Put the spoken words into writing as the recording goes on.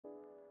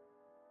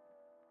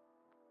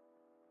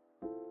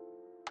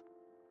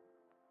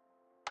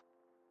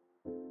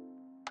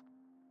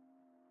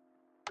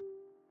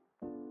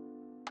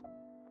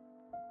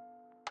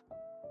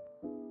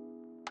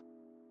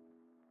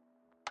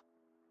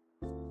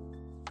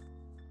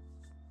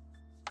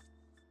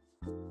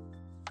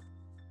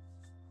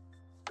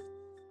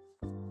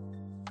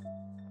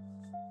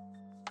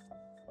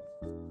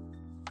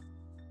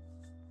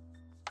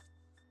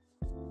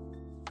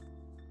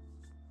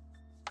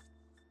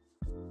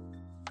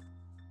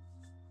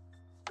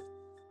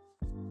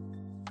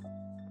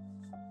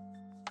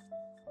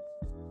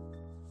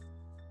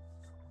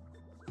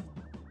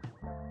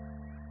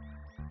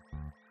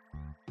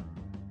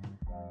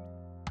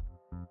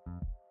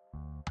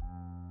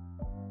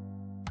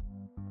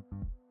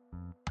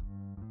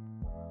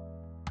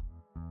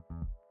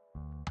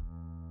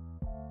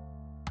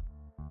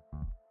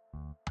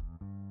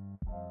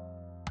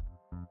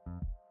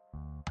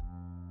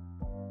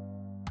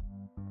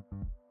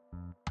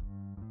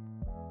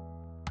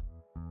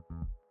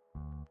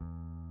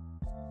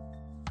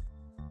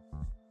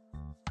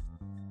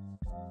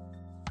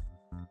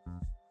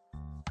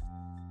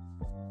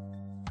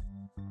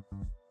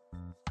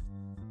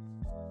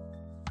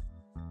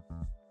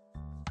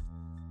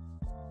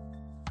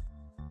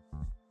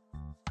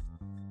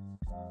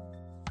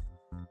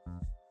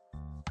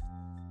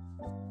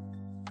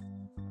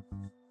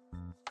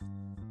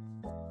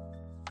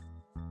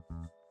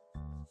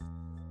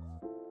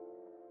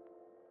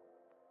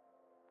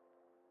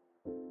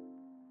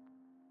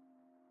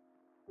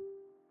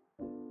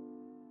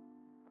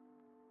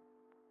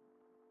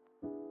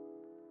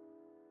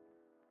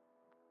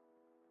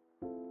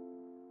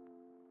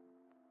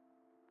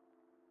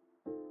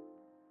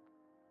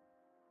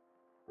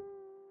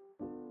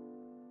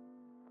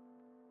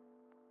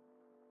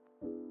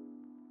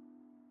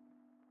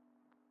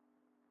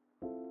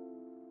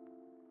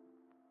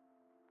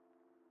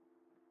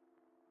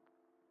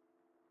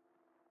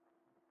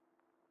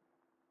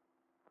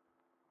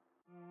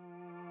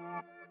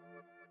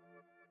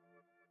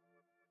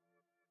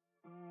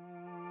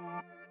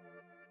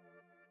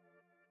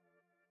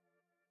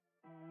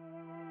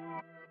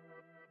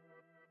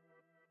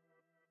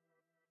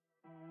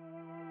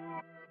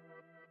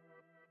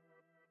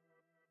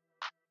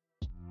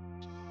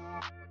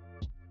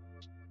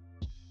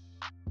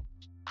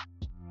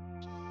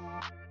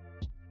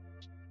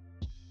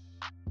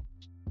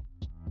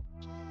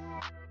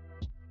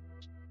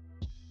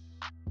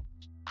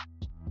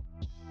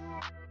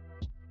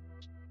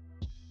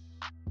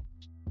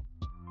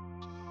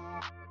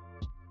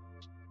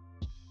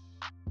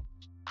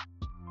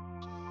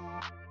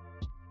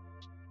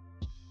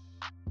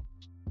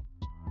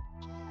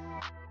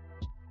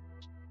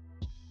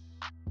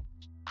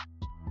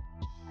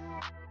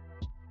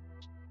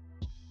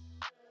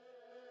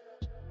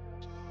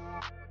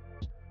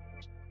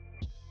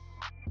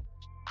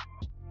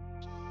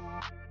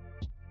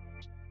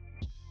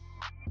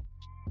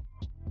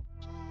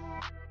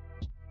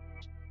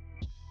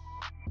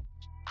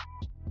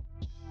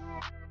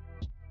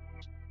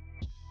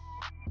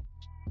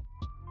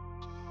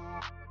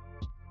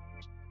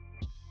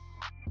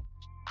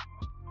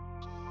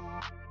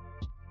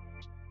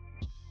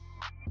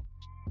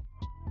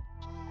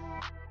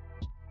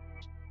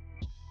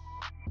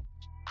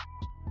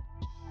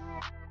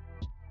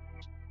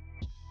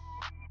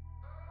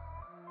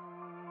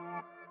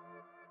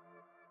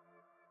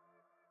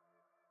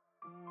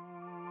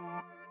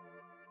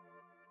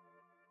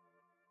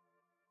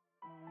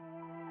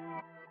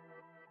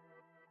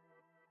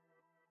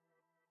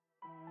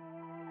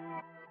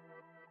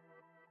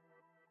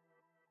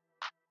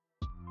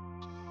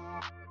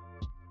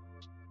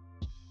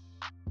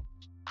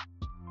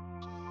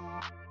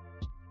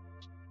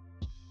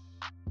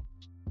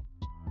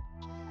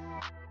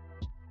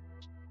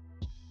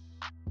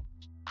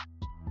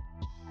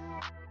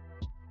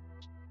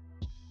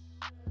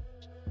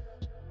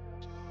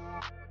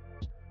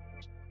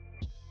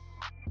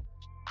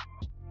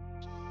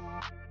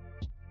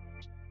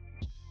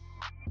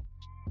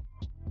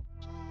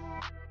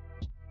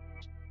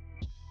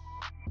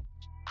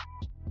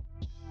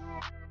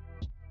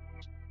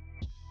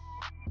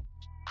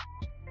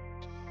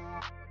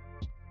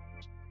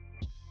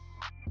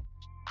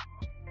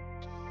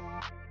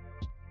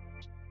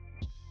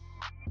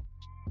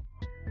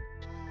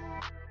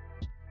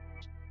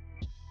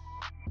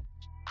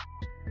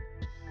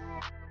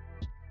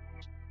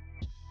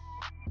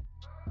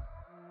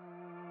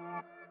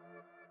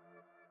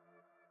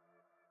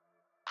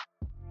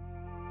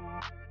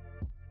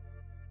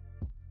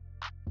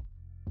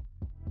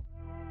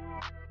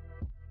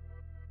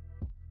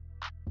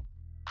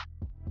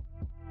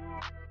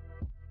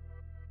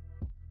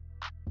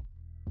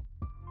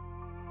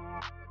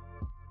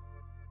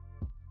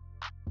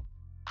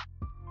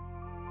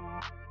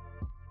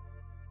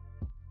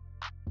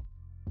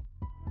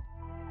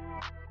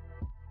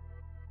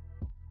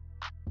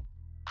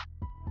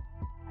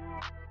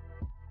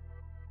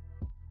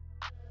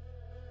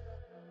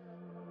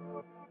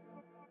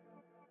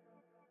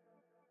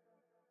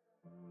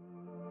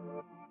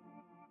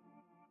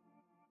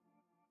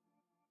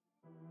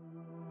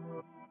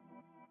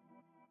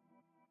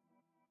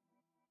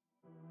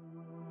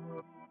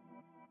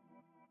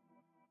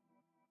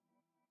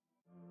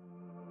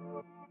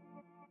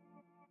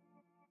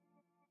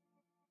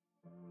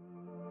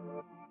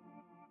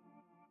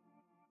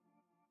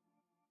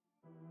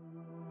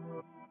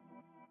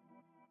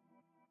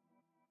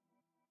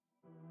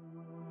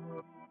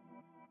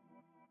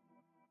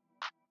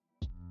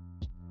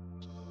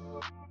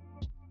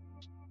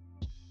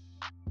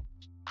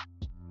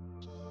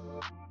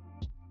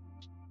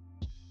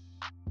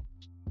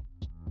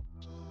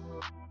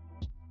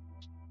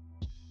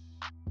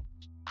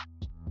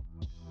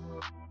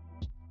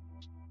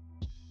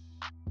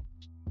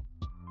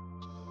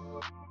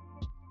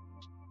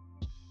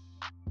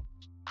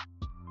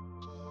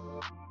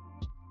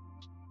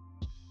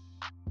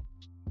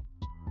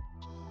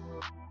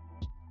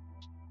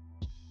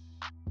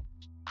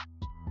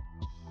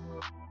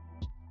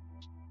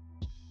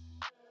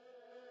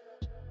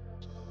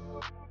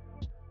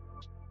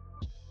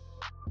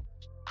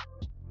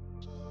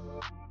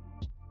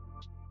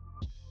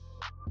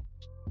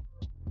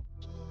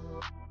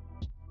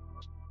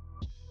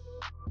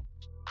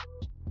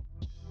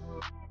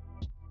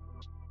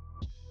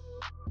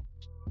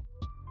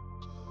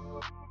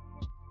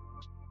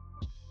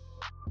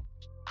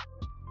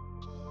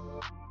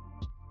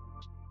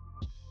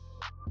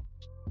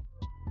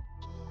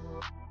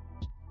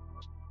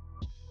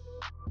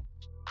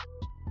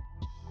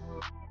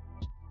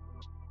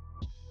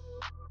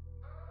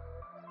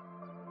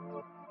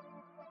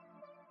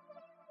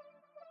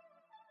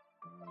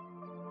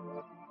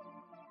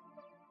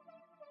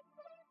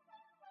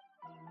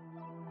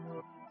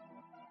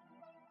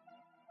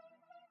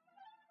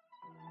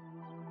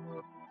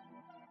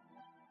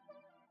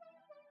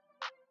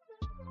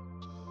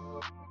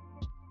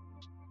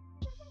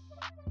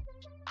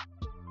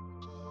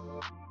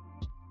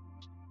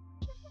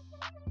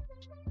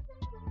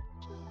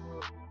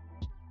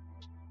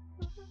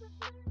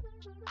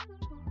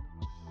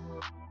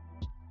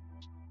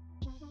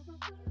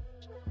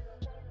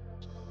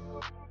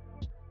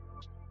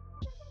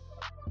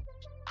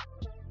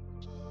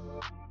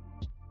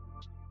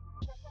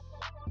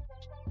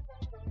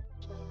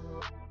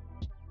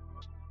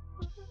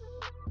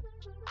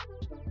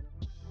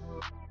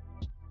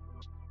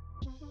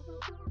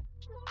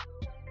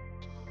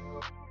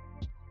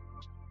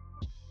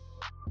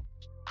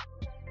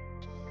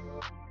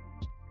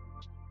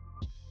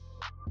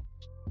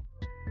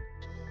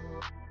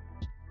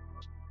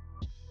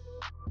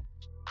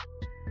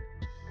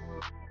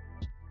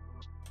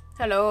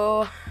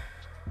Hello.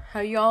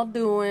 How y'all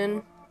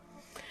doing?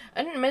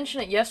 I didn't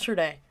mention it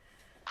yesterday.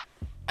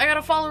 I got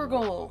a follower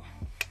goal.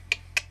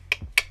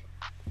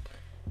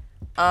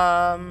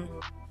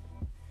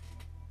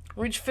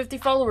 Reach 50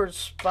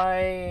 followers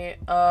by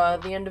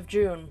the end of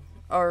June,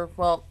 or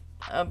well,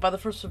 by the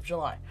 1st of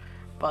July,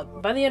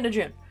 but by the end of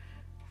June.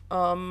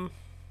 I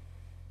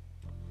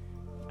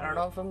don't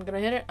know if I'm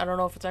gonna hit it. I don't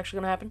know if it's actually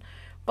gonna happen,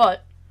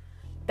 but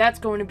that's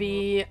going to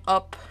be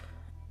up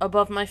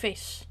above my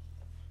face,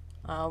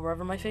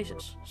 wherever my face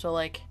is. So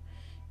like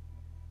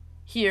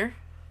here,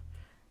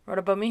 right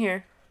above me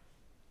here,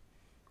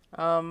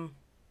 above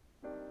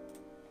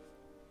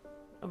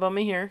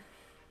me here,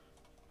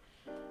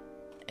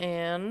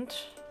 and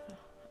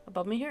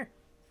above me here.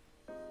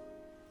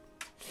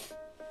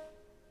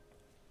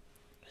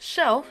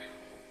 So,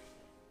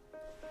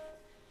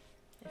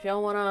 if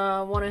y'all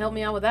wanna help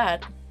me out with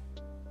that,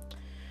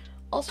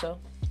 also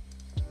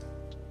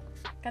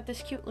got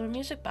this cute little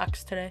music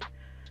box today.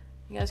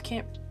 You guys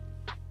can't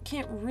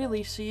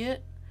really see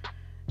it.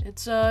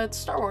 It's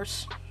Star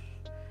Wars.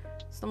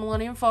 It's the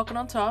Millennium Falcon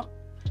on top,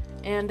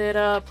 and it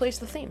plays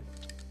the theme.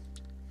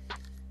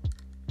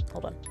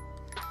 Hold on.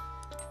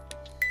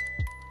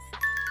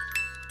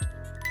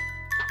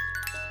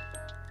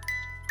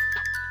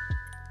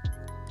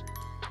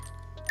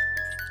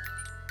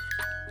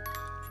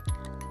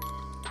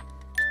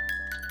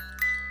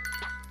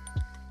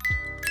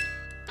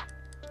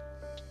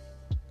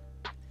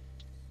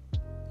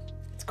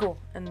 It's cool,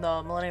 and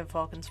the Millennium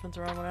Falcon spins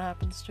around when it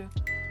happens too.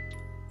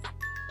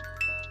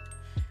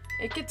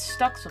 It gets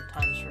stuck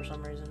sometimes for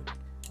some reason.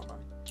 Hold on.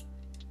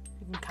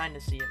 You can kind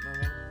of see it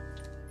moving.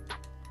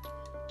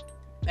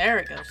 There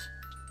it goes.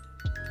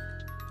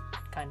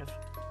 Kind of.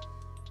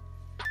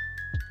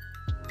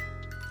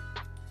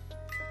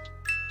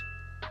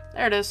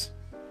 There it is.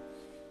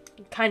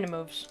 It kind of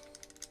moves.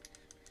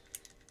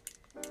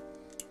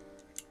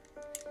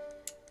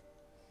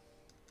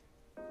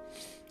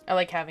 I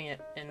like having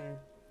it in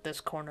this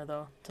corner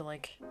though, to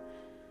like,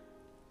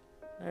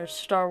 there's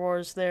Star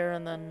Wars there,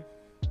 and then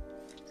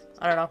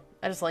I don't know,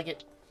 I just like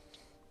it.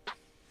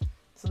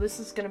 So this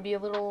is gonna be a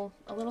little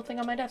thing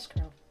on my desk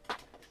now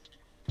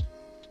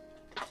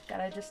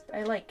that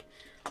I like.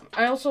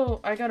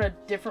 I got a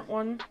different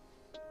one.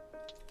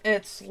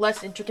 It's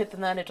less intricate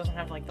than that. It doesn't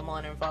have like the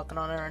Millennium Falcon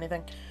on it or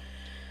anything,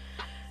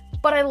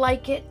 but I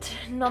like it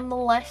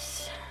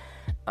nonetheless.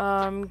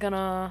 I'm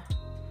gonna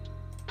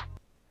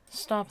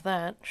stop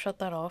that, shut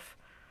that off.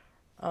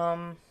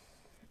 And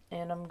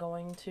I'm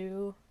going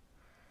to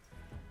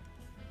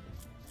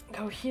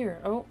go here.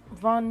 Oh,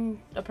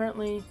 Vaughn,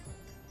 apparently,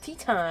 tea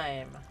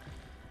time.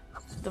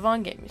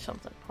 Devon gave me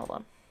something. Hold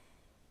on.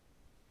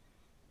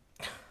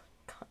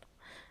 God,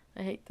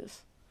 I hate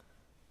this.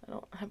 I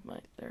don't have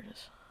my, there it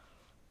is.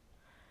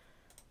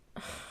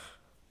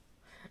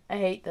 I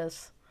hate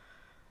this.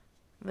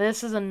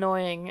 This is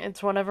annoying.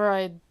 It's whenever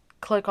I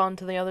click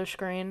onto the other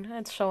screen.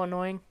 It's so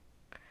annoying.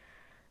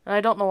 And I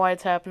don't know why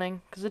it's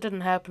happening, because it didn't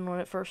happen when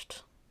I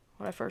first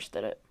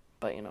did it.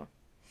 But, you know.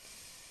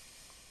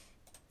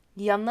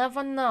 You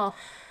never know.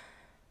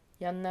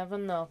 You never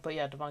know. But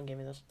yeah, Devon gave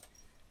me this.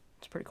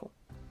 It's pretty cool.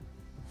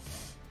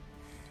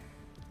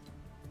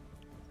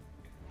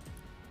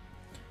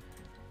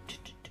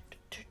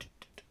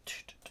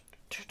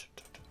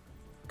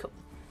 Cool.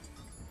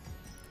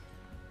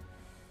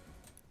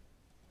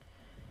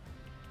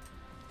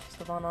 Is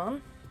Devon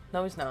on?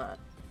 No, he's not.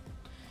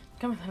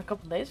 Coming a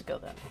couple days ago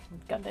then.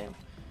 Goddamn.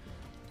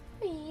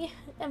 Hey,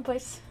 and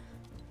place.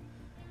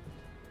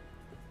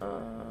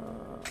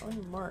 Let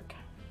me mark.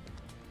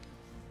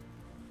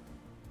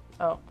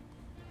 Oh.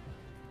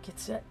 Get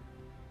set.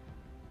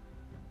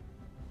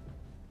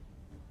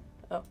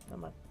 Oh,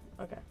 never mind.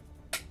 Okay.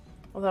 I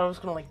thought I was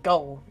gonna like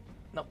go.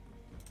 Nope.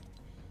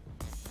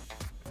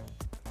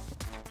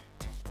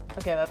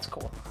 Okay, that's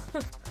cool.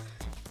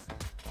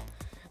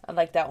 I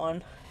like that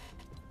one.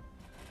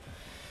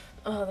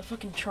 The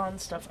fucking Tron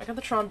stuff. I got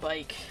the Tron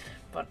bike,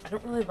 but I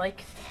don't really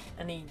like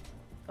any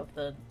of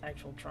the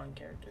actual Tron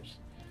characters.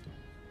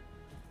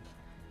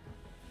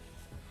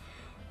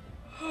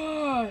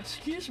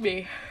 Excuse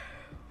me.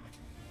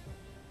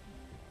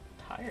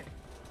 I'm tired,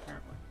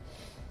 apparently.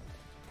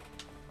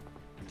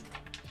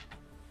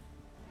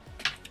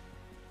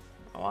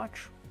 I'll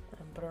watch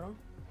and put it on.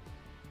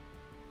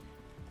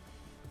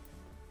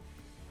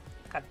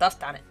 Got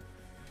dust on it.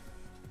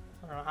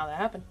 I don't know how that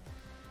happened,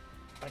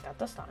 but I got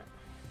dust on it.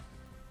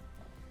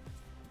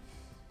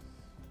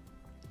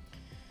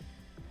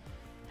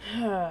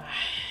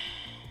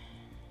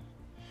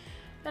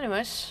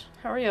 Anyways,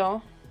 how are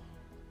y'all?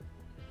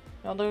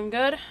 Y'all doing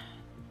good? I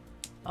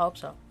hope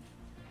so.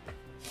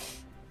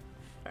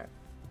 Alright.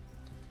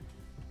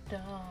 Da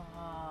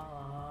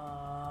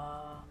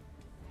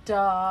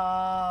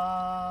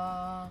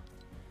da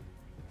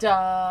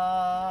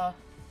da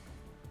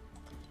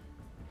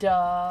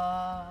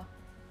da.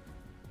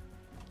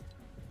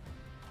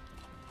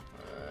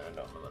 I don't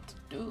know what to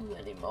do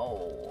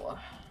anymore.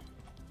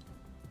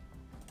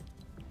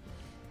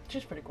 Which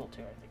is pretty cool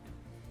too, I think.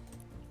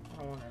 I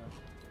don't wanna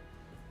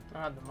I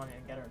don't have the money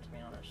to get her, to be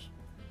honest.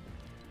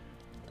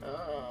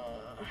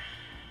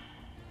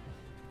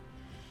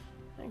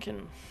 I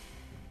can...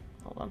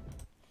 Hold on.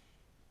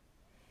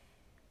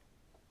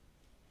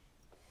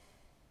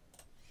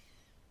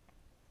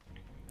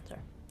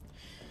 Sorry.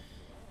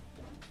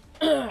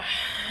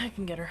 I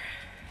can get her.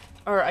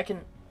 Or I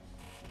can...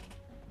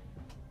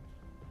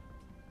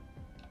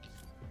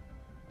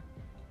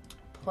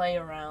 play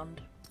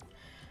around.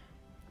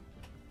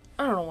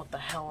 I don't know what the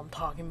hell I'm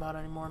talking about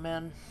anymore,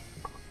 man.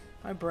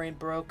 My brain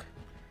broke.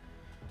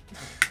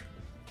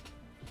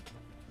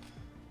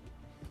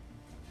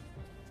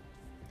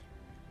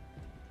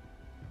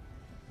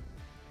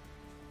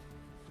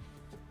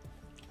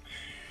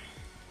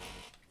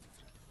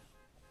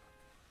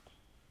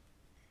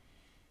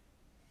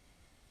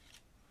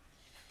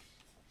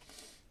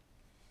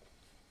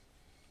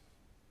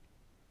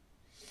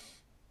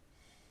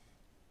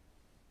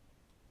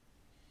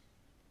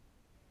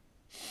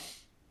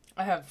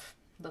 I have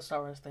the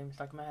Star Wars theme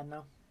stuck in my head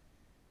now.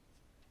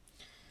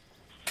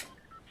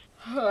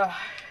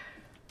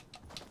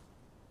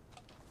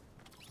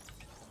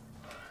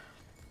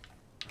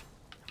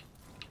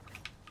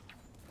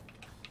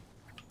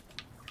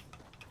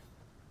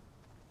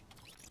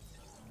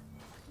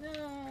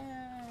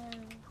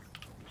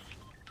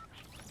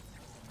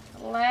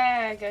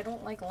 Lag. I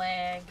don't like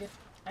lag.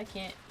 I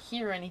can't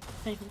hear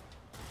anything.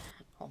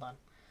 Hold on.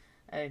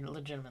 I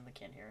legitimately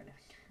can't hear anything.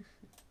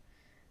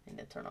 I need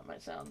to turn up my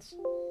sounds.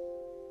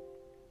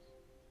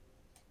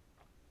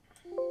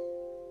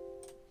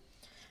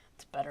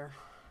 It's better.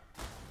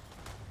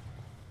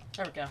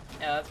 There we go.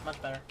 Yeah, that's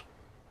much better.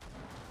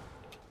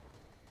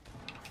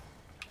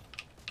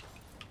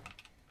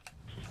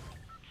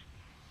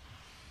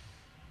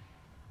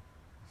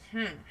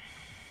 I'm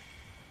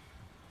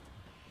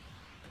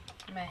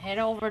gonna head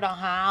over to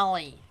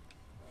Holly.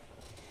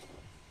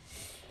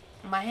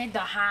 I'm gonna head to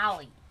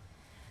Holly.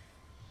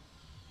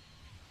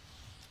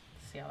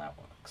 See how that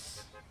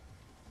works.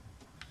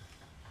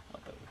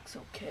 Hope it works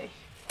okay.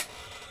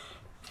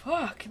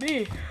 Fuck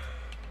me.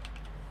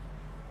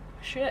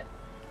 Shit.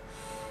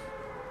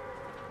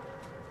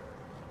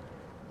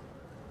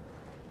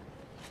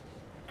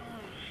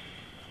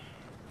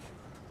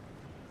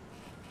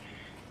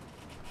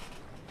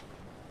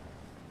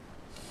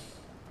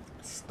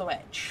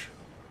 Stretch.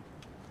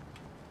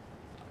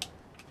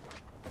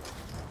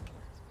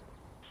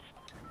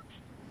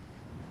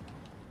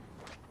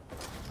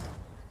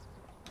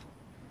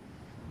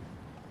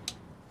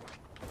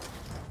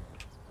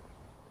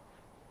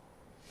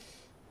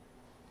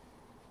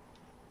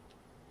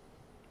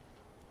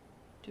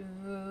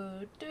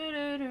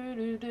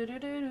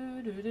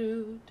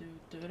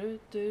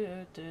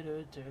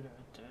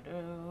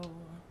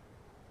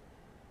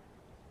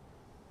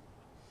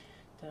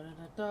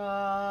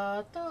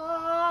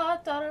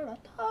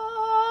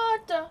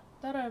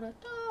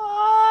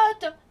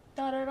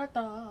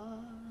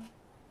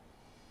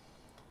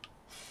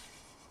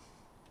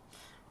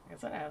 I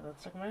guess I have that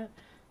stuck in my head.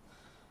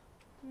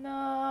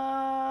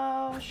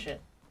 No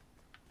shit.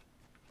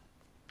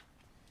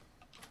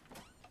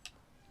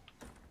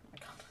 Oh my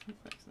god,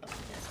 there's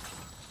nothing here.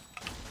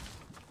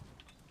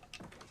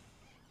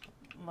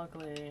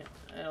 Luckily,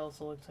 it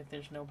also looks like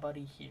there's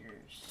nobody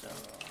here, so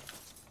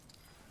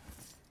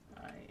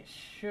I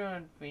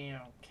should be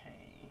okay.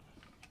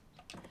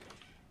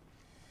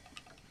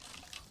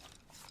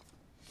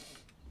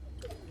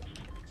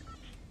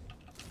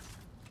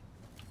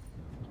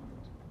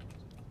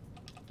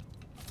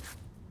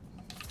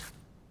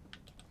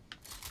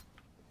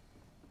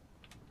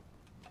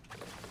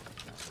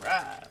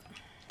 Right.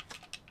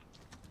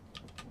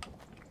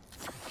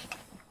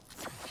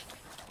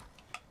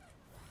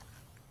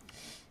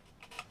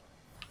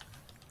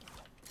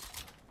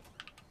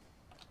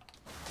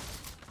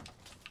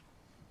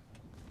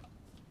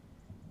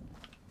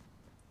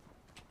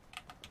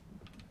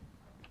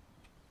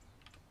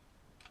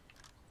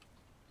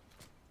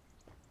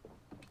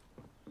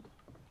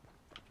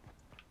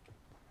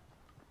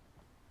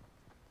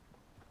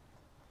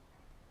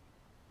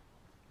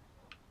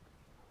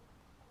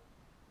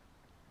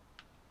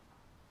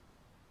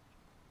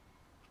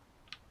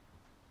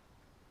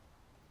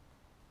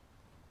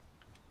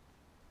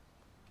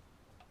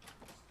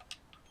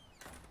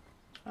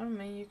 I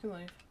mean, you can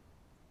leave.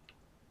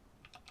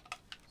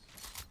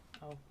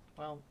 Oh,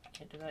 well,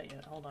 can't do that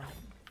yet. Hold on.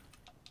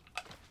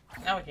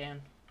 Now we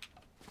can.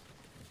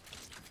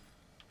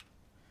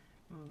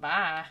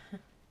 Bye.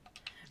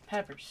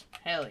 Peppers.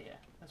 Hell yeah.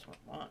 That's what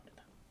I wanted.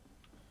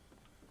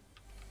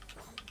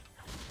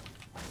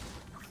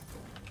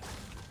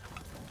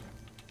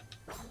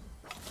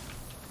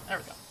 There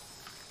we go.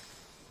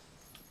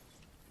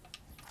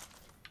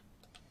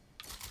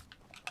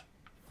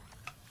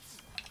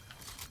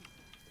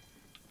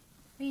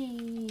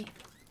 Whee.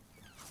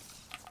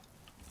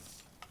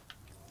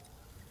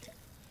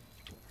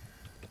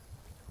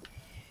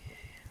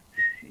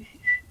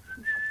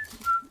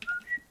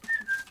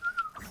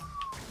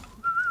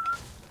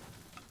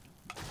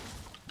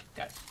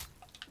 Got it.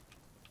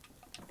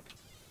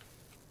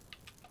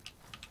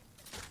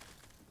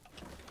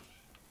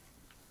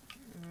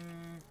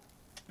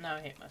 Now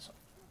I hate myself.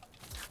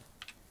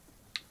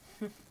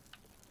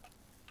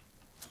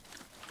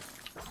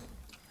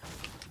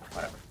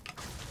 Whatever.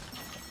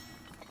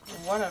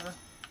 Whatever.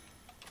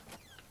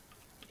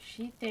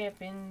 Shit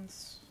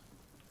happens.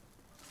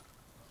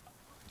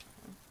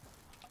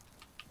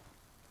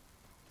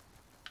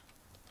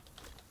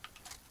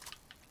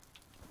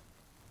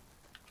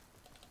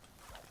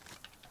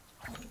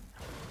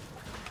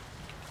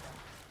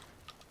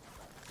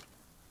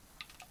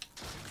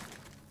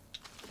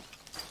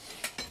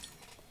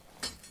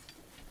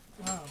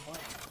 Oh boy.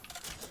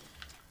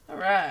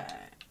 Alright.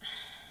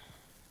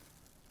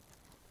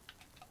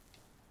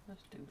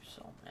 Let's do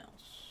something else.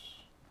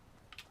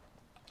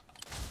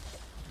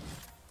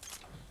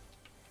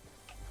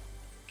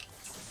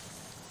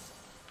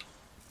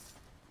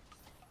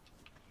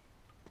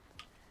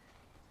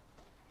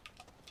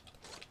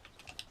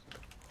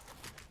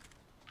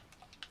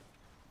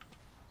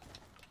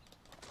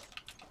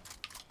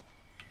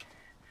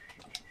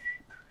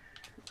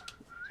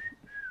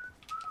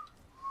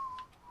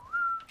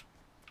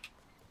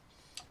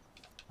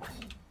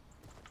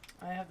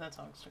 I have that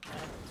song stuck in my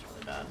head. It's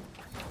really bad.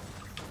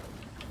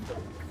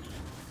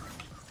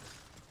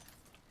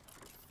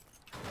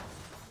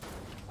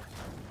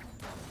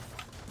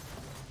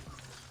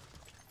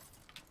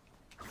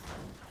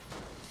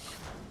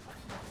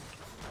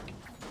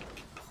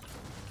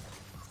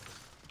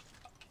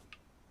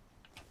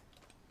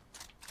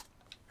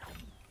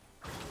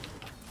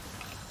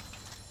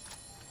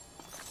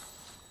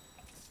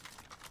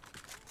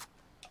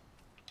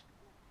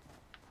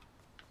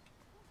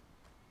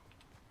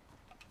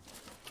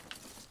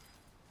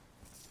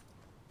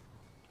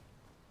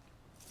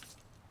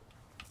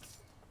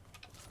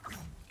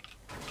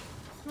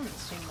 I haven't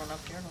seen one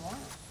up here in a while.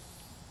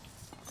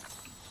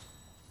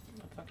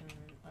 A fucking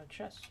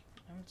chest.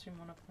 I haven't seen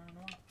one up here in a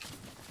while.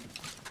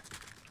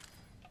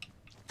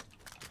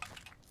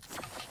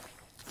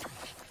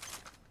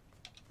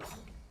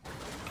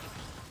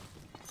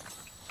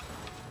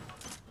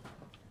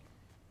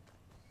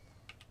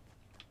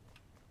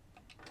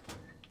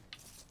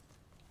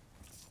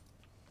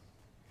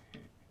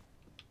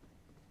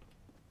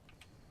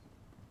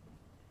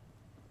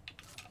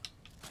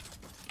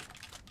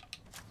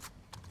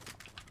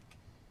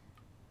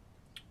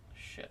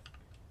 Shit.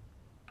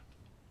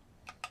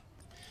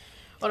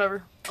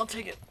 Whatever. I'll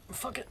take it.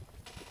 Fuck it.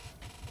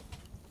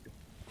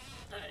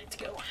 I need to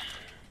go.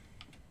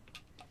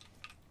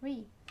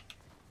 Wee.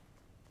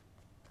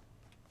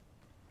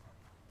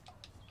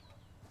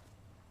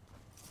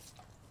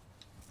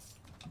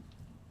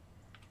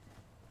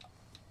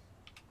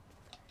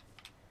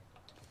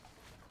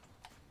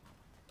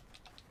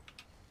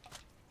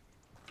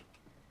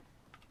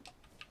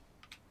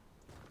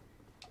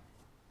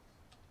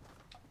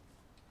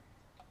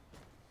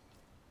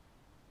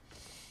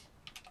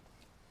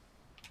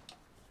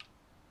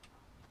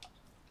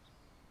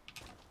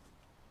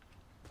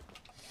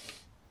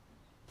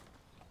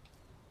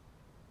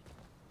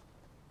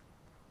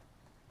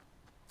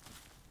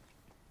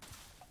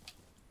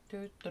 I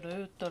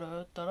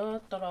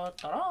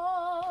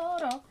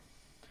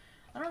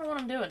don't know what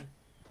I'm doing.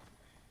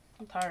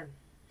 I'm tired.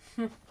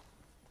 What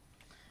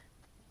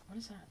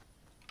is that?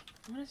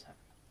 What is that?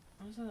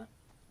 What is that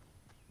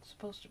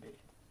supposed to be?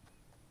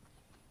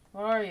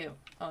 What are you?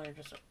 Oh, you're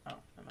just a... Oh,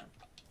 never mind.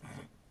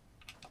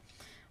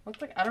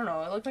 Looked like... I don't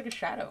know. It looked like a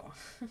shadow.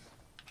 I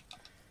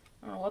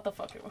don't know what the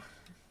fuck it was.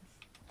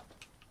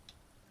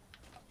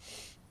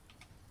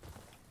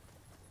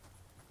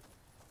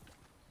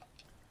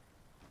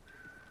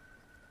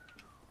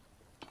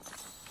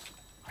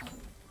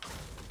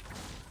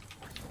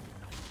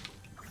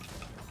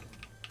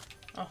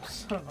 Oh,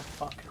 son of a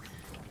fuck.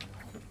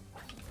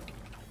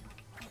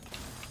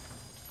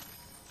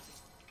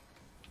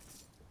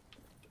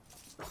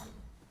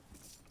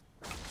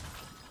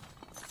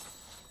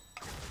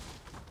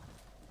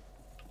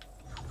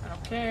 I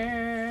don't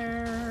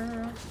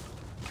care.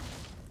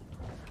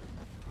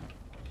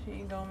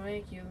 She gonna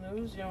make you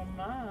lose your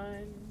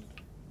mind.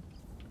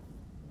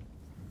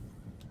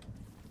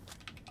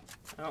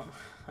 I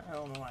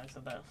don't know why I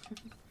said that.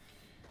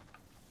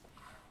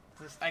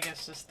 I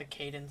guess just the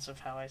cadence of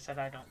how I said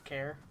I don't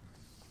care.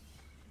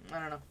 I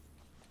don't know.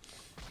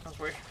 That was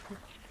weird.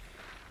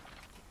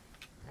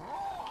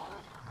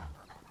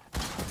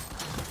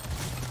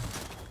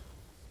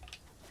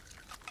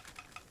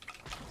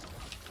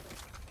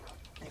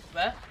 Thanks for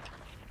that.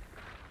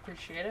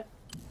 Appreciate it.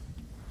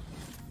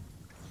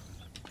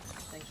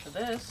 Thanks for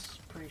this.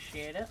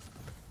 Appreciate it.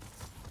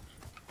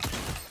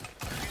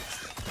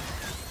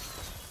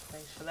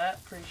 Thanks for that.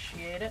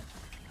 Appreciate it.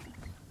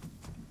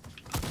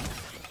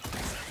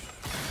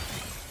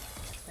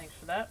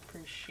 For that,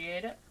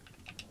 appreciate it.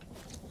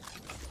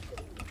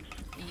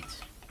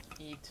 Eat,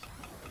 eat,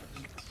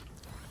 eat.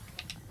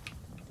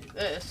 Do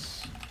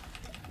this.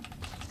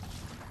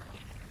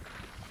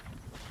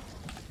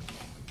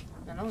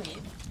 Then I'll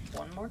eat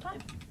one more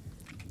time.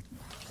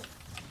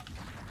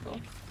 Cool.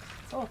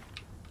 Cool.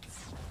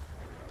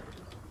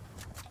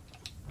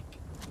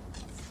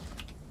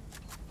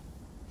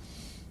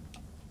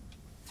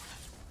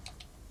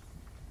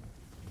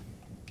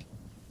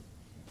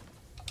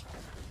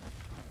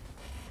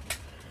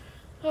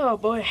 Oh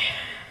boy.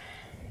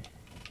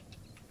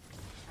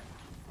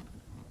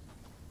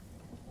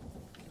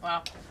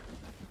 Wow.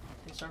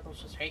 These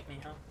circles just hate me,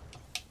 huh?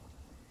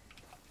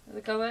 Is it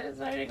because I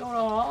decided to go to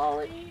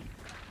Holly?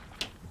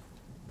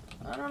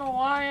 I don't know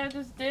why I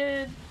just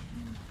did.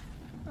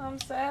 I'm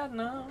sad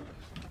now.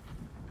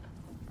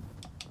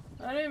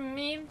 I didn't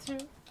mean to.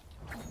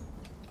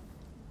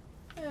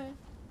 Yeah.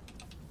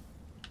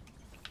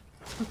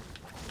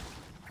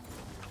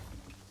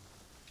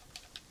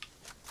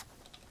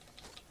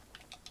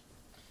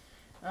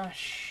 Oh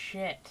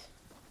shit.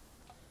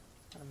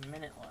 Got a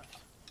minute left.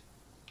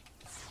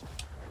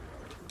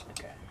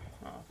 Okay,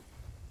 well.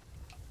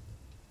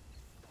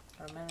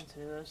 Got a minute to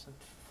do this and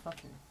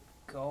fucking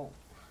go.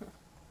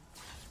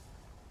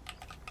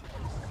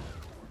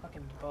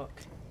 Fucking book.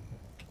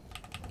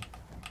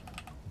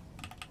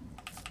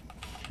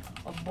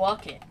 A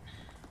bucket.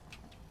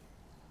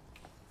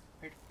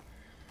 Weird.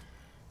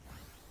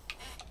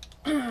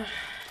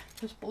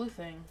 This blue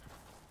thing,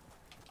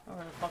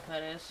 whatever the fuck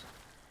that is,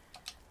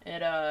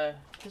 it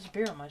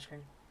disappeared on my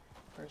screen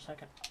for a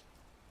second.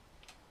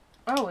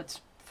 Oh,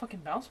 it's fucking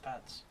bounce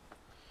pads.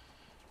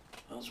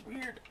 That was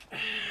weird.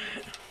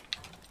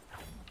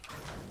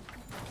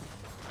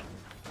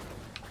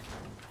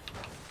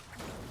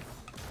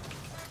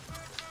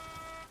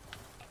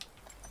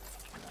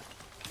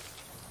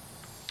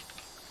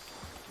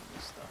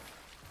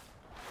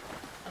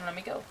 And let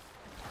me go.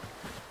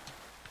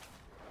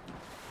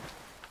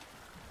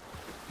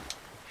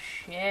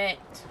 Shit.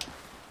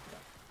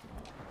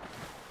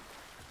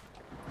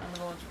 I'm gonna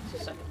go in 2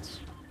 seconds.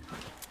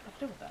 What to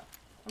do with that?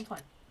 I'm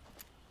fine.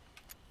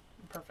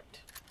 I'm perfect.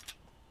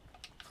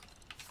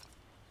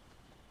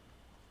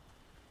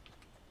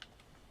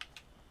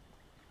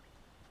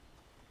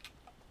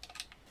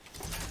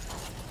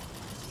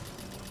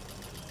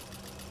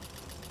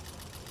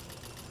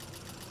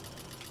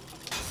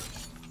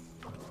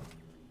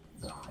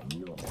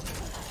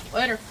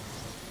 Later.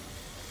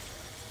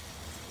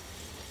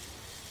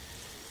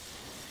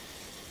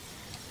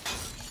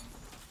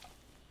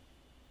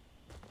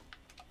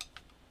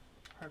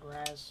 Hard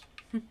raz.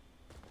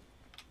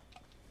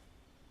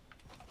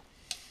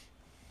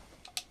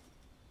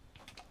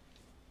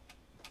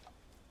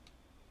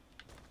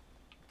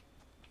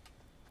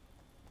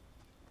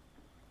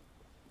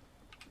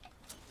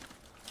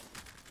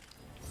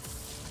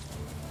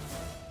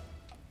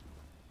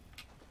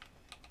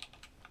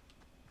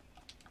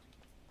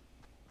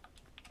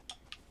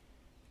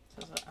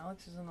 Says that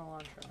Alex is in the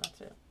launch room,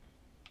 that's it.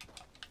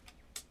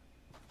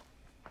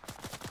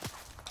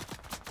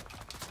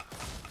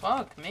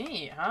 Fuck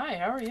me. Hi,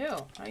 how are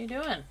you? How you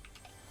doing?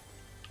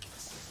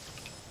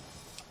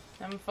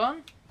 Having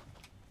fun?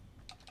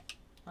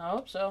 I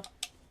hope so.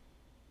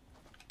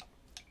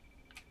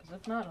 Because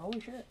if not, holy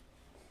shit.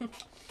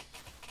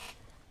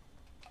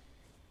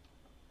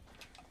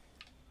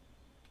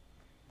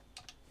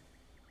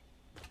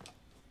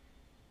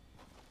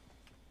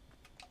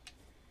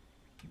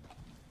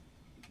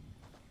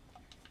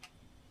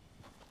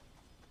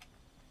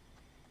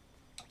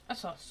 I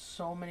saw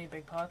so many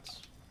big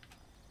pots.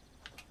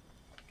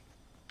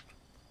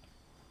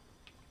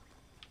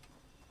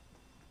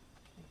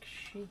 Like,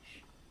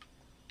 sheesh.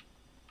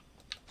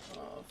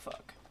 Oh,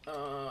 fuck.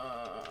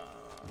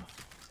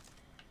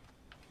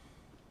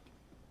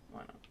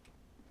 Why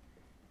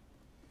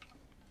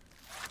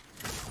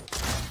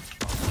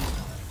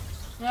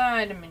not?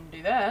 I didn't mean to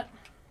do that.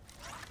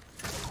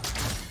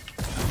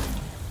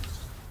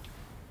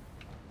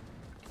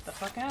 Get the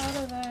fuck out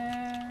of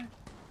there.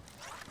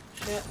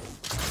 Shit.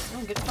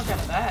 Oh, get the fuck out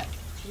of that.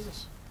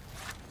 Jesus.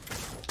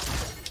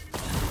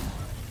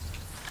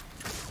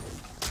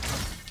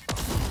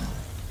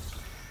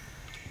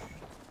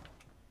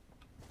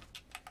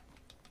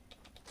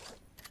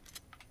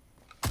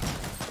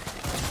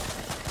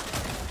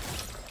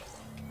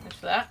 Thanks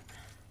for that.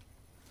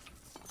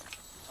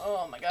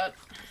 Oh my god.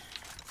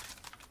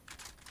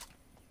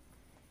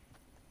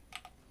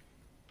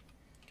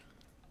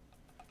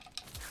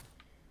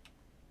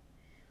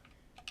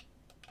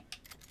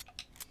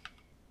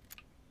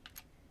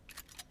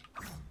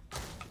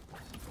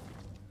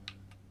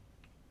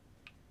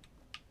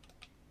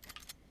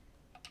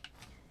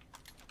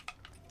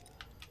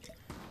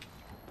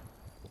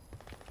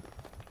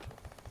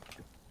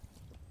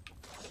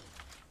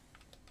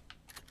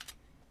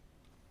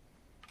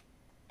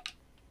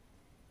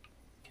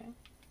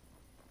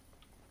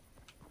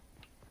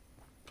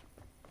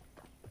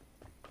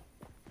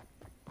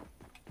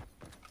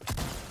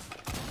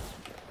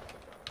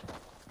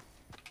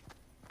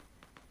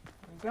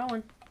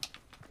 Going.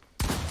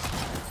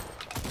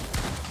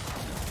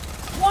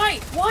 Why?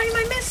 Why am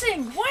I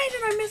missing? Why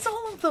did I miss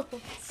all of those?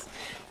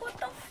 What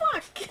the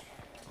fuck?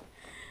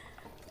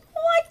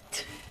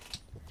 What?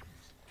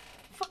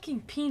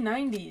 Fucking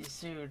P90s,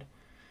 dude.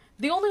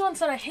 The only ones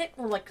that I hit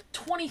were like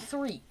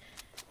 23.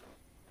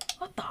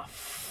 What the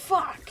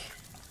fuck?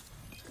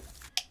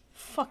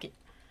 Fuck it.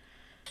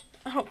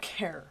 I don't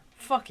care.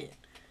 Fuck it.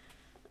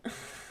 It's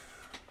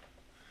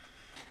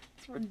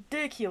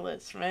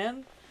ridiculous,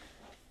 man.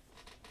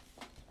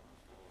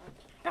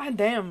 God God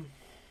damn.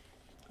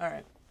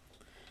 Alright.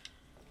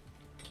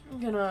 I'm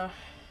gonna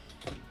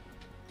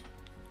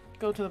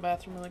go to the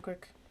bathroom really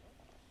quick.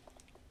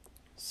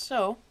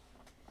 So,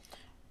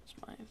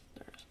 there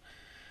it is.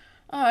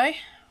 I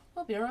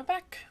will be right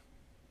back.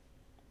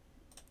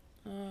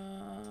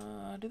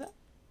 Do that.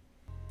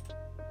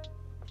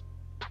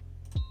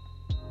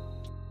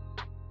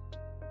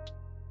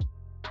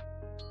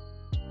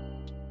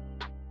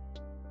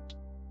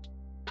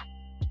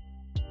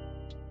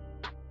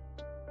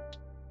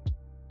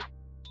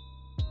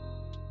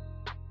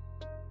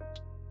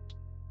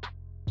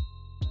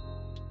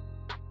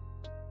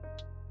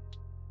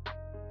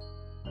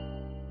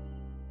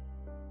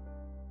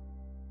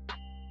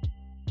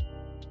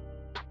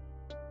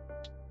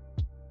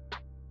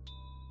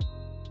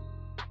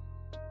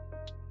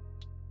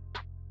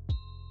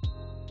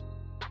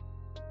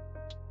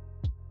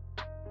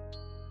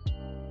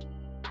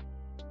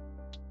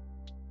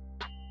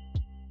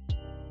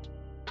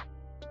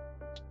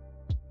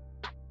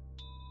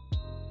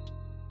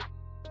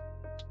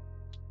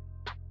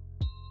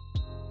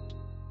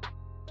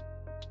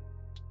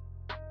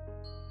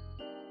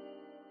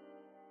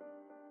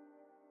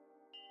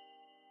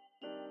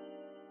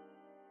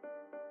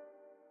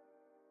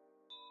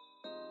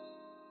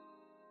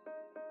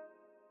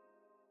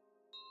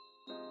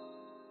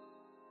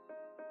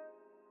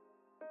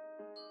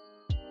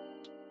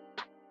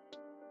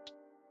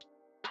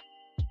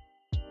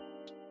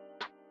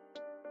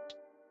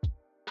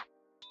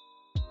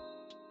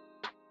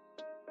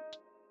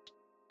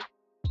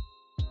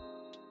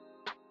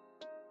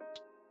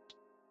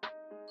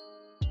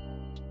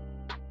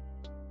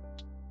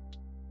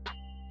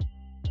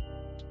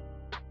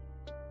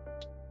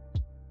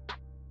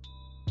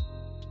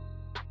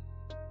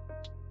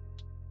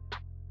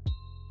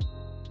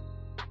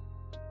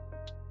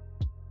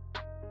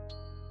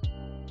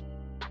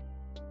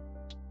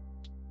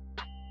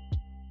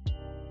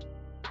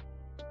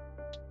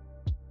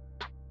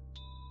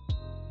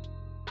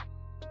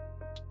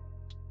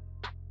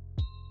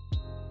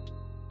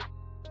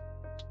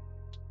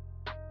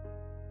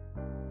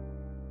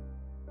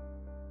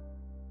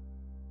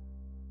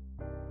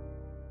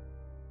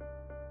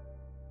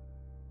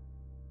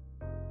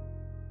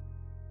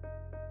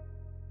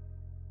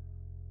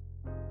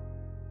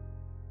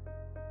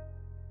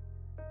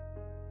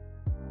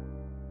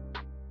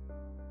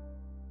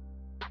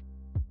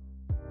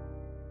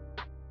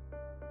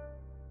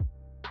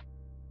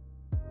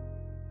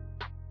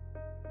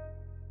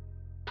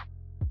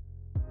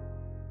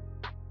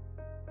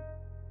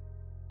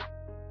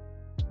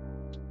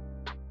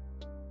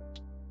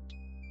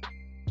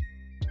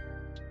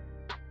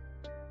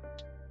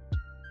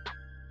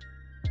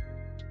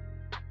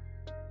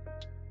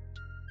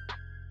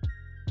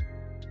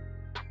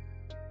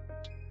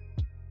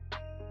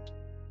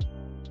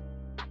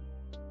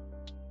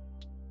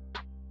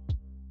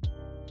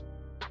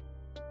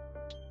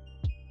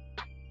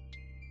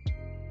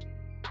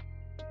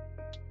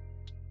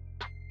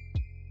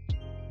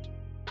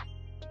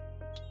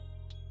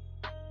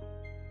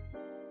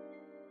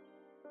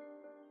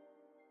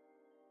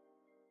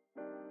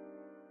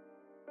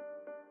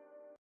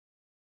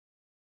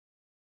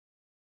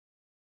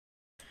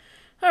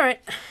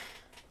 Alright.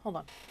 Hold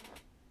on.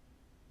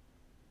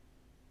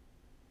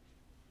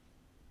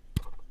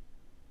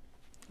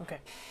 Okay.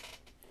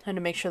 I had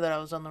to make sure that I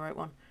was on the right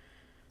one.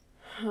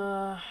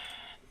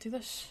 Do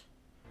this.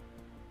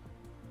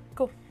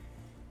 Cool.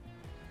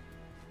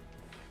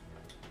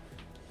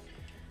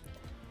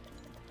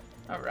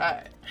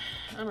 Alright.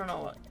 I don't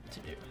know what to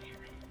do here.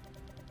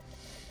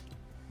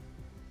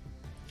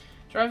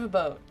 Drive a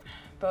boat.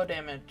 Bow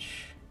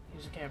damage.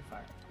 Use a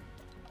campfire.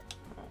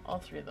 Oh, all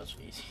three of those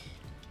are easy.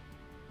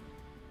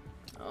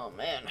 Oh,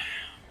 man.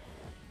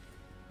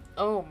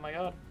 Oh, my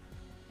God.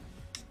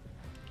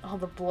 Oh,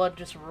 the blood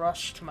just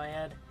rushed to my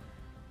head.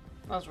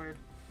 That was weird.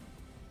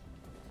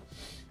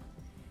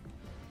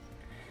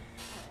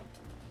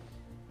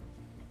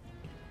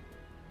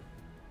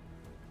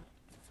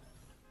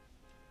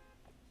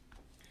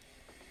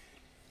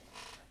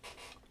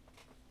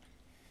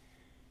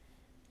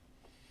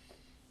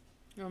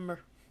 Remember,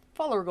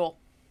 follower goal.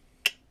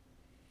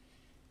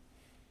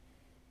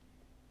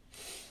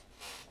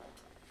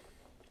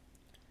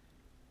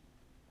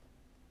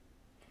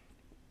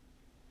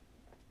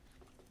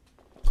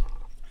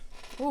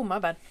 Oh, my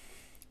bad.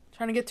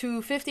 Trying to get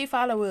to 50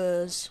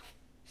 followers.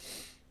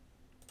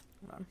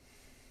 Hold on.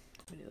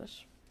 Let me do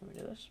this. Let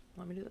me do this.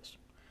 Let me do this.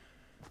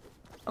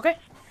 Okay.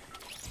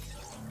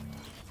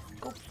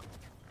 Go.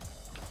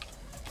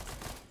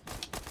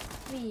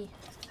 Wee.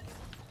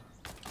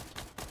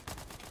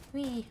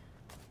 Wee.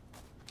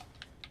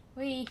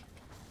 Wee.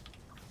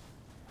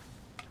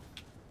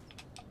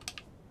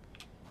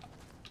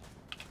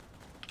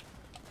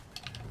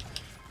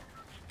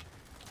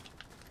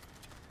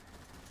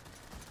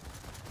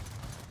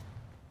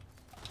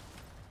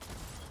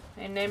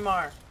 Hey, Neymar.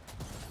 I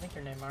think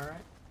you're Neymar,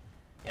 right?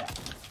 Yeah.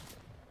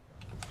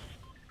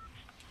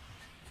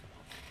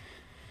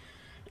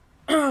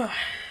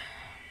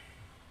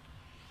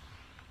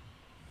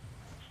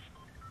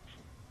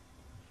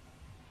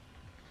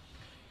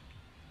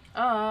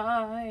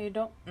 I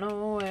don't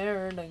know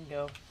where to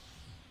go.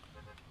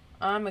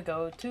 I'ma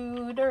go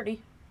too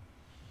dirty.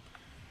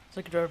 It's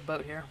like a drive a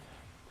boat here.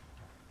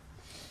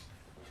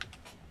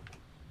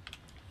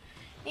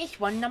 It's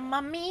one of my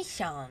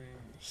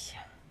missions.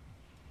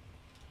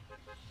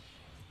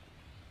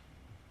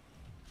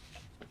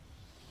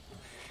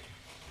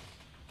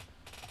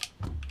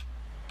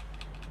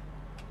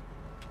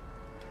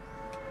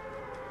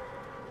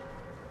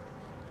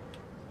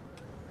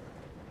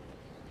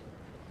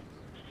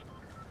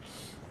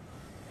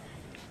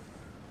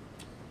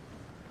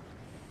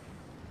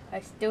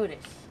 Let's do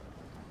this.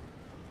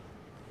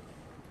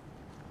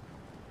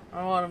 I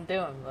don't know what I'm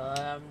doing, but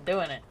I'm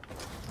doing it.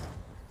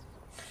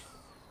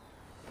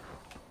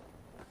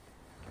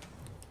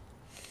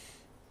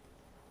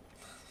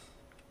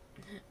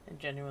 I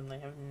genuinely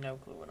have no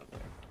clue what I'm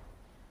doing.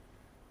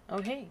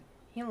 Oh hey,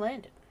 he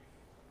landed.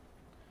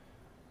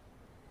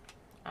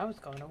 I was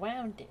going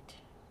around it.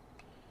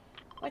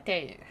 What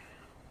the?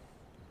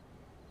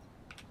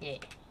 Yeah.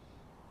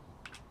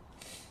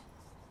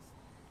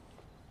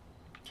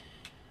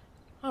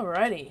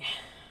 Alrighty.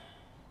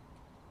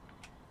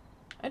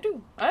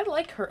 I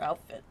like her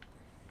outfit.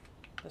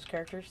 This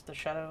character's the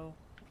Shadow.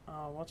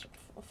 What's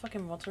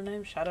her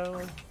name?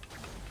 Shadow.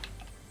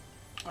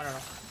 I don't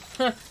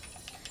know.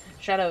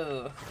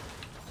 Shadow.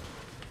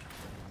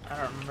 I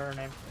don't remember her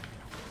name.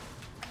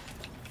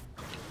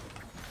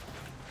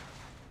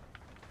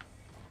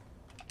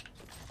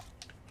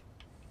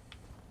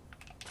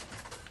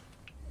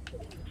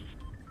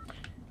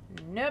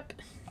 Nope.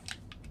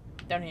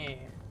 Down here.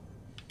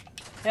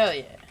 Hell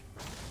yeah.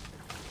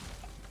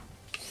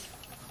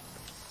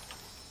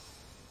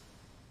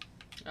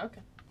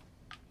 Okay.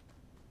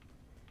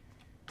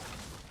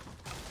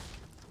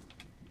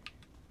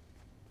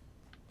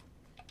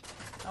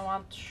 I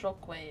want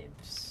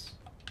shockwaves.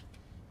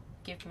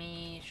 Give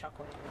me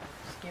shockwaves.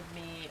 Give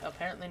me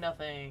apparently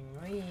nothing.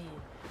 Whee.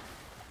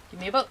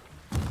 Give me a boat.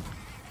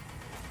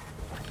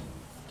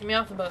 Get me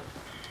off the boat.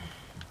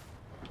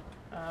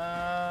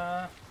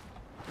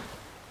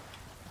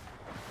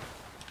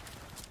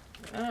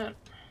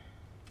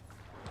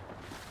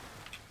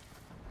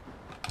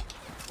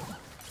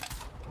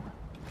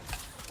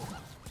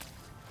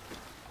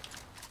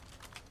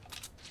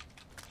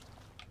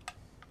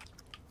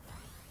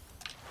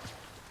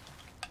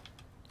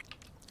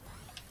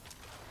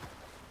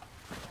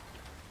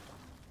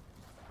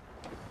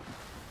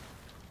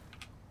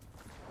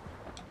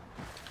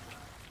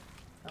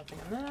 Nothing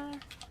in there.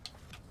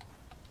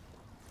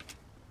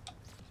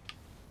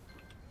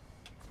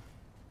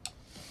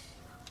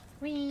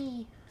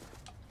 Whee!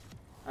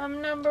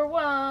 I'm number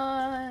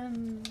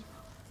one!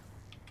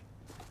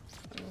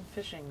 I'm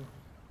fishing.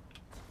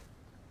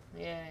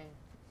 Yay.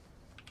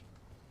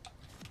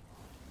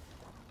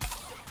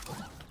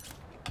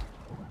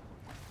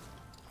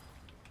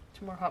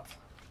 Two more hops.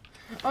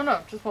 Oh no,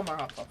 just one more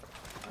hop buffer.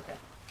 Okay.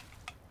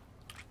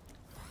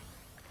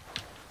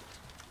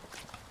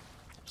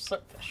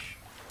 Slurpfish.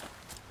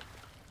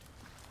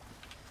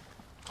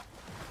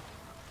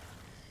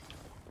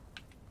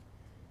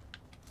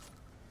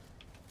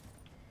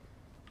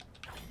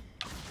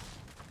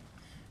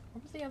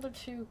 What was the other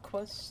two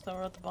quests that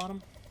were at the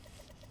bottom?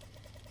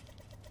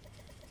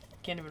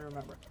 Can't even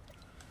remember.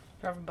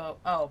 Drive a bow.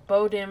 Oh,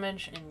 bow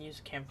damage and use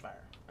a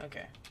campfire.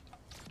 Okay.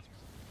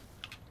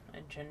 I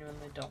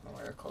genuinely don't know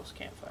where a close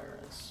campfire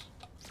is.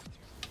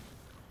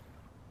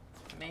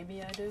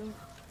 Maybe I do?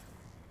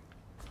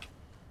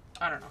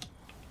 I don't know.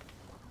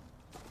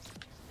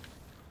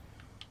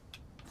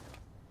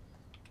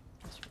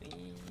 Guess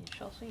we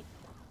shall see.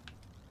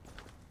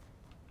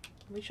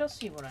 We shall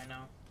see what I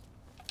know.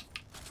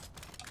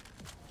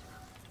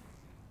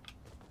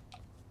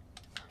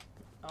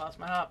 I lost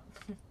my hop.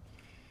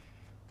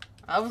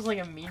 I was like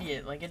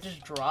immediate, like it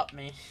just dropped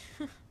me.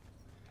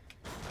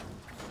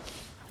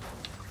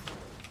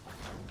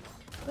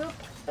 Boop,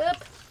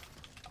 boop.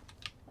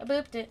 I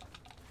booped it.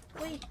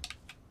 Wait,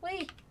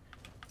 wait.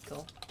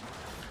 Cool.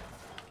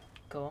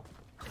 Cool.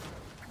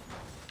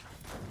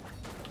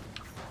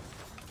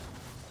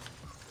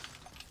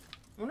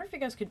 I wonder if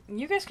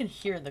you guys can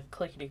hear the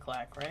clickety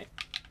clack, right?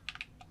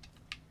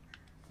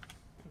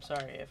 I'm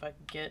sorry, if I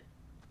could get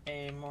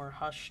a more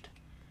hushed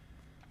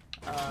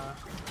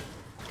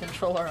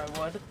controller, I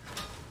would.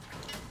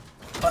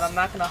 But I'm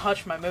not gonna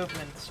hush my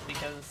movements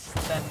because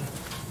then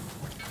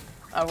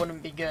I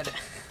wouldn't be good.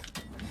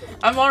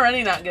 I'm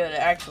already not good,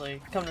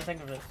 actually, come to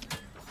think of it.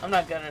 I'm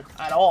not good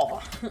at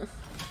all.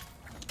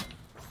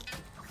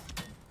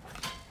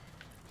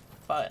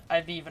 But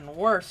I'd be even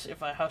worse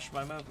if I hushed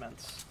my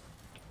movements.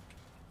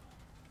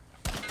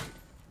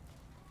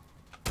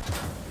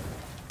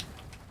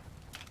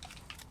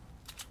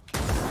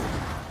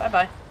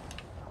 Bye-bye.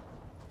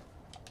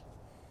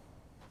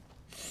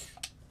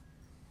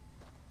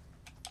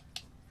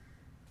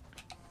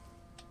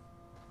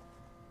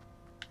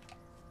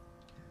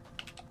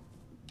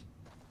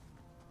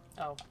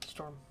 Oh,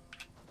 storm.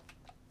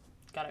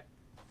 Got it.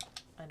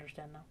 I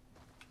understand now.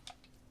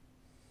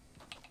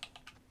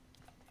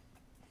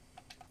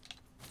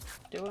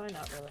 Do I?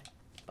 Not really.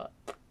 But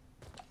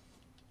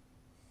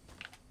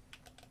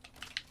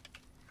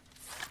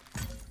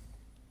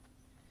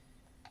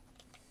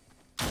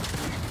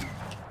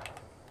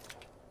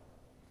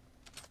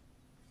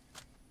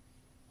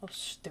was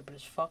stupid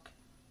as fuck.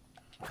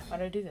 Why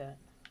did I do that?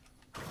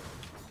 I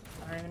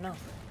don't even know.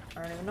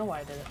 I don't even know why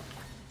I did it.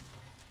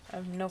 I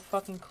have no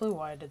fucking clue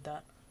why I did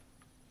that.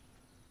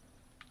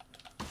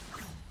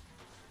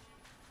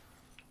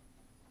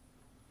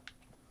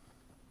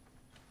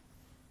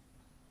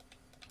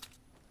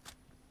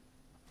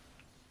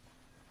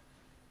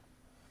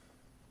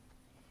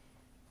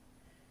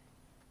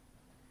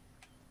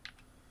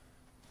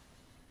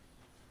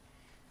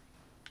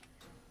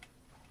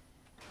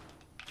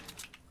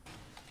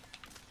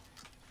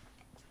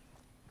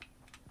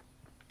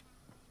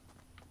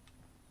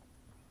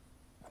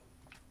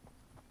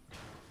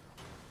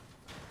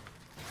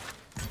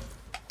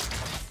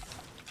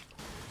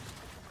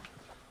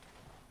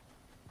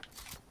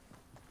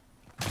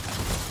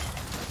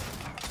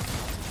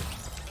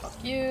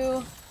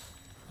 You.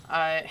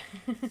 I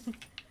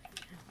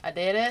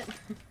did it.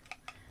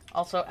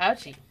 Also,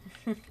 ouchie.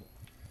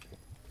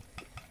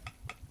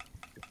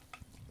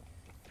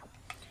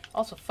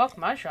 Also, fuck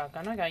my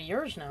shotgun. I got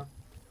yours now.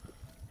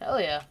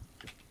 Hell yeah.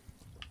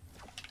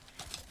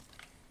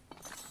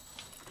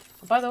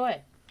 By the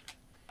way,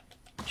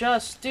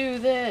 just do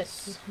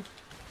this.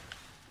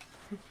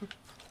 When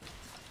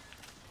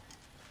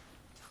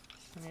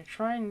you're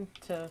trying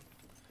to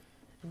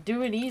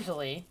do it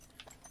easily,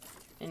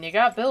 and you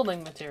got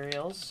building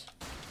materials,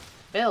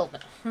 build.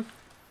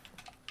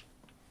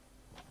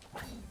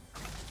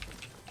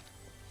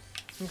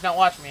 He's not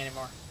watching me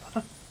anymore.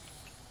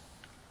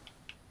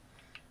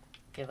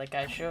 Okay, like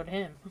I showed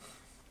him.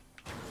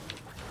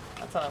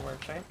 That's how that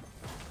works, right?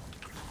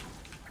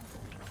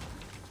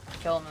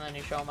 Kill him and then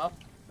you show him up.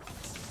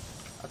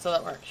 That's how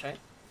that works, right?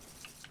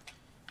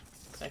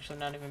 It's actually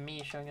not even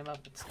me showing him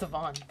up, it's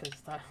Devon,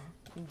 because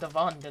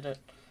Devon did it.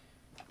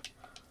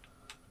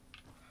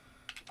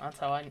 That's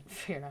how I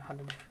figured out how to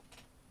do it.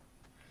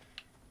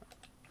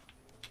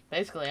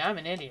 Basically, I'm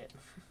an idiot.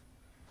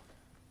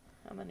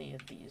 How many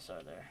of these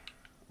are there?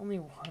 Only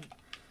one.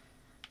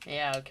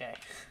 Yeah, okay.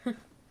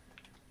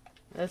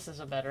 This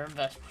is a better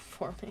investment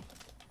for me.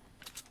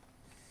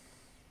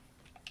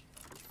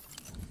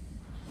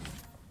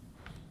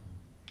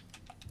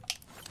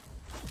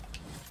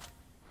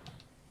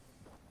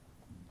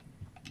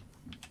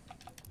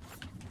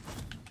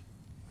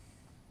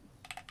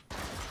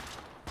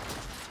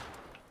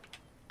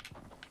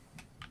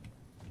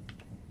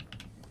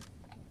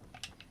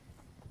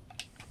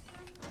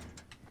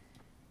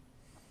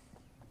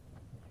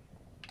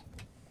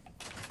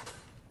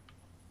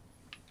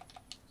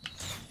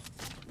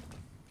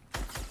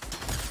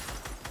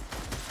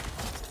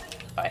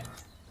 Bye.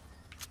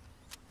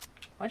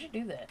 Why'd you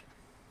do that?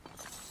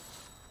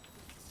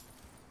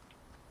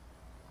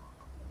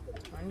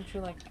 Why didn't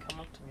you, like,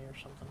 come up to me or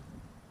something?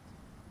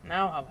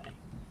 Now how many?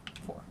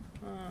 4.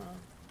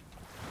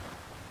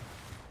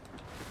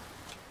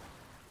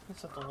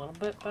 That's a little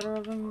bit better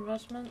of an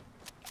investment,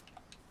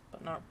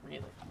 but not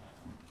really.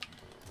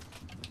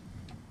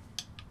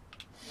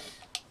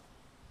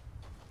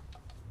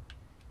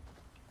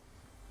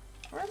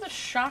 Where are the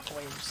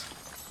shockwaves?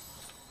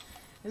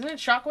 Isn't it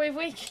Shockwave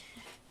Week?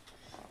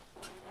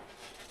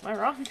 Am I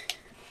wrong?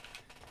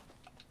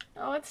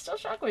 Oh, it's still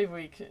Shockwave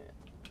Week.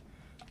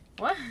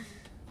 What?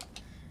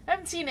 I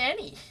haven't seen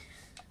any.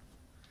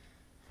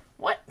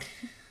 What?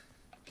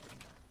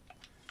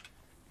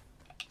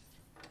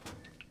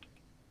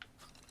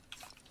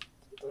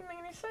 It doesn't make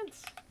any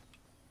sense.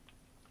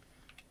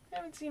 I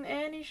haven't seen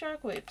any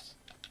shockwaves.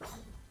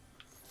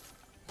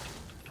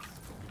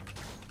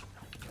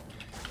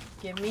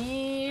 Give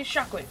me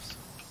shockwaves.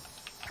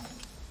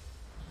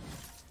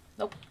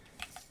 Nope.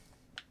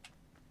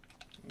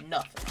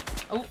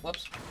 Nothing. Oh,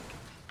 whoops.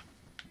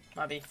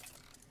 Might be.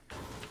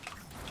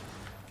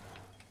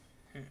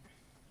 Are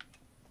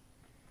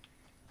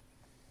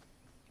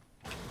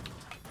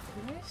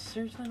they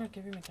seriously not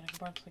giving mechanical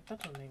parts? Like, that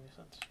doesn't make any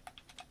sense.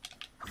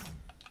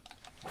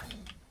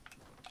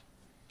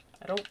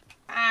 I don't...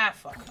 Ah,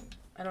 fuck.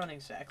 I don't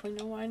exactly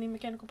know why I need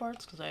mechanical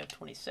parts, because I have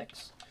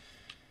 26.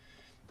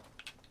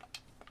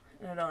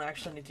 And I don't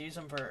actually need to use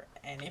them for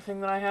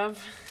anything that I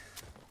have.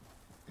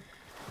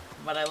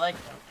 But I like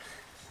them.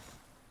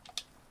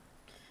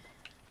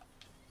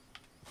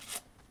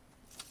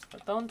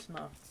 But don't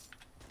know.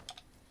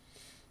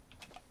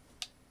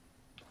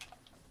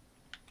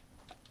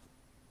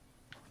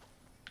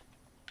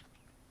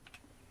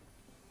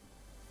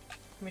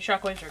 Give me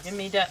shockwaves or give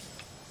me death.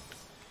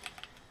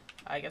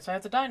 I guess I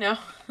have to die now.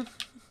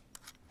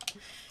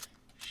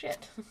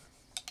 Shit.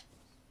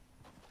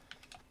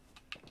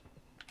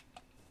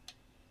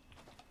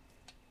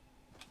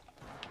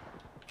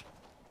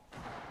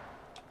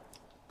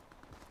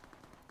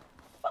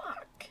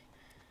 Fuck.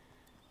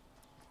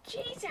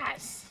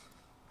 Jesus.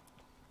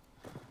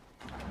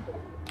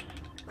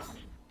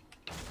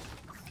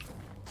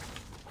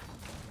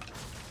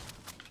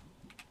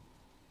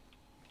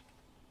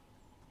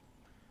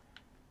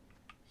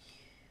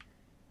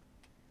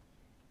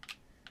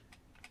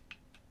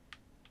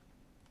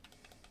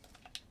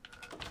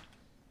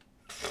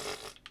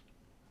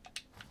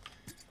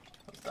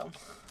 Dumb.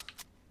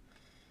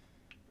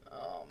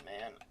 Oh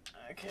man.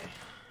 Okay.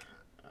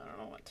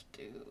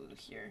 do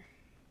here?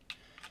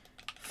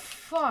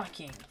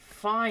 Fucking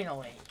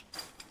finally.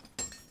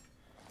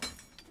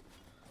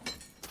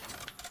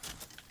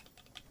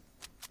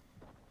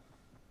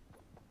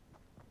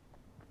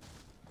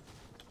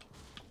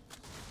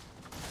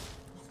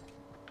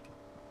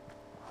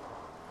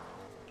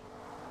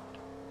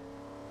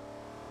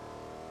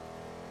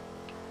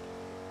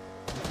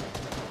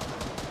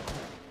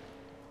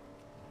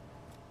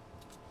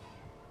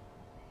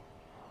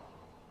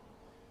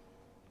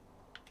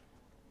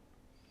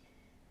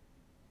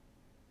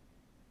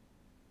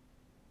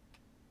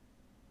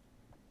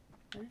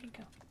 Where did he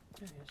go?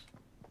 There he is.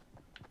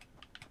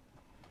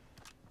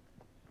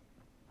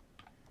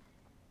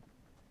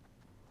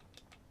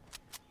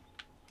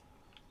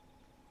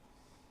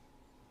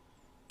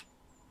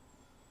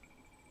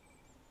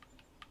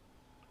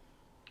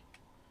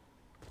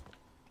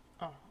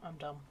 Oh, I'm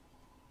dumb.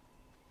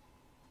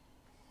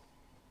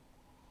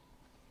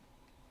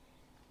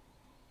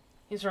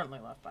 He certainly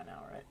left by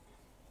now, right?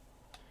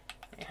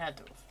 He had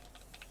to have.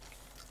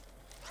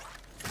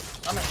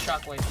 I'm gonna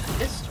shockwave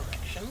this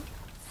direction.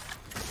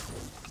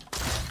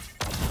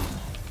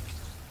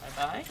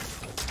 Bye-bye.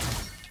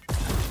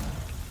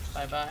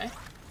 Bye-bye.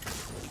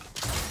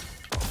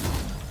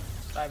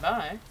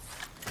 Bye-bye.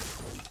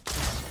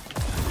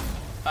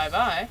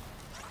 Bye-bye.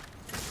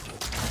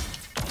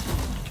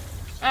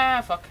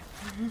 Ah, fuck.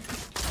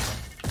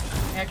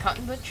 I got caught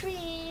in the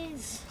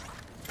trees.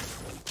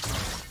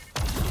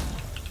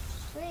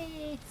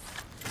 Whee!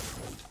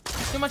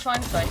 Too much line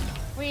of sight.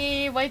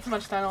 Whee! Way too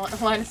much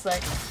line of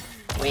sight.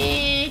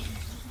 Whee!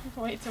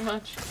 Way too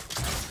much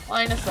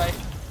line of sight.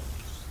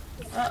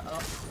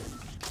 Uh-oh.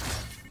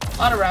 A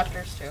lot of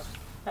raptors, too.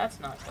 That's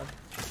not good.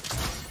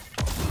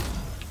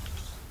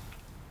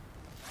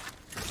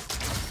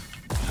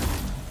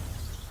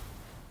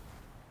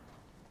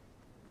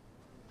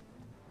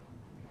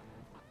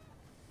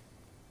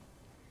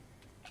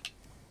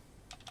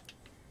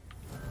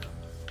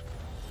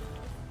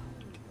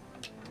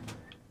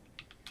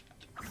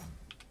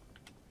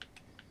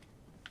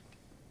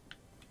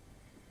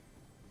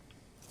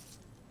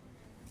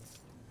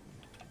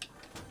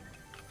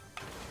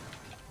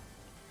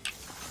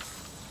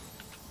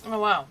 Oh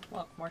wow,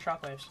 look, more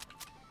shockwaves.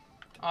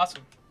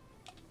 Awesome.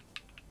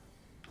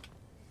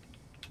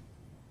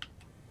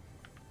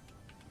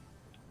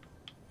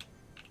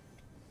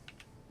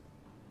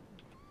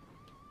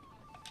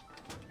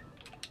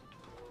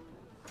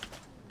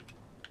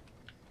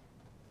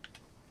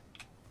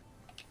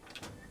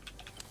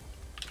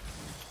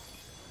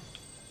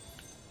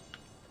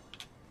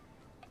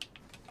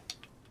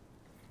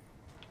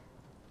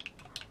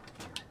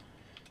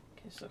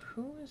 Okay, so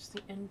who is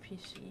the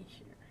NPC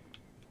here?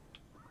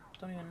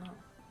 Don't even know.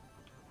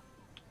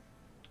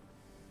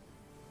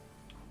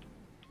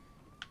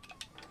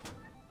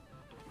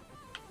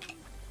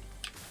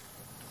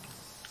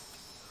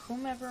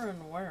 Whomever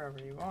and wherever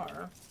you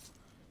are,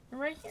 you're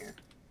right here.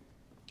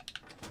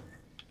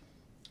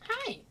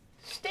 Hi,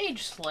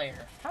 Stage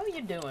Slayer. How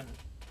you doing?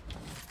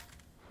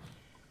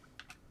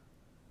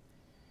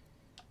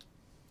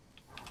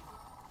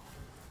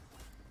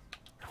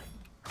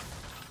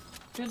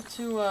 Good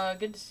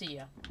to see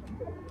ya.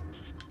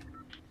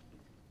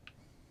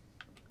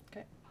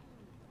 Okay.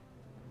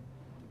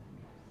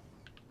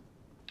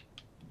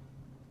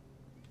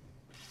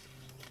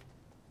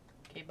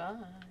 Okay, bye.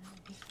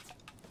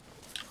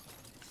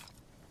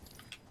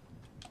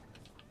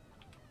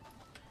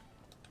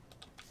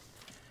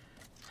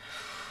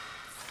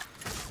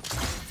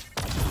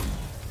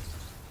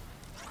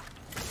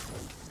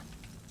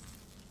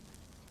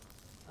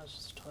 That's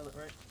just a toilet,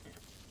 right? Yeah.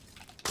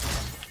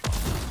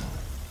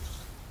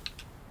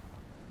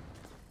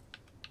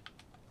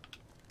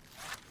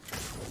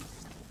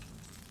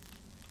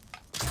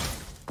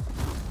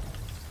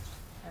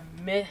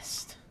 I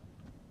missed.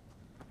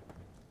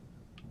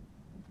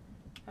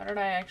 How did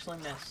I actually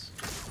miss?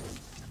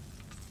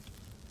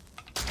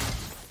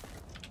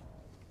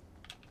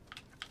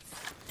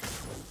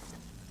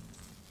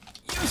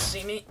 You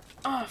see me?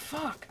 Oh,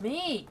 fuck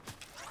me!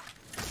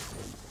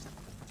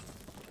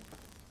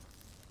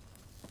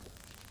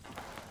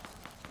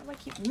 Why do I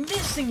keep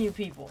missing you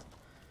people?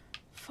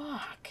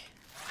 Fuck.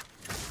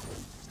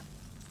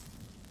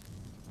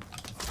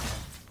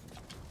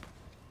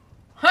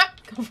 Ha!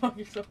 Go fuck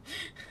yourself.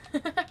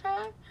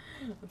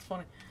 That's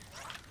funny.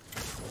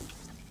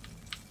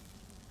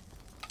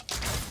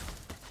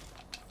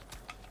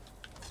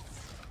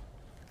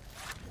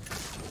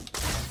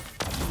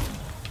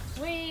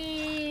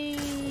 Whee!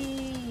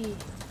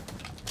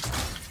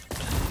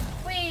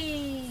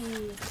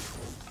 Whee!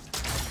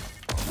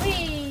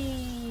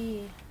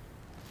 Whee!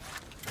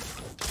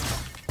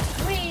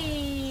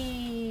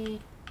 Whee!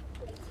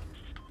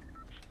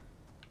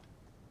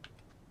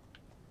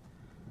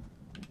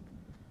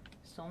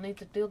 Still need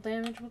to deal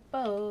damage with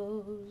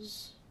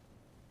bows.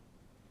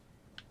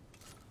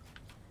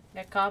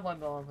 Got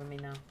cobweb all over me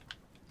now.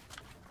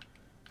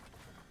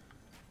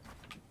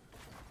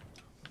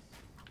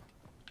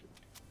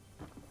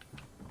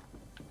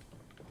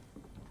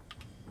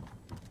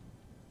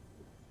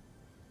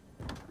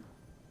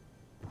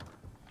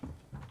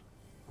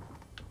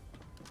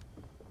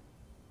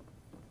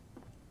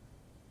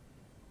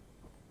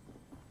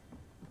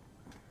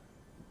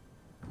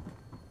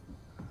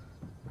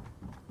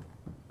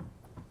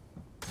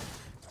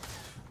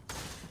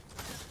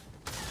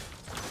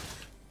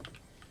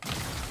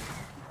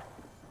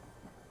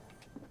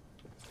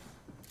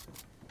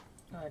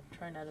 ahead.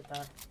 Try and edit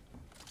that.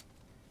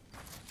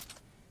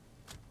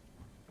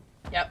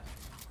 Yep.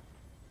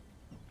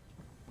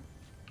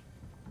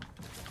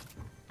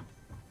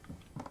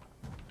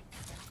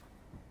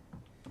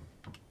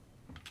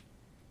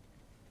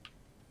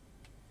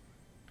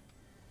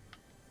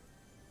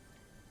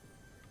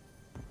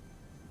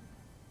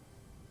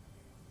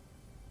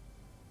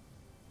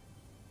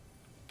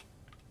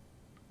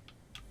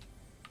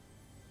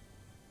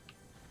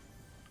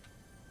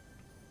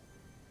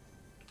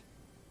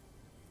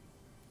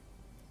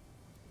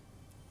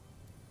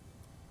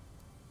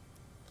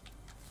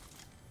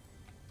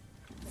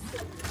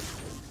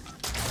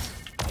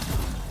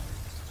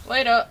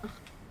 Later.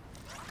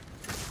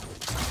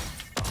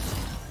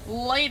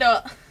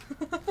 Later.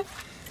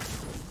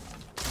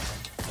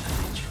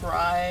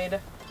 Tried.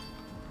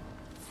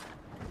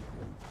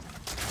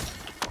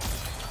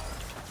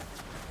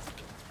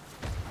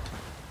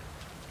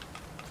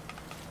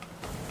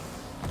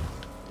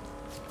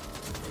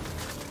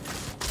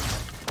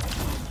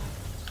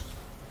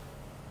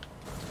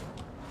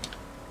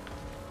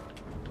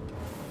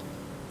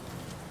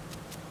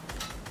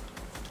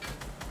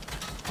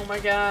 Oh my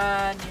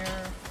god, you're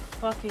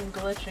fucking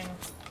glitching.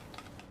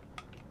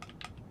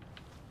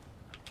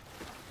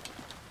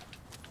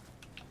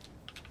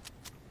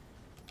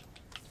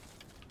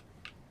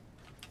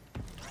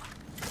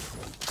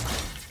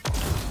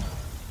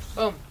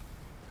 Boom.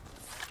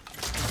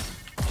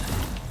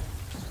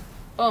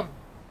 Boom.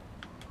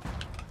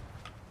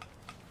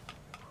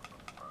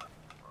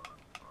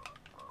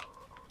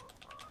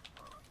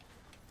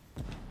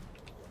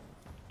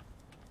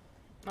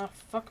 Oh,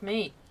 fuck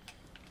me.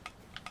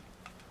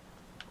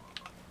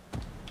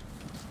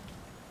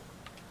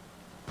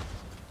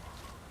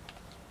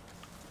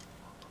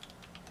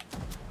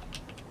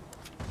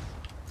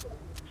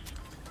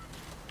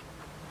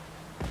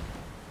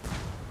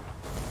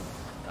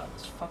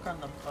 Fuck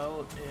on the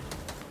boat, dude.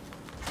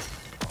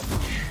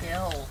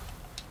 Chill.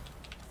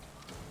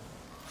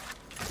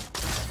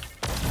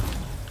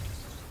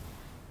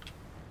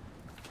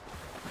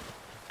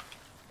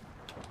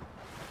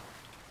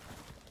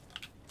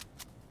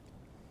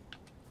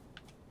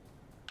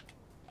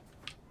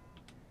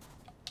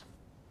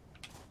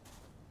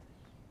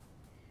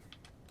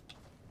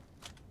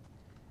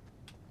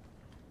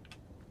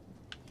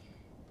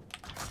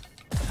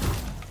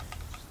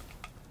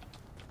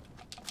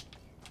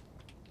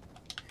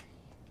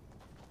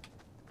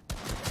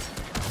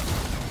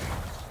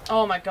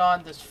 Oh my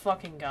god, this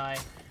fucking guy.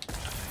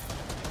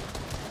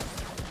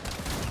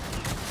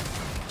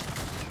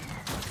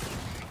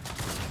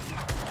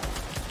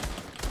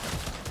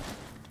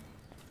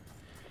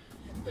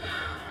 The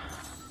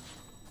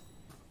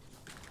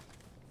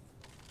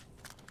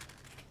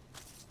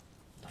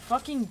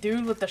fucking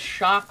dude with the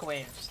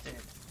shockwaves, dude.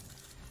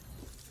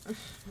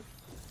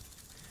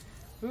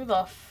 Who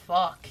the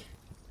fuck?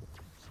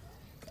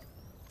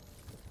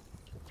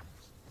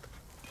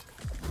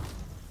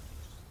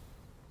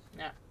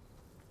 Yeah.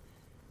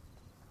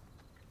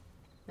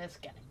 This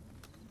guy.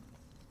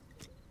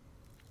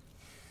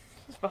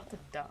 He's about to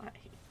die.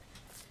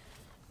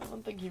 I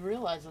don't think he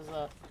realizes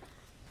that.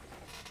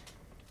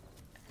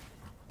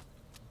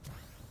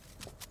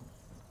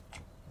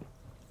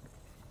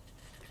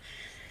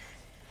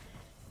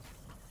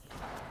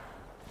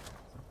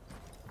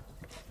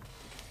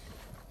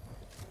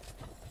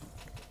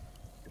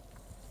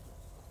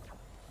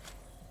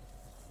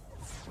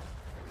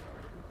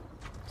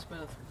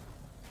 Smooth.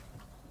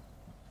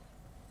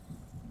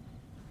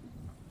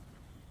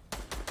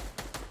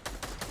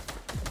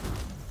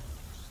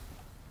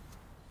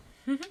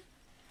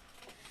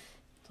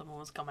 Someone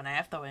was coming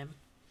after him.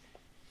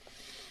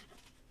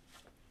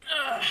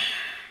 Ugh.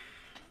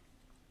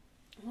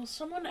 Will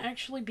someone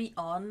actually be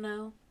on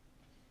now?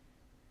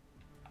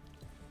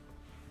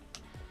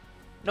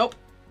 Nope.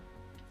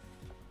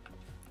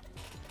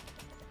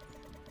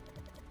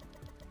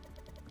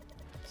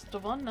 Is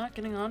Devon not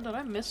getting on? Did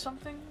I miss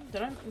something?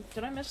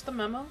 Did I miss the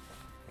memo?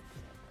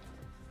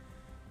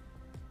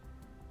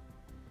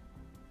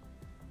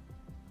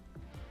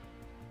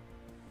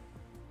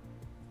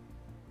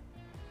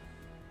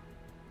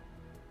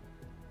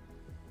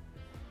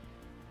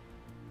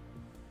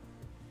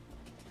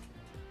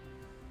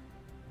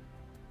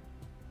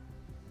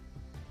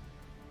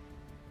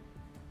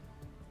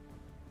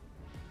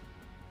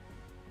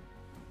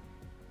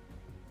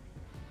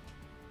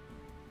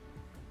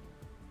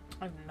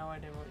 I have no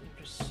idea what you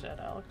just said,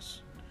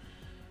 Alex.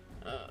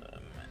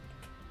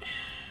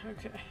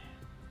 Okay.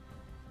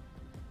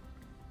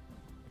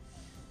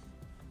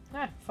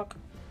 Ah, fuck.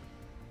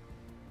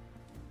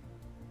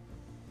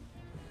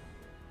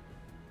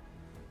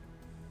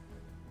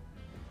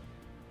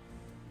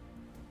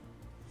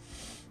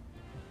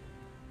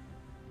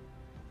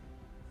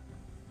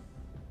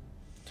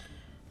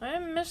 I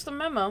didn't miss the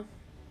memo.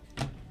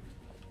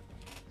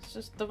 It's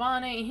just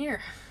Devon ain't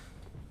here.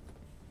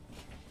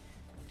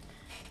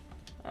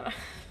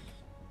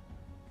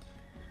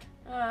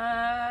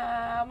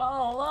 I'm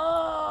all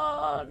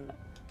alone.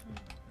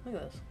 Look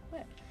at this.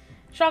 Wait.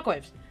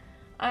 Shockwaves.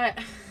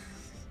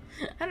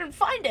 I didn't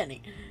find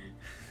any.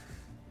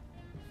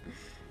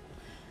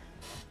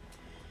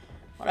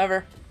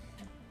 Whatever.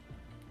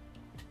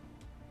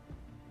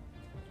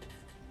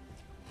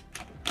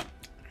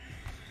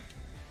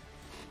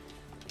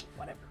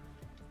 Whatever.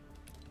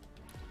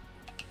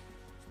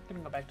 I'm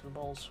gonna go back to the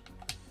bowls.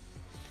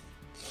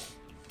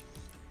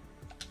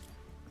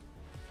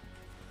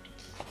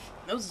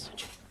 Those is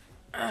itchy.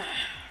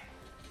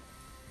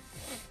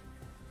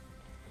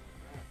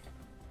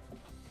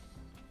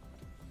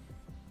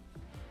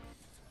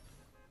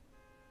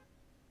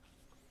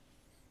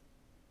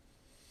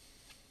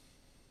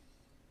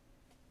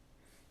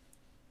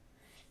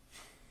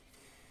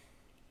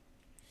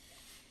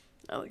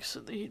 Alex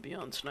said that he'd be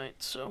on tonight,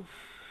 so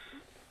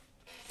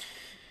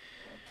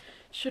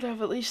should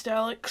have at least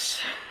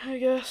Alex, I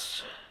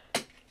guess.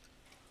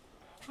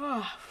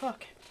 Ah,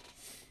 fuck.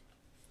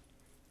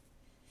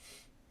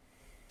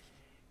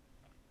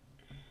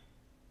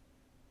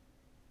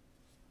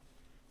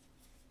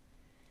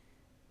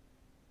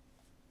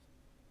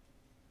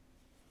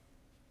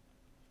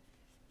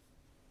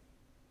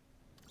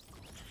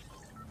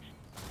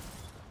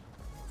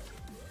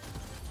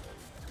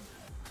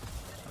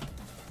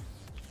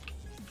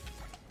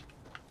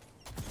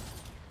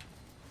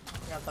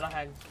 Forgot that I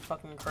had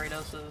fucking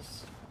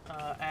Kratos'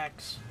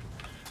 axe.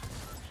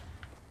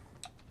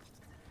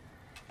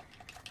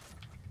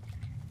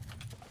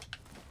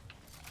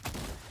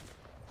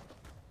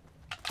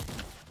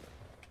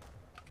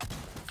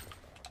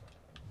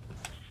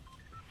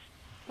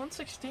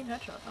 $116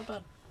 headshot, not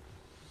bad.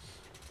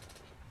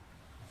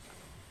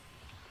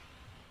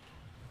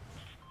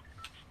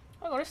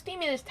 I'm gonna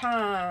steamy this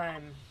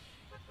time.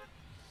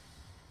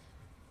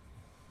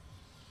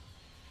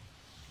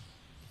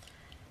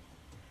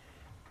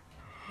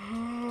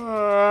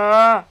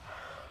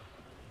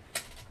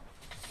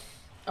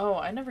 Oh,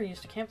 I never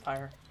used a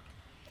campfire.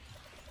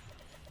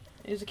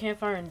 I used a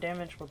campfire and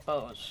damage with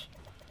bows.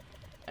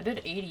 I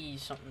did 80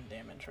 something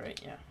damage, right?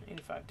 Yeah,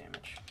 85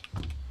 damage.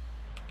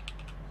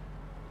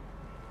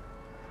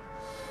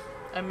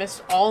 I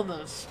missed all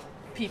those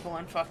people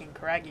in fucking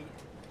Craggy.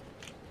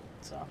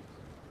 So.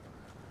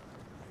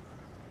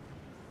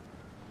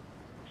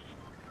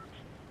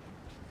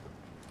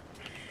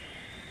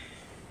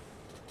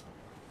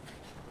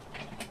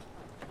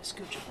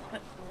 Scooch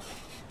it.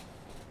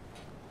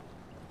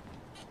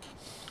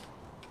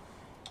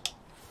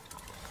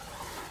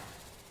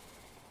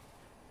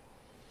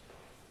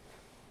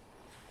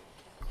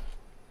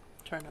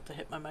 Try not to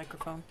hit my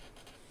microphone.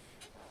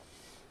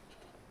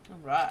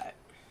 Alright.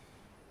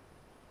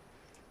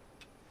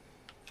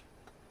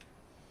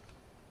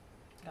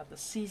 Got the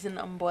season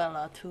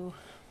umbrella too.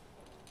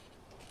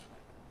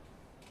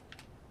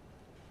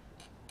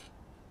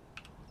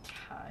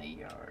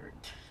 Tired.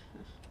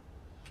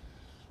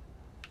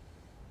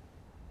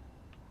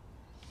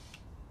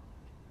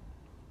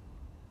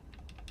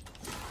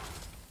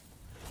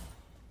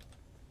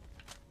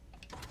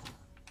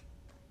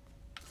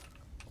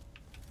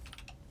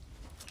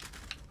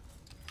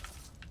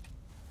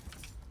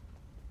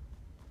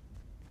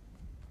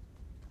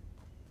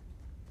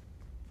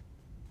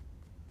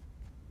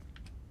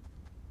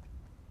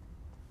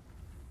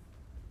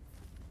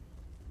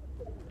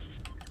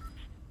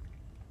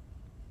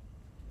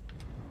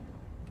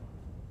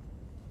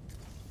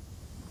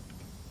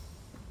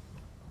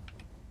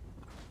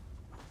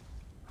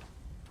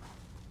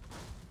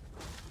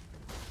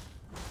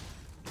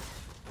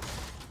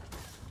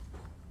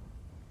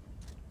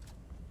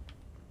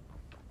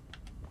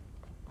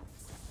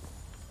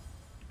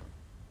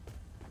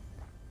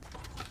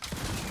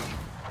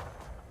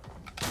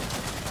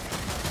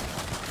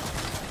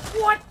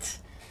 What?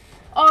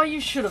 Oh,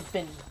 you should have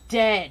been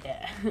dead.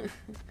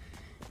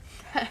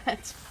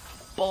 That's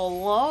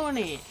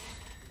baloney.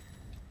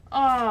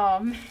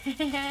 Oh,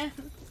 man.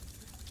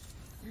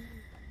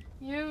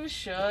 You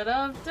should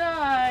have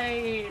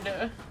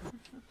died.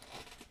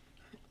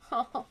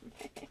 Oh,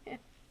 man.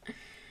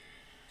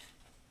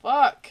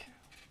 Fuck.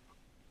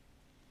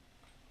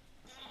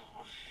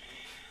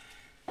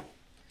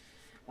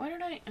 Why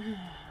did I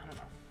don't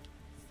know.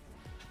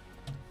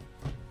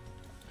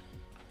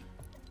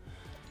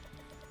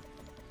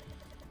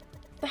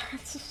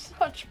 That's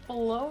such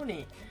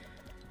baloney.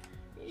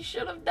 You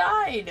should have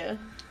died.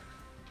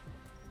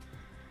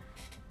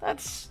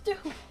 That's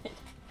stupid.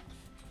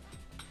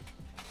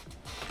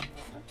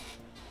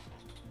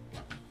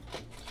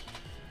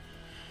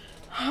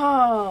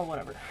 Oh,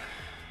 whatever.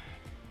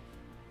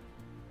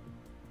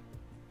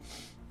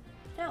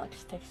 Alex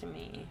is texting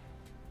me.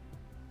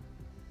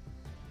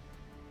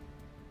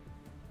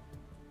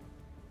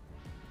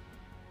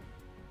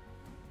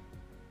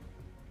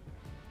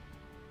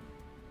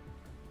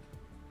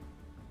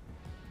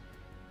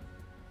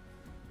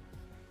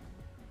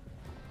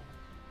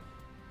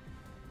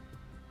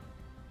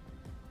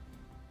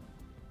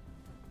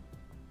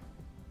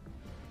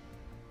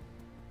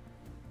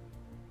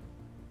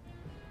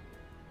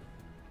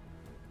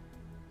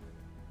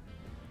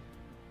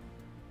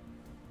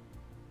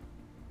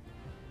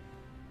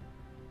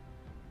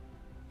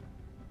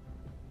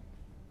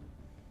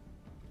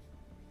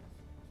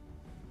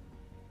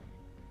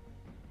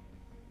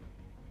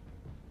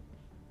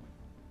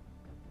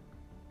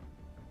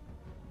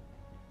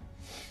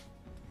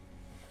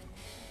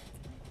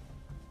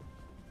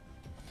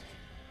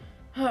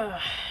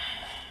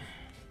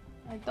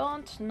 I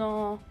don't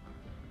know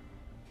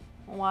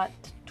what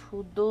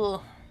to do.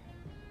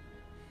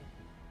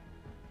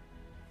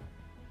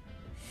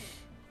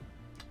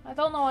 I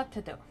don't know what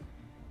to do.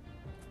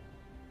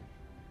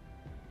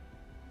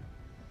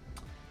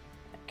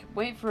 I could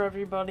wait for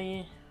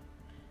everybody,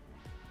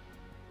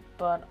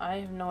 but I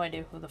have no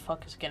idea who the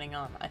fuck is getting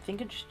on. I think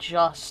it's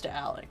just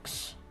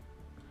Alex.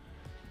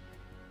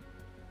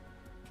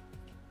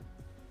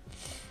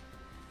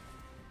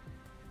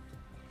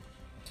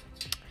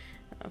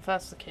 If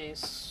that's the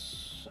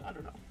case, I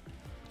don't know.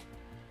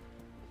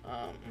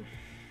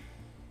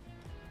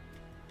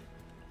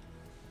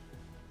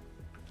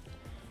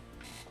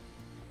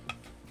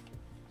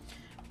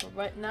 But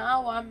right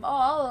now, I'm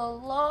all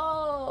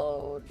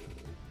alone.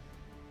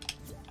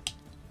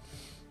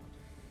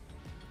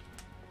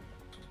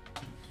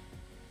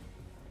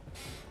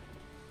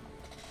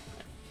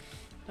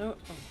 Oh,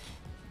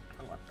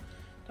 hold on.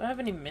 Do I have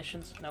any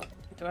missions? No.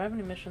 Do I have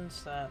any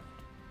missions that...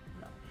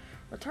 No.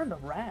 Return to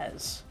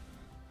Raz.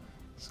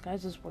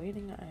 Disguise is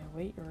waiting. I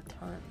await your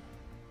return.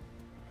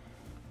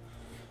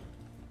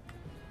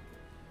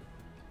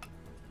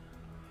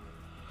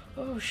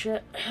 Oh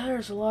shit.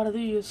 There's a lot of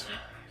these.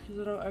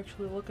 Because I don't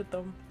actually look at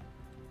them.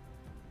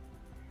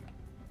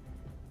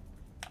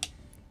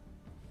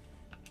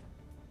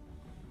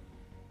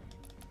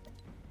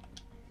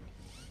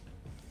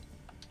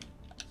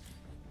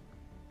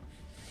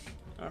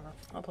 I don't know.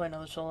 I'll play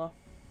another solo.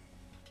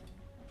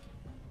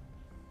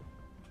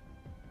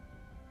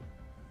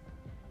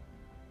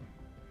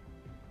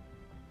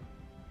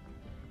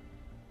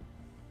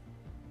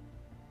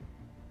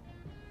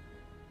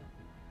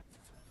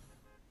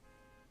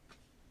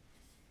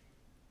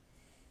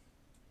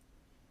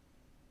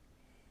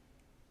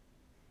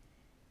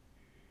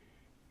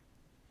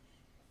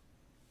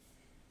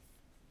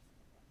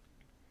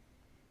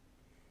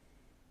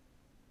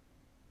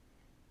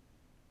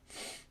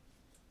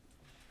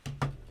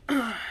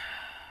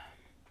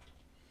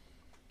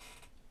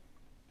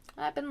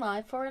 I've been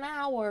live for an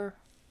hour.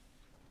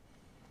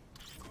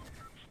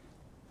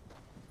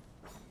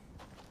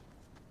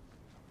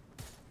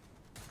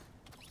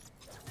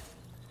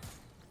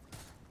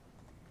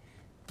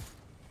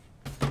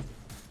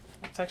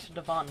 I texted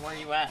Devon, where are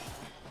you at?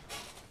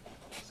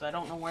 Because I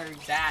don't know where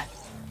he's at.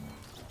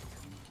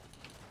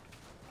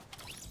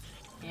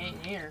 He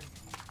ain't here.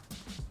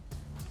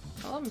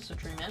 Hello, Mr.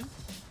 Treeman.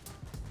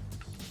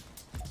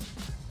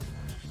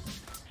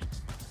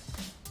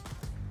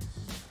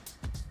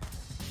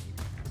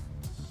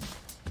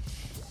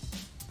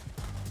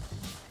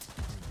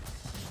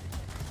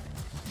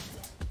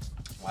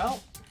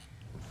 Well,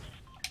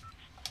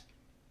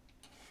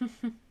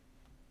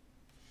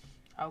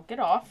 I'll get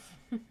off.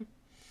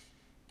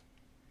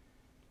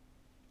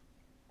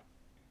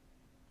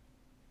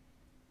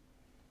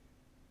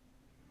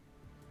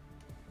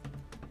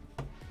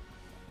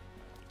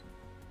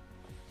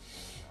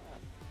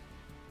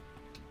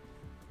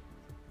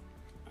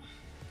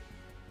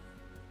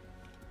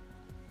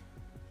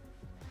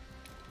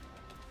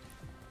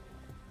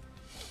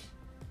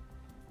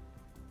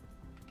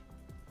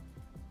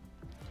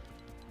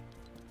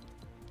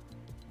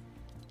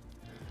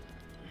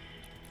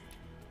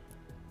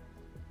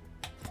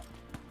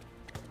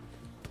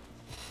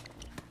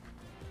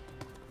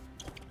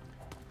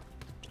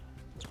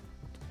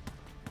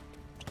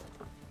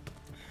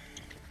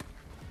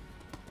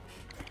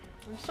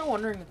 I'm still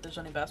wondering if there's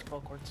any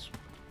basketball courts.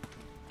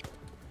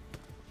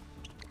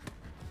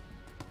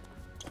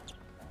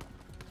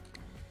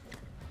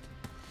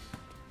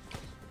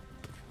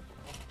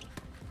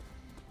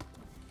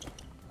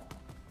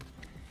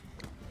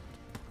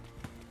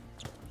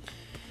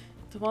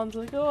 Devon's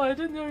like, oh, I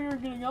didn't know you were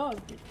getting on.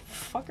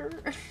 Fucker.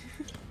 I'm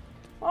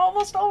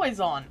almost always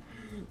on.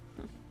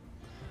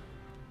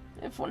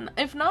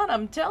 If not,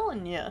 I'm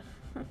telling you.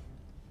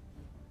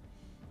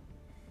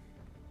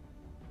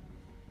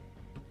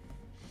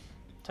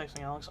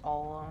 Texting Alex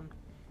all alone.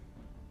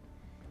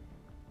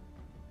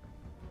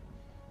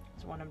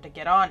 Just want him to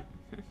get on.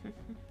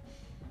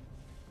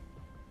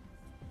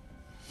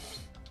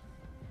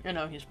 I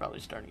know he's probably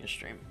starting a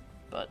stream,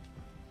 but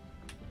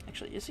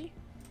actually, is he?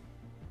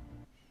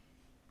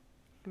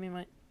 Give me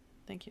my...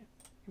 Thank you.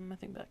 Give me my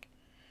thing back.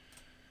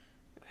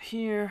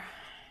 Here.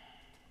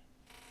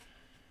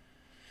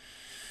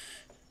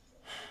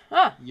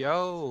 Ah!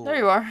 Yo! There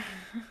you are.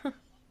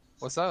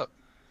 What's up?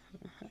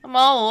 I'm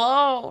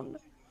all alone.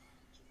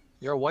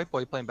 You're a white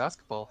boy playing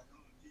basketball.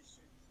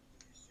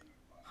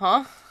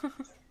 Huh?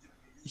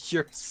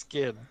 Your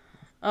skin.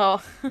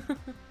 Oh.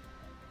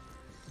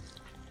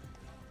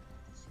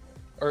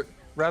 Or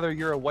rather,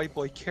 you're a white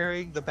boy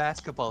carrying the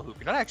basketball hoop.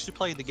 You're not actually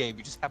playing the game,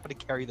 you just happen to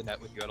carry the net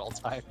with you at all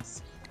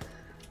times.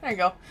 There you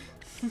go.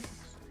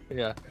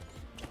 Yeah.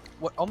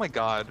 What? Oh my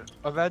god.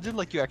 Imagine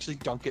like you actually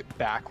dunk it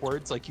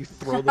backwards, like you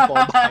throw the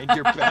ball behind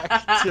your back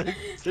to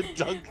dunk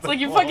the ball. It's like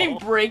you fucking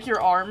break your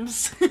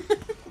arms.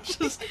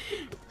 Just...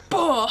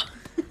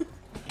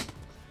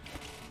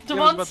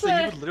 Devon said...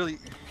 You would literally...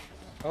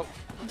 Oh.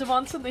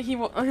 Devon said that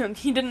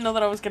he didn't know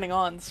that I was getting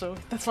on, so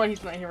that's why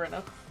he's not here right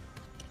now.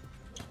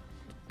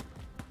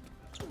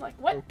 like,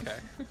 what? Okay.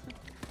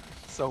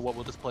 So what,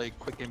 we'll just play a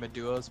quick game of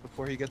duos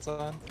before he gets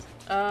on?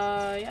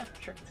 Yeah,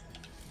 sure.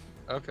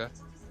 Okay.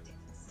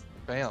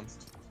 Bam.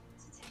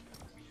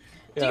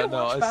 Do you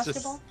watch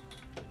basketball?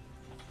 Just...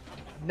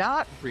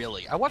 Not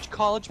really. I watch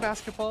college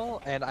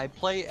basketball, and I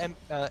play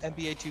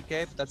NBA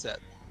 2K, but that's it.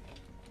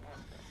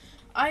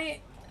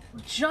 I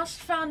just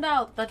found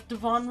out that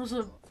Devon was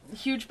a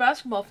huge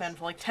basketball fan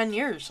for like 10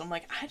 years. I'm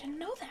like, I didn't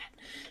know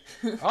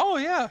that. Oh,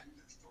 yeah.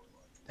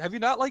 Have you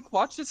not, like,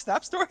 watched his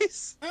Snap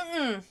Stories?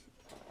 Mm-mm.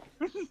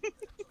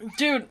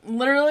 Dude,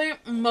 literally,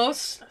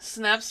 most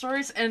Snap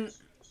Stories, and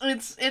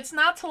it's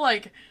not to,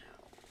 like,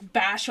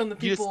 bash on the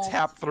people. You just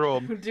tap through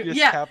them. You just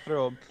yeah. tap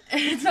through them.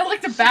 It's not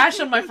like to bash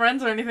on my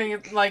friends or anything.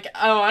 It's like,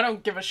 oh, I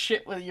don't give a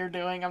shit what you're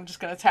doing. I'm just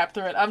gonna tap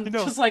through it. I'm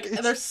just like,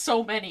 there's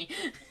so many.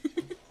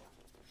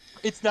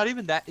 It's not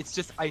even that. It's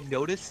just I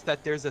noticed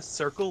that there's a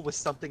circle with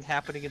something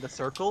happening in the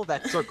circle.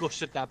 That circle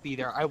should not be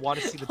there. I want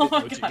to see the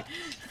Bitmoji.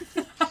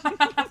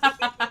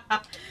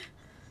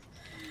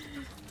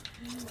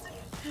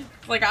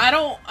 Like, I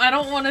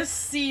don't want to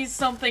see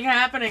something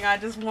happening. I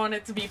just want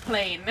it to be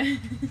plain.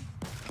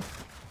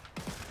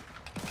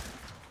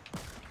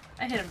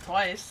 I hit him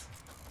twice.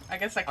 I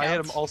guess that counts. I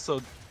hit him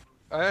also.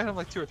 I hit him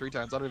like 2 or 3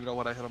 times. I don't even know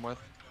what I hit him with.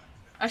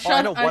 I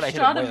shot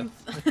him.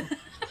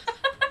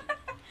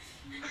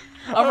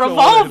 A A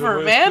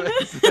revolver, man!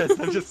 Yes,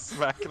 I'm just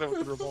smacking him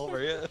with a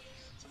revolver, yeah.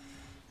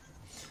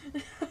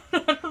 I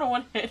don't know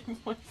what I hit him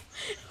with.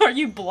 Are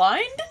you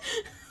blind?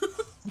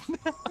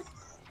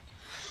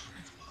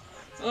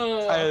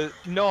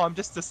 No, I'm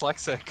just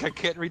dyslexic. I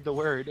can't read the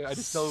word. I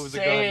just know it was a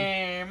gun.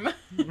 Same.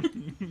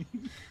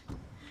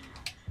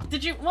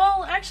 Did you?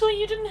 Well, actually,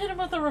 you didn't hit him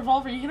with a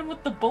revolver. You hit him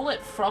with the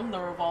bullet from the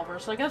revolver.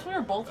 So I guess we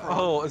were both wrong.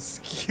 Oh,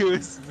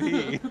 excuse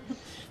me.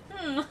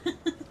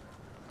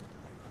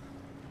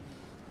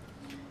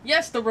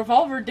 Yes, the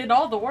revolver did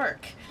all the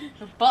work,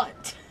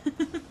 but.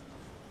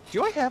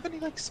 Do I have any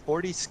like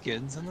sporty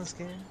skins in this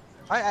game?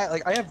 I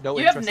have no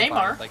you have interest.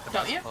 Neymar, in like the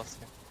don't you?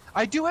 skin.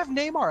 I do have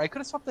Neymar. I could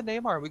have swapped the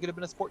Neymar. We could have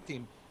been a sport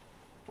team.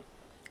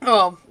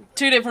 Oh,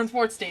 2 different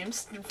sports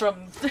teams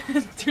from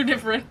 2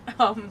 different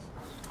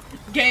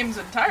games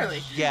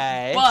entirely.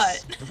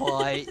 Yes,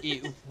 but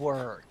it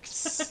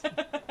works.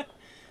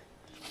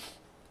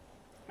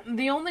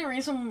 The only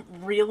reason,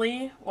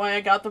 really, why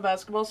I got the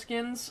basketball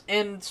skins,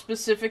 and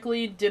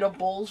specifically did a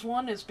Bulls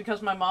one, is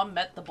because my mom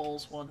met the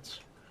Bulls once.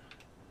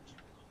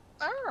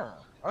 Oh,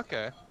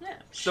 okay. Yeah,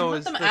 she so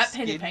met them at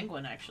Penny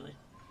Penguin, actually.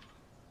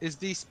 Is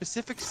the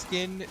specific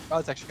skin... Oh,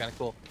 it's actually kind of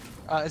cool.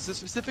 Is the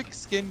specific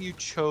skin you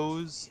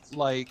chose,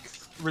 like,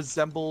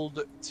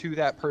 resembled to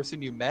that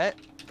person you met?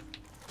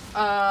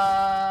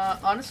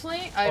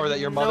 Honestly, I have no clue. Or that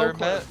your mother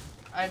met?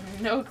 I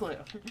have no clue.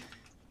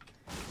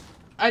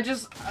 I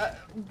just,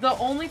 the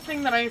only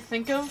thing that I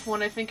think of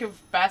when I think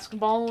of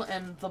basketball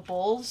and the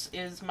Bulls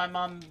is my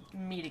mom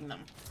meeting them.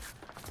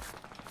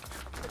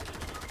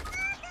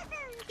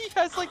 He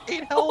has like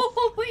 8 health.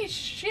 Holy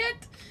shit!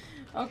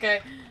 Okay,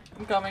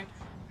 I'm coming.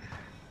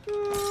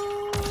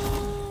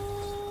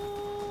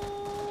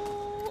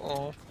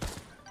 Oh.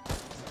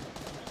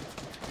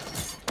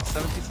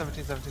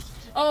 17.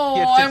 Oh,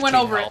 I went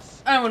over it.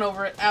 I went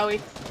over it. Owie.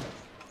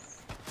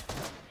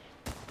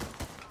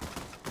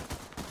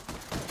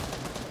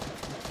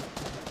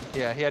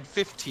 Yeah, he had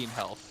 15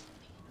 health.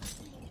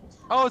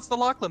 Oh, it's the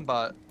Lachlan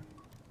bot.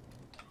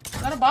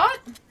 Is that a bot?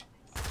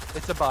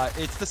 It's a bot.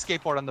 It's the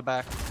skateboard on the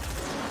back.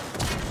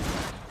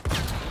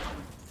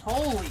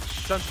 Holy shit.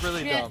 Sounds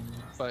really dumb,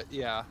 but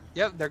yeah.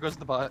 Yep, there goes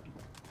the bot.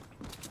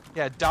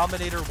 Yeah,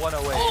 Dominator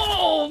 108.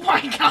 Oh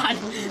my god!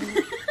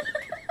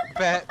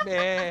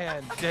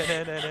 Batman!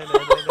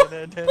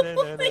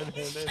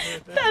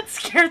 That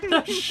scared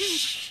the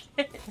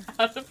shit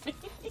out of me.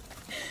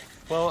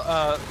 Well,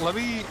 let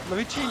me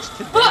change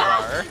to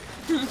Neymar.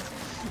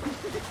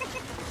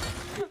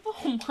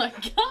 Oh my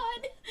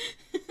god!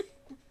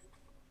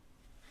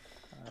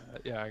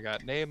 Yeah, I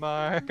got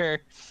Neymar.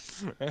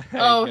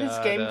 Oh, his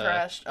game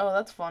crashed. Oh,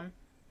 that's fun.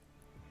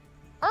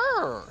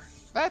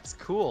 That's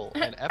cool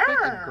and epic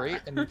and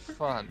great and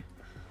fun.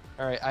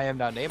 All right, I am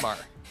now Neymar.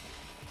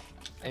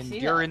 And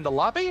you're in the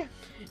lobby?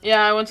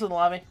 Yeah, I went to the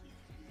lobby.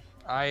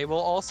 I will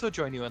also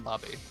join you in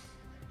lobby.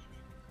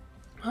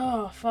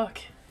 Oh, fuck.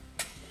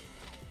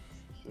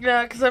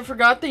 Yeah, because I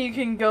forgot that you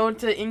can go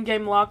to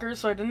in-game lockers,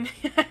 so I didn't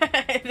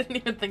I didn't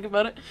even think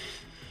about it.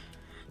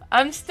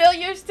 I'm still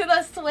used to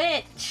the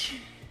Switch.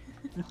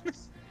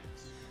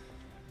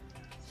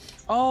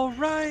 Oh,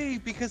 right,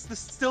 because there's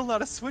still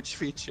not a Switch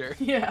feature.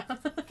 Yeah.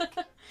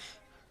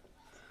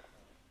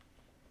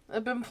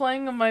 I've been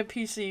playing on my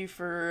PC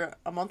for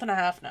a month and a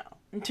half now.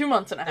 2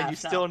 months and a half now. And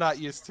you're still not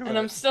used to it. And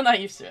I'm still not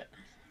used to it.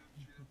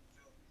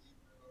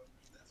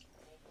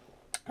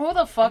 Who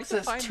the fuck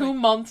says 2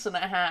 months and a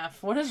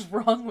half? What is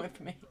wrong with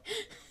me?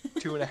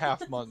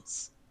 2.5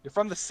 months. You're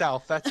from the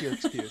South, that's your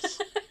excuse.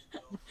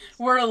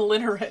 We're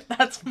illiterate,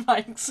 that's my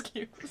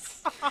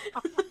excuse.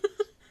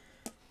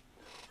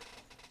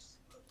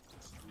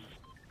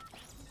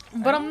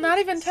 But I'm not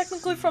even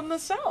technically from the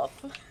South.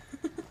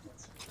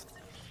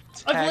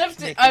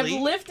 I've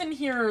lived in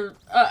here.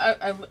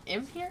 I'm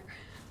in here.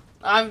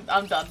 I'm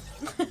done.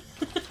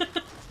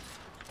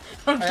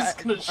 I'm just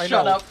gonna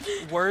shut up.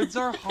 Words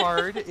are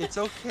hard. It's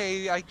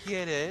okay. I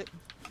get it.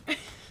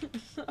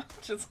 I'm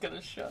just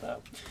gonna shut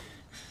up.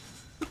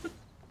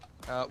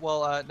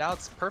 Now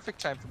it's perfect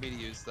time for me to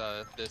use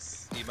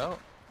this emote.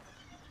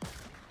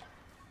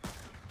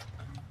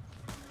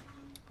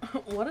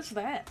 What is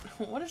that?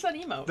 What is that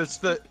emote?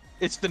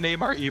 It's the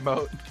Neymar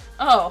emote.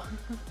 Oh.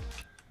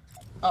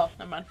 Oh,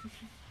 never mind.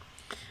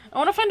 I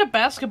want to find a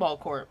basketball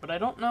court, but I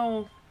don't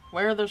know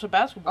where there's a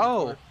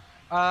basketball court.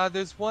 Oh,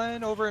 there's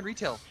one over in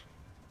retail.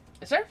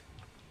 Is there?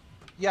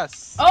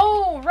 Yes.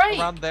 Oh, right.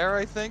 Around there,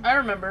 I think. I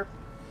remember.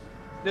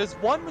 There's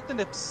one with an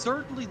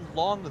absurdly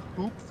long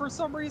hoop for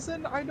some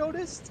reason, I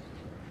noticed.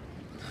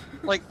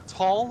 Like,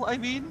 tall, I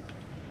mean.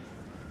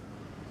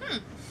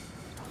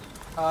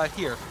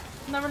 Here.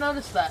 Never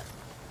noticed that.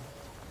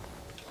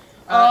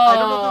 I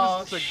don't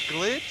know if this is a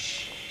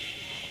glitch.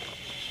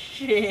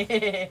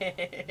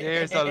 Shit.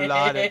 There's a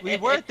lot of... We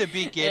were at the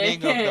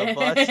beginning of the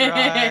bus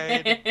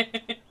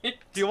ride.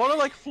 Do you want to,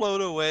 like,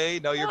 float away?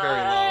 No, you're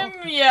very low.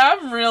 Yeah,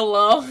 I'm real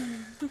low.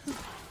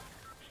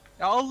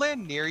 I'll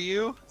land near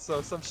you, so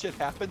if some shit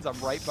happens, I'm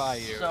right by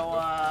you. So,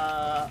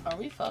 are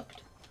we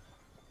fucked?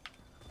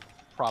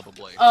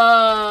 Probably.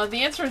 The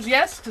answer is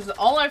yes, because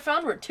all I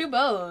found were 2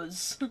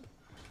 bows.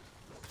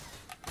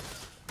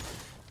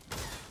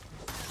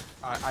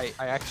 I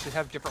actually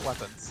have different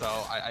weapons, so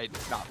I'm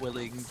not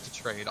willing to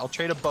trade. I'll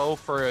trade a bow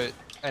for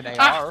an AR.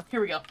 Ah,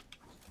 here we go.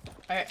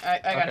 I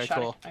got a shot.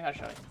 Cool. I got a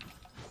shot.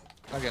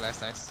 Okay,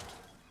 nice.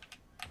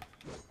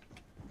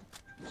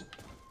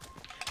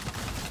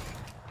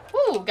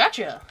 Ooh,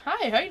 gotcha.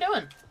 Hi, how you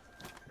doing?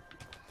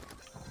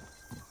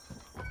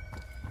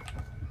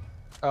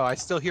 Oh, I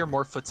still hear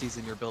more footsies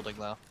in your building,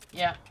 though.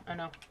 Yeah, I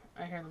know.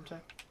 I hear them too.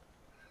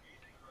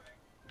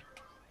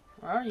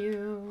 Where are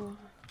you?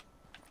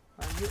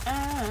 Where are you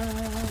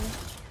at?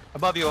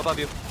 Above you.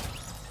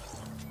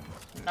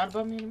 Not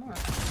above me anymore.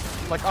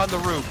 Like on the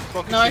roof.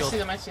 Broken No,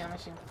 shield. I see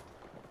them.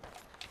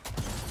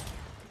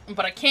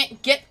 But I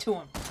can't get to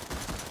him.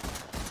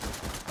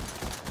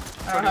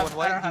 I don't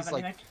have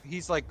anything.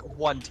 He's like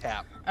 1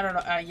 tap. I don't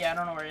know. Yeah, I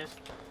don't know where he is.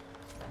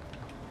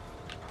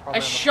 Probably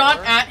I shot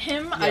at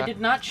him. Yeah. I did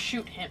not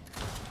shoot him.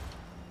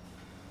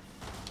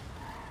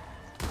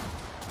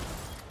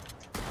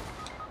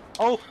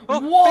 Oh, Whoa,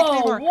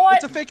 fake Neymar. what?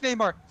 It's a fake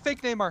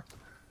Neymar.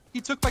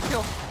 He took my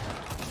kill.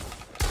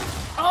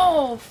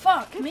 Oh,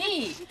 fuck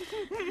me.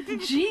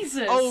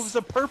 Jesus. Oh, it was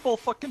a purple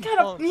fucking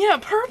pump. Yeah,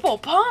 purple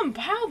pump.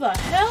 How the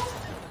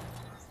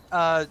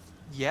hell?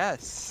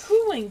 Yes.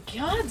 Who in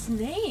God's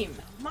name?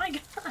 My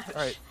gosh.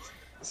 Alright.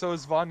 So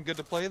is Vaughn good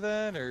to play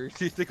then, or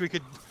do you think we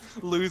could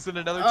lose in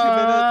another 2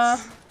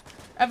 minutes?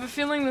 I have a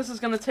feeling this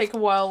is gonna take a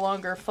while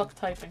longer. Fuck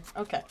typing.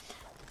 Okay.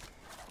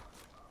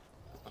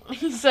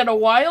 He said a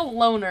while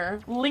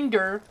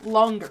linger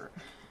longer.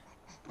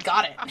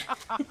 Got it.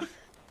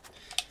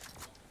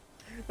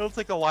 It'll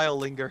take a while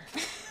linger.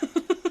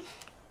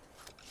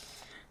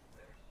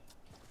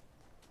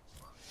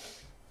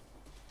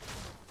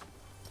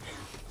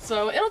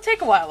 So it'll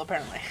take a while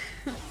apparently.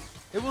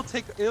 It'll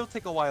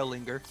take a while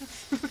linger.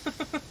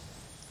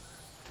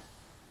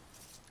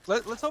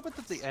 Let's hope it's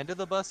at the end of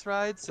the bus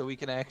ride so we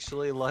can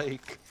actually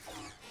like.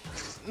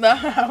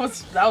 that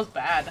was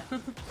bad.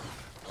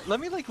 Let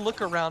me like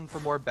look around for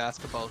more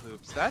basketball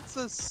hoops. That's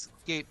a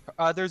skate.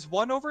 There's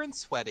one over in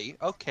Sweaty.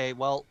 Okay,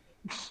 well.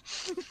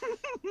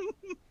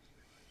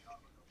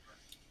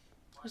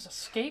 There's a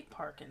skate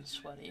park in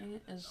Sweaty.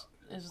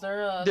 Is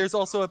there a? There's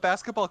also a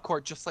basketball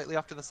court just slightly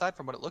off to the side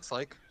from what it looks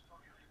like.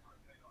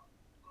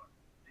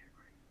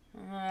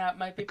 That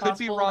might be I could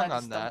be possible. wrong I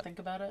just on that. Don't think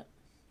about it.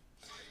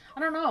 I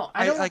don't know.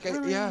 I don't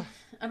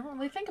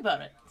really think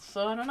about it,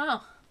 so I don't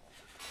know.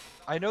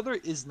 I know there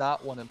is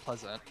not one in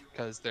Pleasant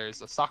because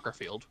there's a soccer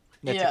field.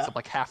 That Yeah. takes up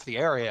like half the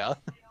area.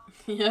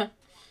 Yeah.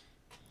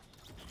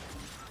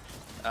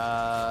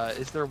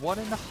 Is there one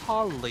in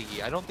Holly?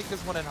 I don't think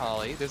there's one in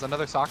Holly. There's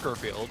another soccer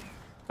field,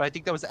 but I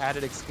think that was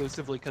added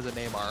exclusively because of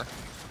Neymar.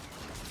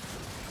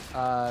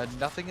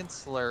 Nothing in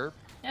Slurp.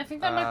 Yeah, I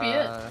think that might be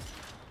it.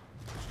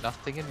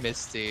 Nothing in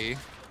Misty.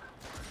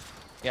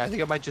 Yeah, I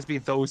think it might just be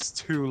those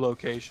 2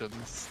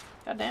 locations.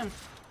 God damn.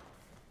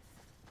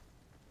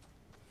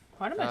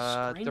 Why did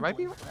my screen there might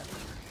be.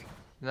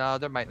 No,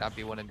 there might not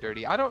be one in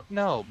Dirty. I don't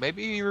know.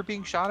 Maybe you were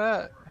being shot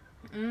at.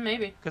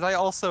 Maybe. Because I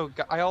also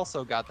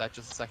got that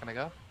just a second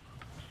ago.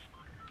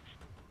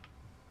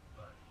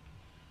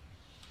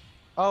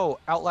 Oh,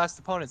 outlast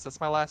opponents. That's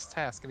my last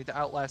task. I need to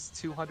outlast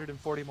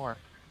 240 more.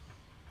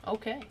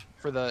 Okay.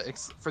 For the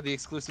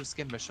exclusive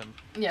skin mission.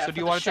 Yeah. So do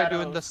you want to try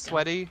doing the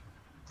Sweaty?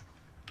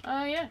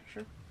 Yeah,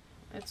 sure.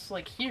 It's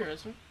like here,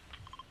 isn't it?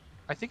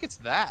 I think it's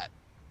that.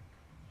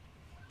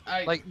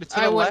 I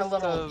went a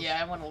little.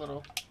 Yeah, I went a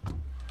little.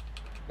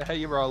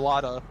 You were a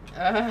lot of.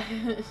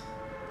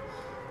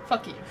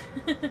 Fuck you.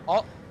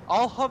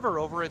 I'll hover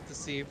over it to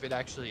see if it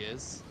actually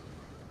is.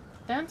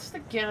 That's the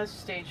gas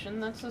station.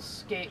 That's a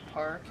skate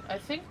park. I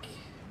think.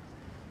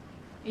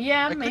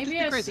 Yeah, maybe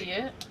I see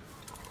it.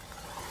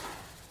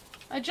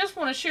 I just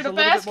want to shoot Just a a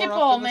little bit more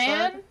basketball, off to the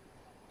man. side.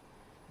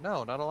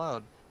 No, not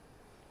allowed.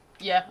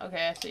 Yeah,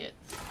 okay, I see it.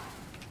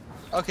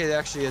 Okay, there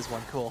actually is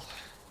one. Cool.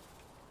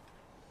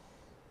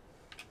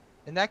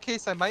 In that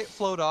case, I might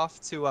float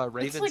off to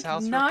Raven's It's like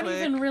house real not quick.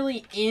 even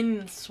really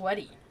in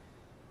sweaty.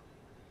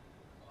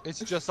 It's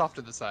just off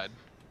to the side.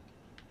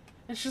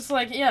 It's just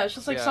like, yeah, it's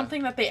just like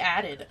something that they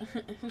added.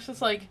 It's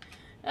just like,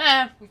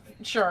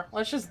 sure,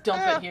 let's just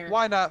dump it here.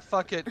 Why not?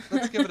 Fuck it.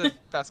 Let's give it a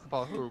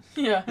basketball hoop.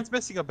 Yeah. It's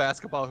missing a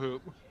basketball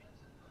hoop.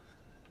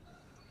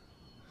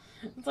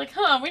 It's like,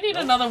 we need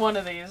another one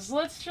of these.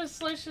 Let's just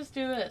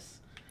do this.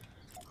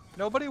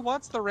 Nobody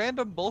wants the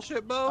random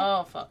bullshit bow?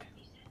 Oh, fuck.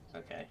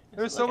 Okay.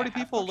 There's so many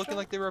people looking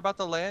like they were about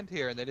to land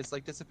here and they just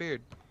like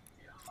disappeared.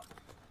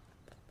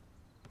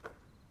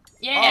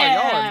 Yeah!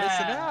 Oh, y'all are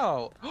missing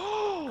out.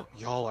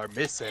 Y'all are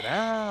missing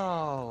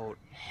out.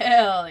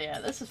 Hell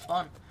yeah, this is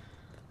fun.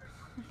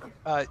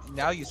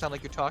 Now you sound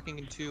like you're talking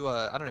into,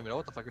 I don't even know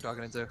what the fuck you're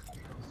talking into.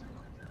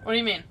 What do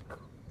you mean?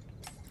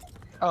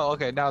 Oh,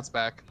 okay, now it's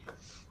back.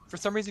 For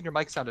some reason your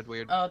mic sounded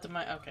weird. Oh,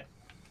 okay.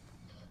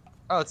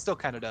 Oh, it still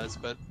kind of does,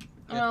 but...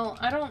 Yeah. Well,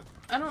 I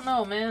don't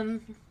know,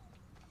 man.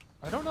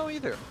 I don't know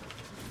either.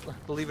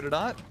 Believe it or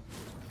not.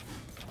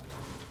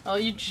 Oh,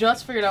 you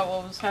just figured out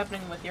what was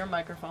happening with your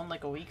microphone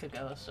like a week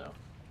ago, so...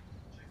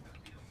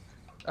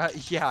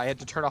 Yeah, I had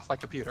to turn off my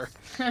computer.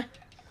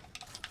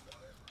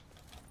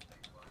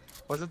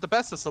 Wasn't the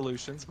best of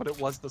solutions, but it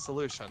was the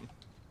solution.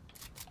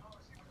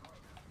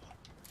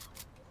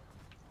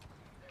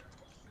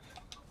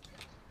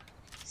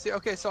 See,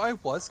 okay, so I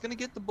was gonna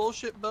get the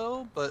bullshit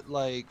bow, but,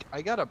 like,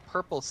 I got a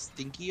purple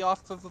stinky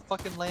off of a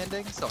fucking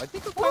landing, so I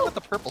think I'm going with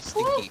the purple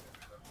stinky.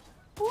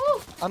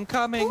 Woo! I'm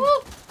coming. Woo!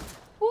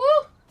 Woo!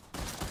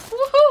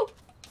 Woohoo!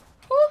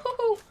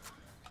 Woohoo!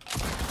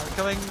 I'm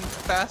coming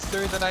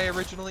faster than I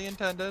originally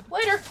intended.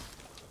 Later!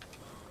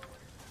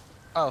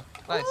 Oh,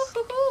 nice.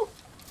 Woohoo!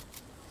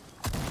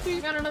 You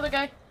got another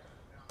guy.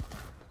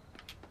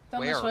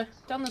 Down this Where? way.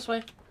 Down this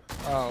way.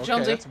 Oh, okay,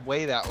 Jonesy. that's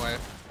way that way.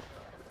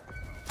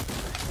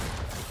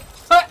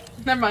 Ah,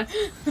 never mind.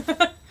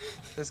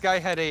 This guy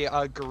had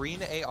a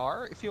green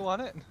AR, if you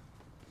want it.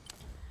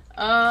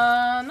 No,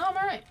 I'm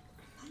alright.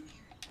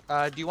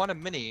 Do you want a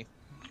mini?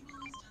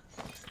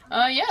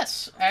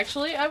 Yes,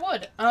 actually, I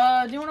would.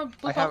 Do you want a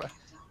blue pump?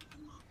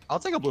 I'll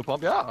take a blue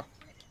pump, yeah.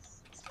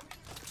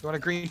 You want a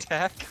green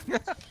tack?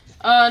 No,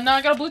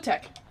 I got a blue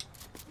tech.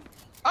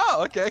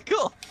 Oh, okay,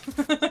 cool.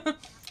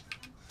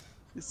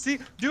 See,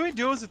 doing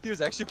duos with you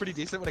is actually pretty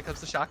decent when it comes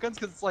to shotguns,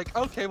 because it's like,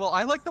 okay, well,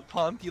 I like the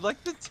pump, you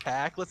like the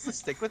tack, let's just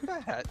stick with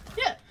that.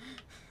 Yeah.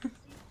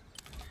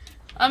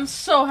 I'm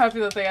so happy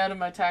that they added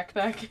my tack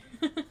back.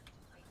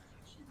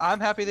 I'm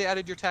happy they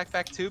added your tack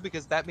back too,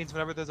 because that means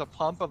whenever there's a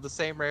pump of the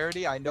same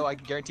rarity, I know I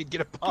can guaranteed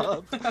get a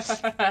pump.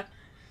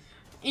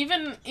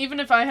 Even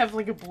if I have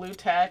like a blue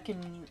tack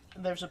and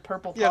there's a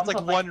purple pump, Yeah, it's like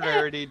I'm one like,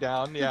 rarity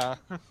down, yeah.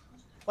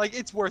 Like,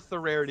 it's worth the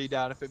rarity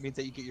down if it means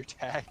that you get your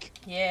tack.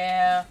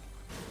 Yeah.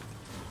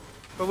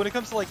 But when it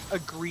comes to like a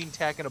green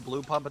tack and a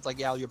blue pump, it's like,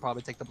 yeah, you'll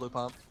probably take the blue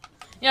pump.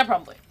 Yeah,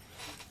 probably.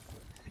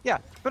 Yeah,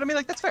 but I mean,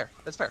 like, that's fair.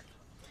 That's fair.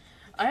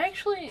 I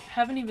actually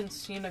haven't even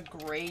seen a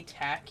gray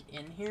tack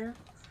in here.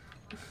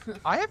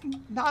 I have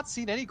not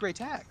seen any gray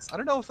tacks. I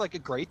don't know if like a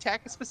gray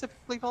tack is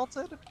specifically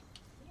vaulted,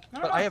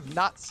 but I have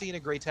not seen a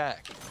gray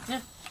tack.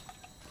 Yeah.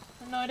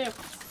 I have no idea.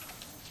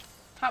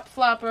 Hop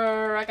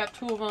flopper, I got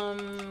 2 of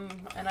them,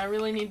 and I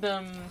really need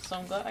them, so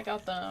I'm glad I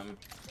got them.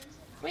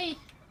 Whee!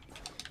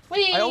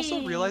 Whee! I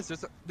also realized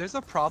there's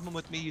a problem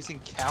with me using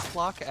cap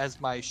lock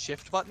as my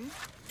shift button.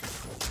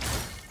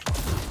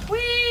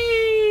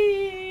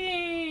 Whee!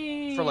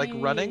 For like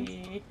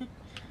running.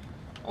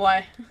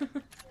 Why?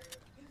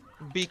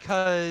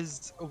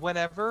 Because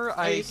whenever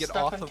I get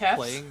off of caps?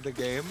 playing the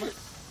game,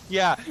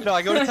 yeah, no,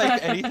 I go to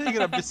type anything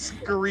and I'm just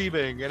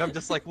screaming and I'm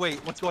just like, wait,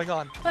 what's going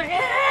on? Like,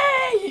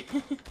 hey!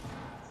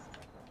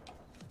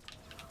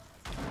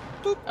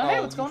 Boop. Oh, hey,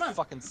 what's going on?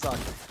 Fucking suck.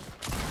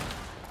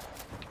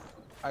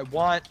 I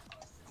want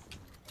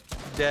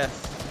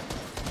death.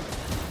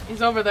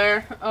 He's over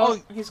there.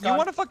 Oh, he's gone. You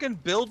want to fucking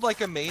build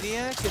like a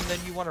maniac and then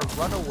you want to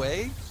run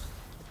away?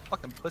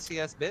 Fucking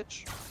pussy ass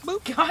bitch.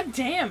 Boop. God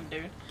damn,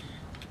 dude.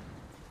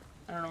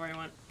 I don't know where he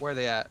went. Where are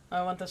they at? Oh,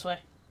 I went this way.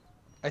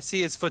 I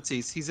see his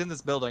footsies. He's in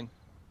this building.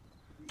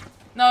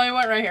 No, he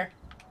went right here.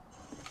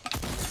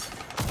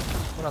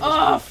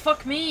 Oh,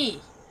 fuck me!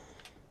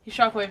 He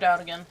shockwaved out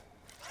again.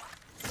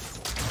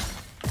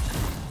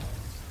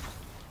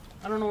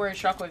 I don't know where he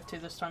shockwaved to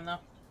this time, though.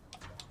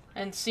 I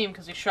didn't see him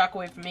because he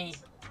shockwaved me.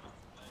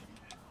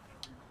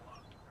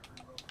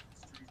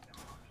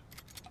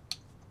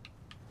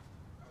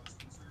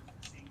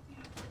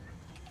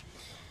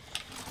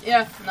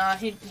 Yeah, nah,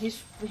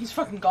 he's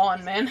fucking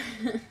gone, man.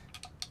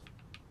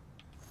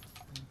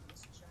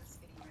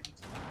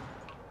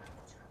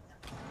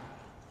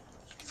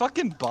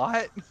 Fucking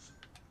bot.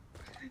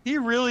 He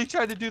really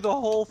tried to do the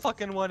whole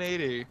fucking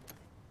 180.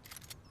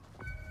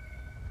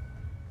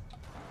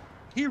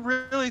 He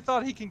really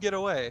thought he can get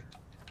away.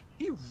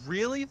 He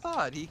really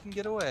thought he can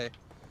get away.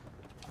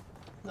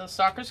 The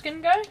soccer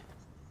skin guy?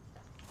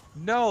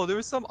 No, there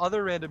was some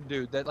other random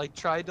dude that like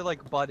tried to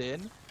like butt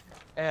in,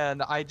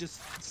 and I just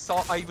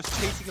saw I was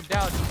chasing him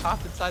down. He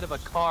hopped inside of a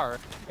car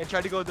and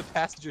tried to go in the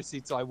passenger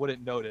seat so I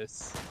wouldn't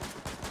notice.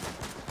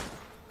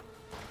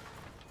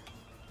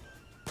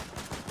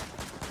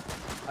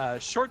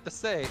 Short to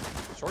say,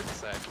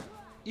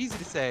 easy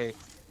to say,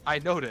 I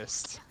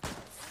noticed.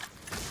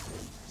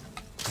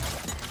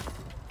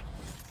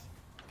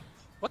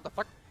 What the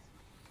fuck?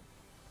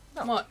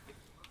 No. What?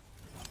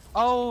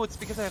 Oh, it's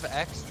because I have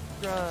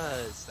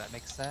extras. That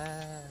makes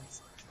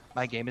sense.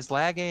 My game is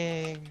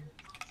lagging.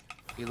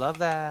 We love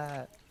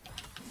that.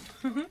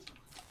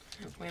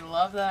 We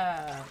love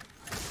that.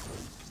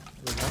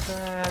 We love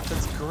that.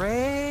 That's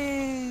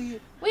great.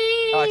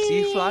 Whee! Oh, I see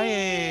you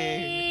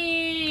flying.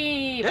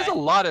 There's a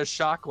lot of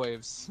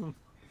shockwaves.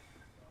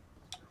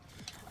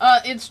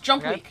 It's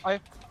jump week. All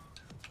right.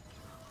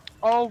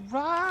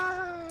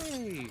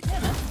 Yeah,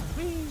 man.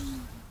 Whee.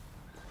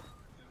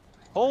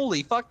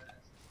 Holy fuck.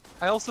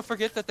 I also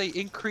forget that they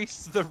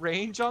increased the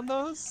range on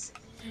those.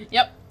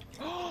 Yep.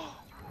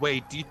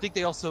 Wait, do you think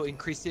they also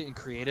increased it in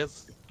creative?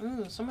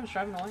 Ooh, someone's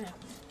driving away.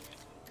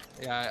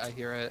 Yeah, I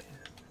hear it.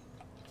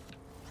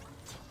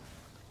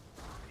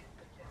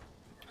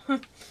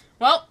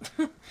 Well,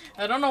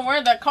 I don't know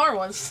where that car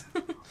was.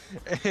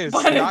 It's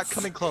But not it's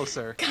coming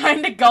closer.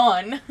 Kinda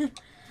gone.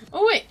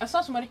 Oh wait, I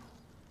saw somebody.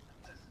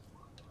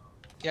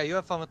 Yeah, you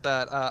have fun with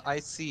that. I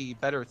see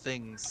better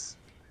things.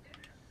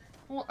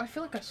 Well, I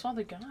feel like I saw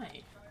the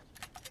guy.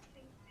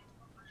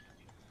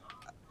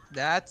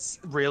 That's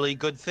really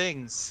good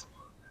things.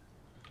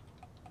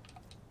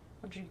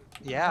 What'd you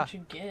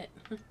get?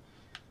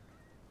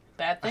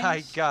 Bad things?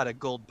 I got a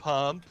gold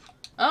pump.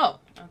 Oh,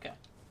 okay.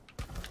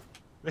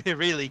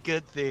 Really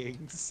good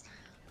things.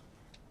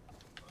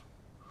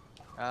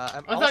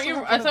 I thought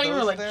you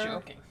were like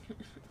joking.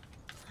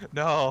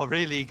 No,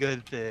 really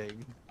good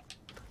thing.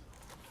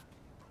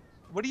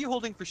 What are you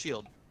holding for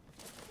shield?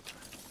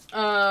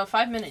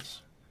 5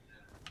 minutes.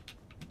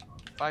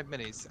 5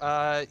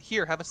 minis.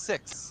 Here, have a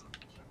 6.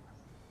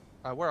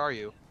 Where are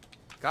you?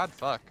 God,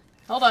 fuck.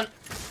 Hold on.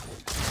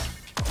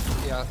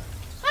 Yeah.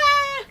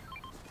 Ah!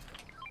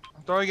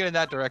 I'm throwing it in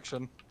that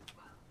direction.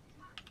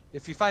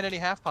 If you find any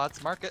half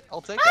pots, mark it.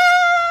 I'll take it.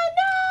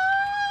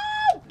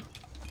 No!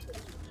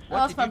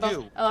 What did you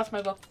do? I lost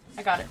my bow.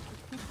 I got it.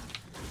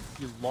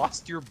 You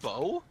lost your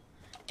bow?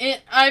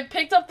 I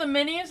picked up the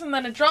minis and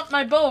then it dropped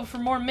my bow for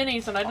more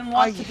minis and I didn't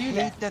want to do that.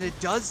 I hate that it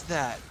does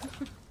that.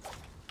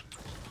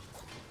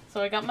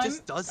 So I got my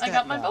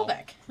now. bow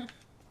back.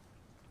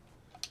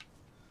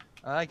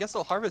 I guess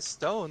I'll harvest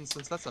stones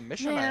since that's a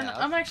mission I have.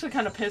 I'm actually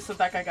kind of pissed that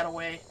that guy got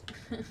away.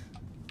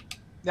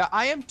 Yeah,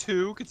 I am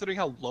too, considering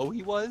how low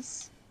he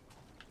was.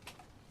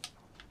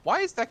 Why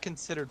is that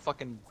considered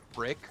fucking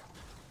brick?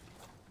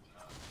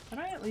 Did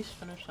I at least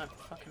finish that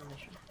fucking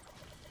mission?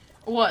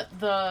 What,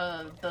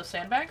 the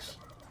sandbags?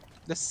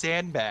 The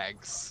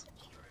sandbags.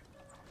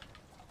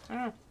 I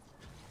don't know.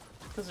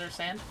 Because they're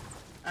sand?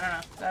 I don't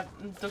know. That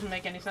doesn't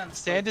make any sense.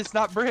 Sand is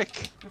not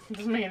brick. It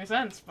doesn't make any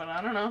sense, but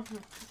I don't know.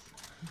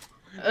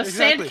 A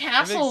Exactly. sand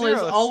castle is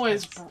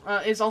always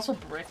is also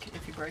brick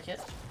if you break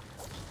it.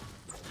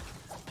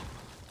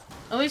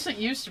 At least it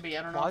used to be.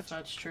 I don't know if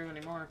that's true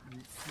anymore.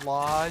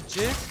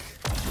 Logic.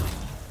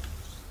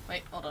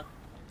 Wait, hold on.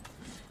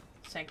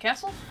 Sand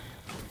castle?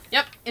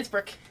 Yep, it's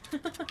brick.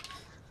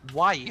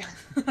 Why?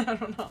 I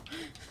don't know.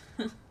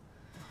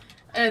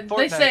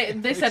 They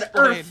said Explain.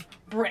 earth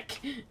brick.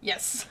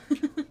 Yes.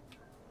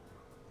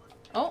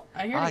 Oh,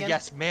 I hear it again.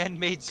 Yes,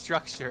 man-made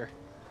structure.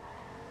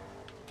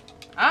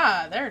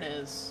 Ah, there it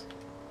is.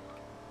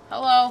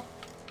 Hello.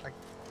 I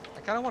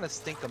kind of want to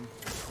stink them.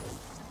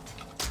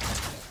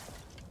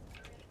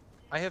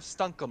 I have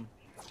stunk them.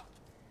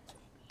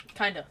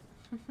 Kinda.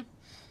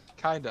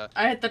 Kinda.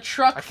 I hit the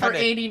truck for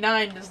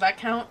 89. Does that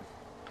count?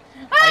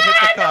 I hit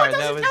the car, no,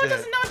 that was it it.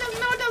 doesn't, no, it doesn't,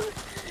 no, it doesn't.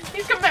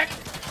 He's coming back.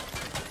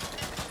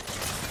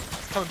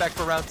 It's coming back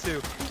for round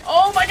 2.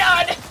 Oh my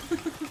god!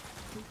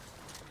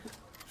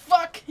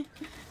 Fuck.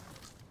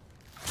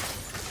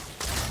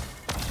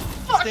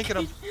 Fuck. Stinking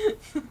him.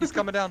 He's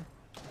coming down.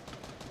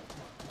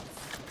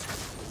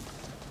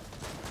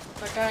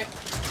 That guy.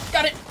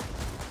 Got it.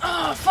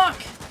 Oh,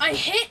 fuck. I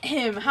hit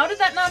him. How did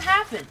that not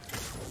happen?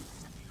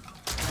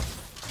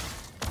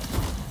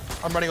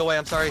 I'm running away,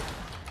 I'm sorry.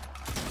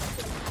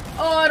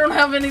 Oh, I don't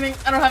have anything.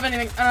 I don't have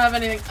anything. I don't have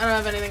anything. I don't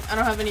have anything. I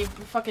don't have any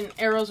fucking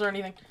arrows or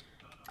anything.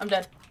 I'm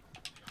dead.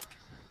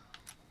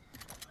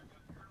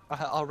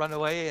 I'll run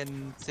away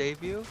and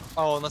save you.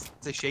 Oh, unless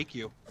they shake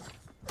you.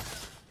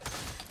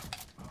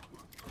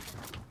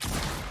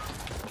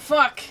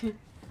 Fuck.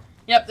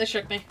 Yep, they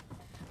shook me.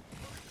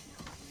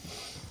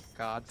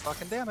 God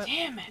fucking damn it.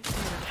 Damn it, dude.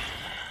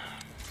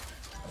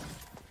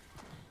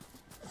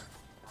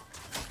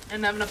 I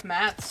didn't have enough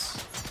mats.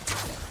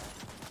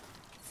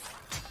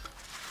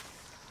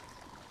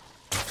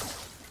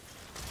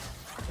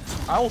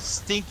 I'll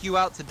stink you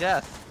out to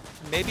death.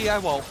 Maybe I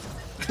won't.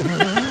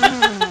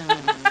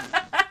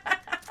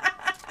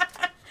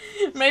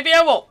 Maybe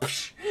I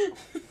won't.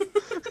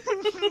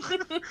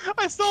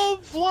 I saw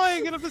him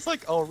flying, and I'm just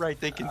like, oh right,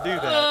 they can do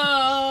that.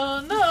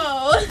 Oh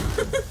no!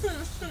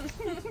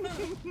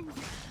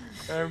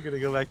 I'm gonna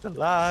go back to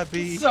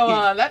lobby. So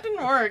that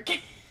didn't work.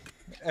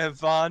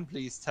 Vaughn,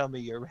 please tell me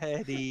you're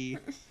ready.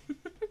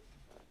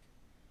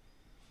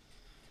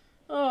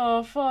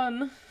 Oh,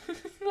 fun.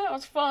 That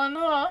was fun,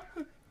 huh?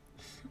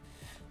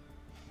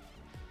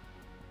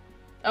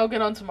 I'll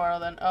get on tomorrow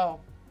then. Oh.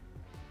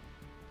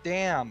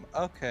 Damn.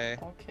 Okay.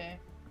 Okay.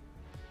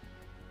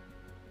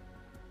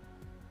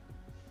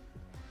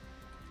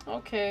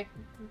 Okay.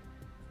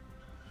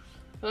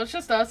 So it's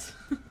just us.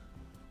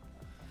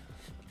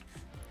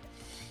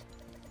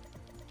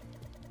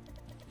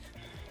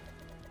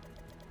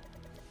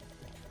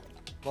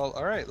 Well,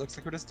 all right. Looks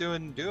like we're just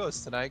doing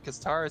duos tonight because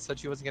Tara said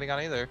she wasn't getting on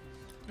either.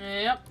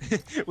 Yep.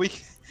 we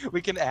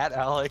can add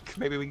Alec.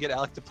 Maybe we can get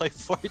Alec to play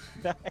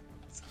Fortnite.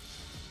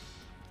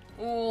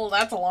 Ooh,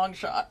 that's a long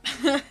shot.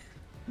 My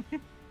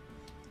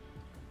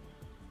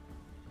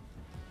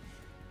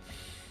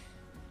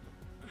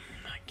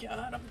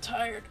God, I'm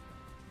tired.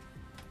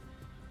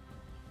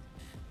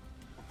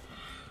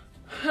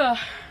 Oh,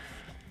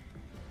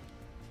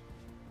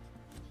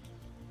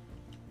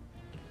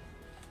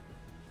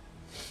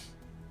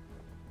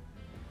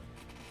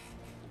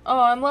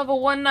 I'm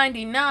level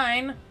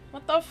 199.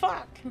 What the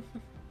fuck?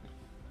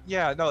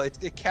 Yeah, no,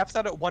 it caps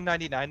out at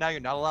 199 now. You're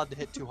not allowed to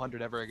hit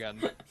 200 ever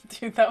again.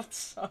 Dude, that would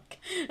suck.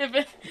 If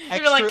it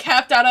like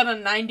capped out at a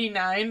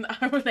 99,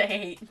 I would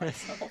hate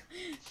myself.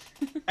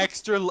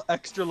 extra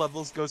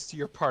levels goes to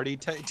your party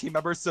team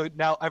members, so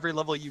now every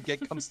level you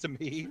get comes to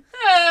me.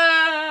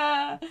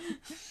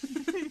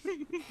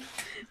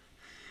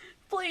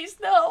 Please,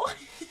 no.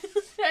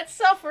 That's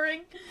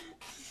suffering.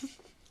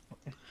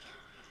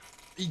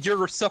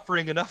 You're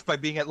suffering enough by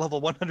being at level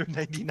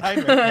 199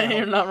 right now.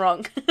 You're not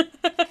wrong.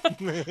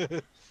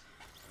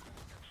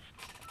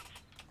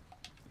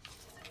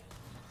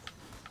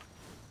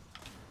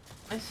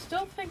 I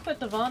still think that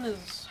Devon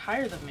is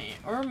higher than me.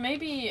 Or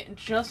maybe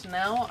just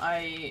now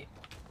I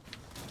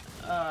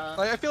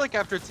feel like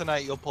after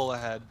tonight you'll pull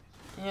ahead.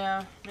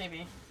 Yeah,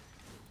 maybe.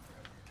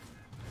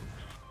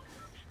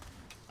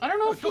 I don't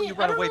know if don't he, you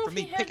run I don't away know from if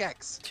me, he had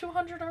pickaxe.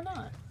 200 or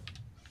not.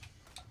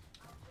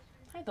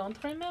 I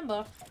don't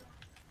remember.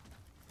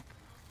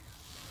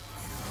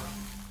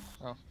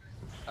 Oh.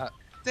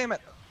 Damn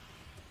it.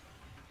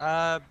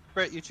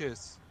 Brett, you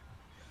choose.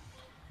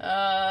 There.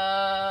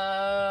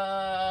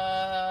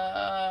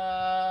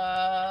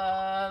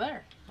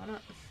 Why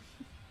not?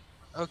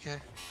 Okay.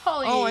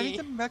 Holly. Oh,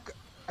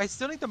 I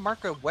still need to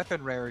mark a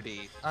weapon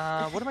rarity.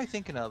 What am I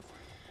thinking of?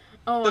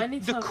 Oh, The, I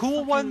need the to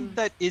cool fucking... one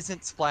that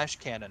isn't splash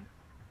cannon.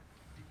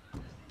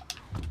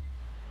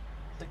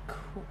 The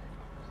cool...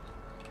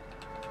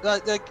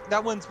 Like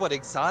that one's what,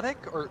 exotic?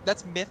 Or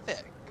that's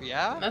mythic,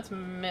 yeah? That's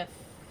mythic.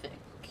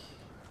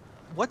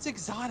 What's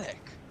exotic?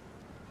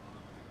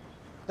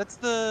 That's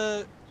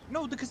the...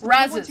 No, because the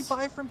Raz's. ones you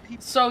buy from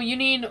people... So you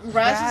need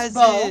Raz's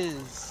bow.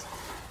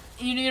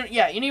 You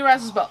need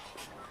Raz's bow.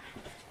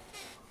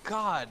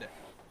 God.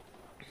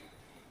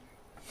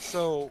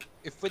 So,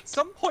 if at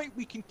some point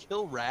we can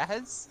kill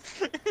Raz...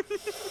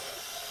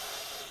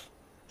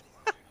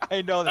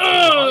 I know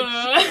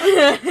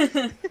that's too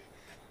much.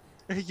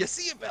 You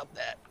see about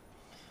that?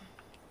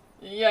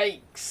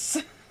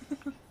 Yikes.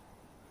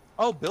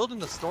 Oh, building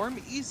the storm?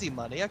 Easy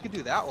money. I could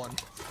do that one.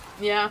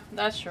 Yeah,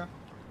 that's true.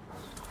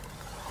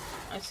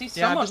 I see Yeah,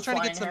 someone I'm just trying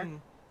to get here.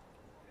 some...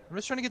 I'm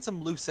just trying to get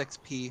some loose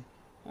XP.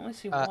 I only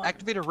see one.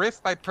 Activate a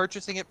rift by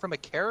purchasing it from a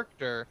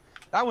character.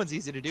 That one's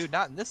easy to do.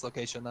 Not in this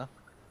location, though.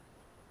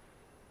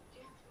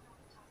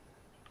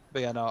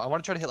 But yeah, no. I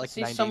want to try to hit like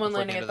 90 see someone before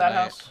landing the at end that of the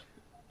night. house.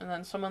 And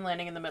then someone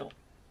landing in the middle.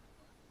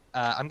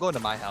 I'm going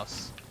to my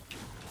house.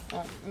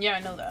 Well, yeah,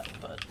 I know that,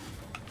 but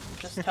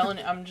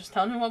I'm just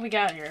telling you what we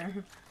got here.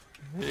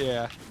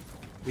 Yeah.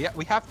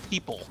 We have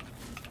people.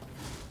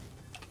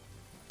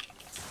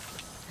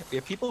 We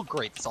have people?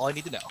 Great. That's all I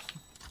need to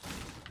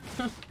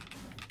know.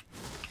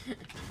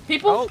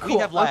 People? Oh, cool.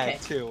 we have lag, okay.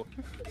 too.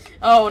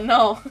 Oh,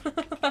 no.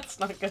 That's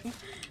not good.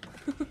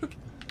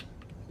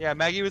 Yeah,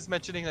 Maggie was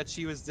mentioning that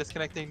she was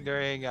disconnecting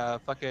during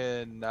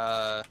fucking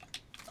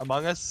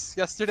Among Us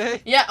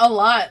yesterday. Yeah, a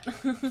lot.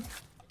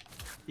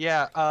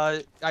 Yeah,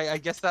 I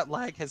guess that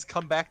lag has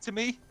come back to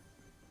me.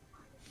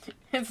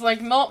 It's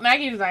like,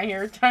 Maggie's not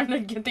here. Time to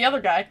get the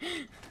other guy.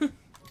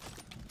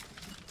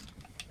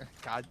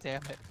 God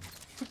damn it.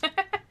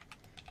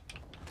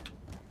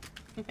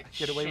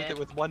 Get away with it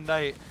with one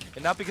night.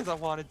 And not because I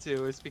wanted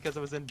to, it's because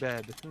I was in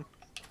bed.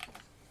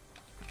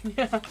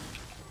 Yeah.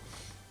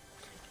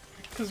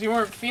 Because you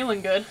weren't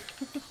feeling good.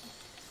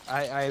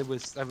 I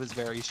was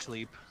very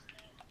asleep.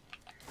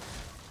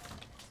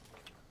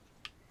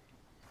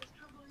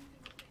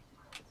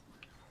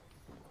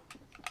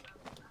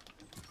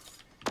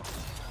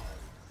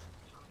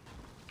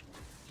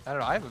 I don't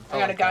know, I haven't felt I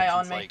got like a guy that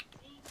on since, me. like,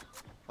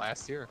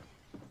 last year.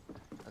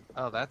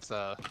 Oh, that's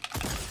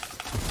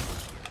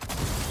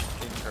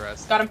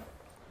interesting. Got him.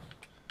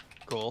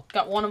 Cool.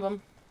 Got one of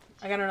them.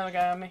 I got another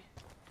guy on me.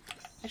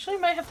 Actually, I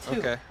might have two.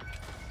 Okay.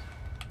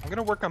 I'm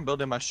gonna work on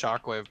building my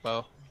shockwave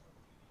bow.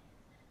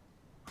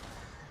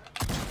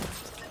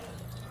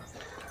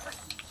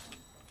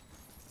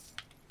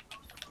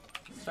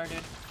 Sorry,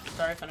 dude.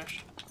 Sorry, I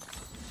finished.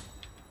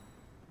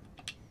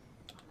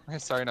 Okay,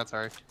 sorry, not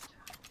sorry.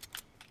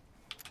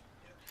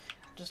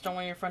 Just don't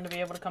want your friend to be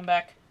able to come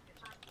back.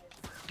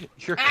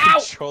 Your Ow!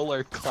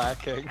 controller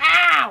clacking.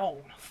 Ow!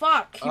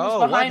 Fuck! He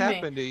was behind me. What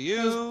happened to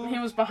you? He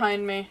was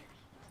behind me.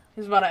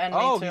 He's about to end me,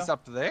 too. Oh, he's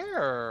up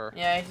there.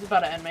 Yeah, he's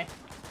about to end me.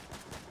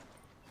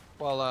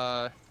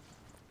 Well,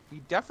 he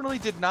definitely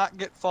did not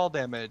get fall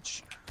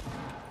damage.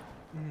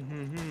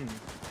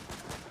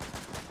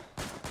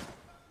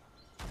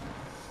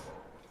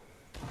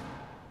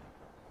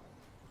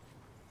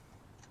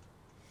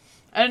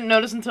 I didn't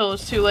notice until it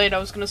was too late. I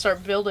was gonna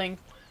start building,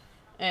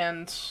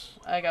 and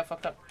I got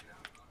fucked up.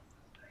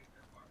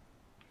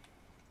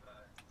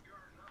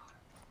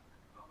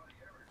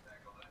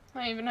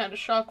 I even had a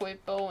shockwave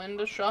bow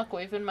and a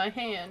shockwave in my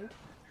hand.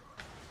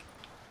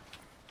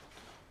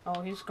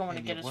 Oh, he's going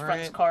to get his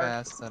friend's card.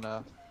 Fast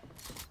enough.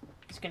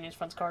 He's getting his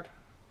friend's card.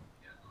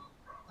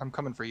 I'm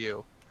coming for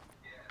you.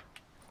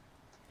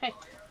 Hey.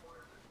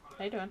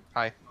 How you doing?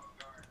 Hi.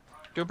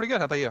 Doing pretty good.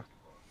 How about you?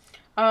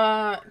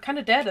 Kind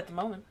of dead at the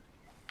moment.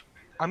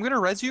 I'm gonna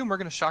res you and we're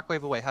gonna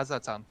shockwave away. How's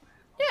that sound?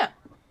 Yeah.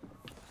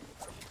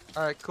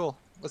 Alright, cool.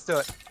 Let's do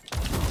it.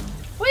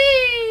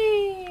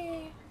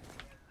 Whee!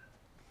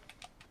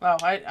 Wow,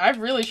 I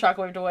really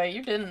shockwaved away.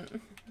 You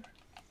didn't.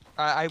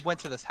 I went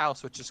to this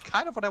house, which is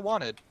kind of what I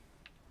wanted.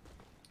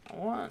 I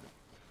want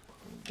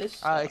this.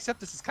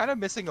 Except this is kind of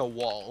missing a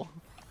wall.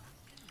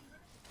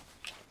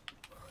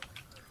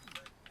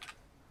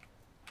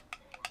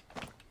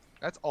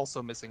 That's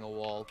also missing a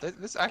wall.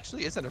 This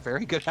actually isn't a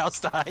very good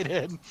house to hide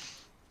in.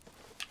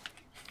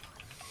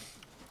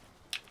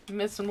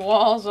 Missing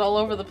walls all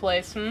over the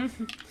place, hmm?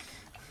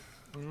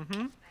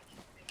 Mm-hmm.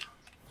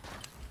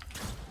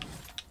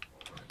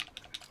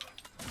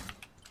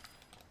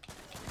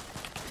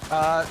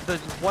 The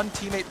one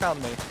teammate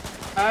found me.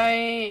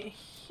 I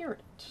hear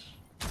it.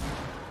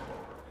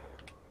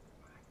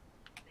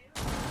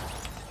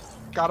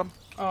 Got him.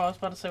 Oh, I was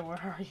about to say, where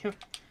are you?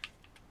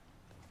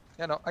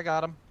 Yeah, no, I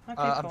got him. Okay,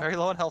 I'm cool. very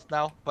low on health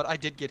now, but I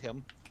did get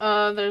him.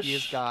 There's... He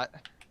has got...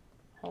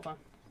 Hold on.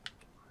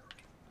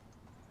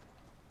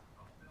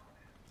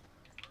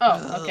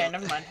 Oh, okay,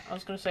 never mind. I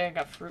was gonna say I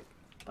got fruit,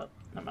 but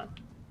never mind.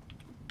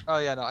 Oh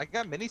yeah, no, I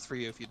got minis for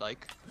you if you'd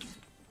like.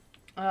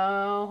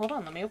 Hold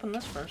on, let me open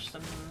this first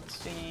and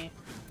see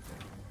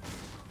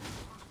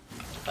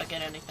if I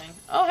get anything.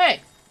 Oh,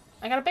 hey!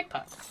 I got a big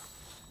pot.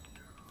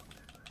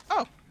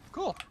 Oh,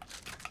 cool.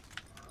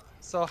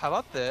 So how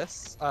about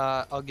this?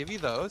 I'll give you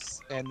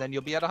those, and then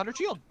you'll be at 100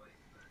 shield.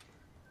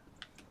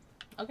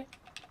 Okay.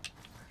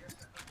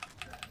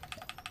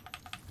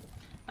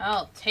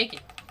 I'll take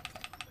it.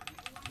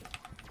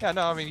 Yeah,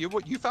 no, I mean,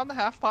 you found the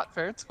half pot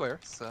fair and square,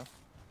 so.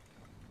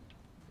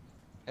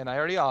 And I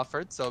already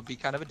offered, so it'd be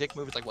kind of a dick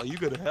move. It's like, well, you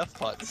got a half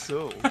pot,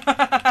 so.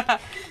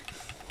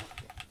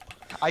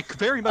 I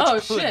very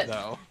much could, shit.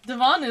 though.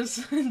 Devon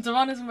is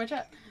Devon is in my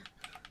chat.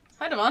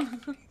 Hi,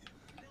 Devon.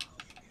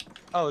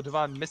 Oh,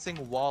 Devon,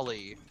 missing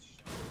Wally.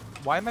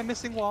 Why am I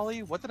missing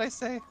Wally? What did I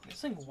say?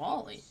 Missing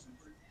Wally.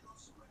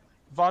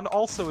 Vaughn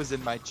also is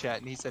in my chat,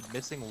 and he said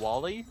missing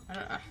Wally. I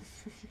don't know.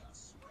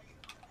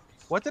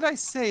 What did I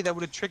say that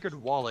would have triggered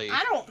Wally?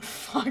 I don't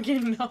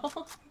fucking know.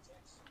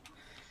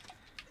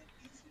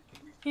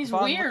 He's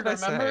Vaughn, weird, what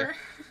did I remember?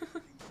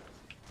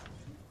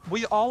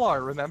 We all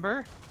are,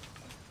 remember?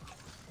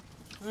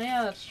 Oh,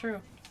 yeah, that's true.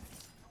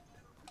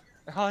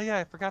 Oh yeah,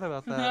 I forgot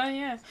about Oh, that.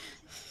 yeah.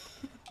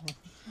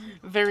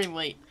 Very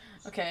late.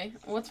 Okay,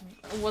 what's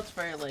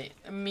very late?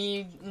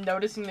 Me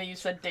noticing that you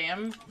said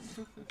damn?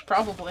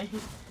 Probably.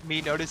 Me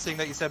noticing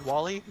that you said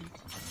Wally?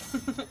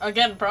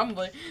 Again,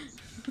 probably.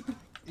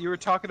 You were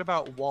talking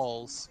about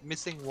walls.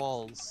 Missing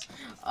walls.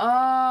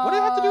 Oh. What did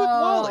it have to do with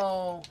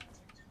Wally?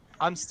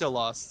 I'm still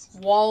lost.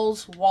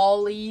 Walls,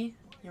 Wally.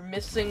 You're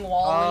missing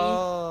Wally.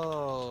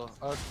 Oh,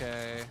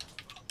 okay.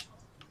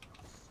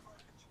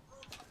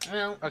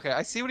 Well, Okay,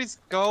 I see what he's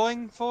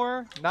going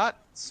for. Not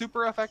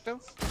super effective.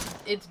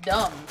 it's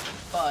dumb,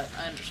 but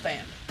I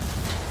understand.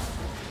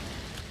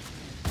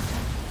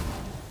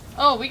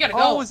 Oh, we gotta go.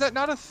 Oh, is that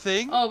not a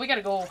thing? Oh, we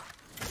gotta go.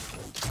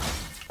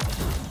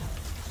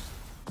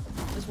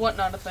 Is what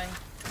not a thing?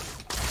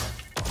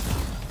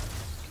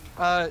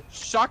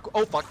 Shock.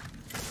 Oh, fuck.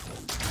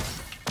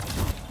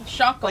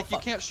 Shock. Like, you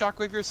can't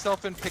shockwave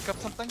yourself and pick up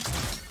something?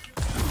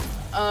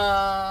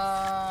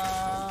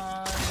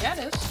 Yeah,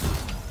 it is.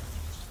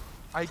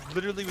 I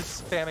literally was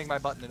spamming my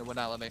button and it would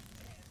not let me.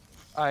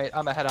 Alright,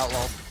 I'm a head out,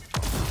 lol.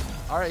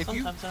 Alright, if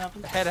you Sometimes that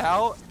happens. head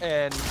out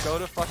and go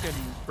to fucking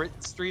Brit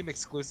stream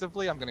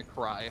exclusively, I'm gonna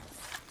cry.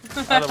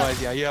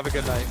 Otherwise, yeah, you have a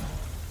good night.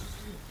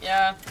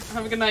 Yeah,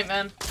 have a good night,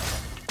 man.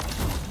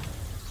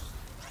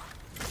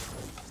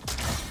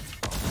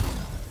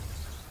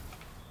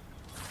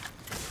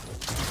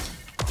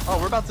 Oh,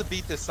 we're about to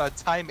beat this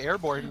time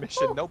airborne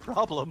mission, no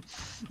problem.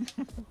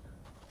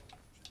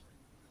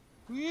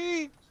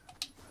 Whee!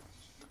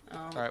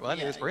 Alright, well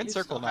anyways, yeah, we're in you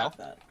circle still now. have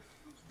that.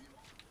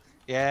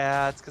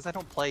 Yeah, it's because I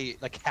don't play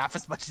like half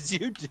as much as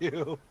you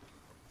do.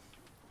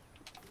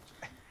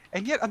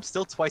 And yet I'm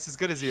still twice as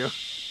good as you.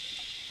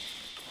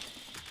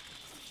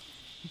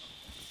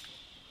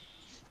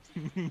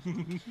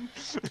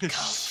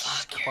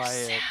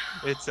 Quiet.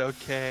 It's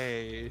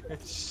okay.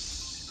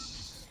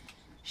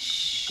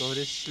 Go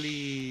to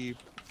sleep.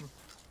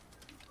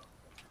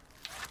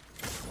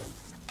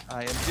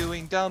 I am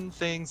doing dumb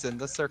things in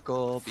the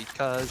circle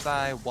because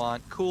I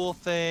want cool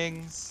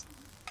things.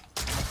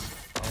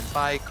 And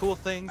by cool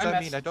things, I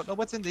mean I don't know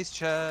what's in these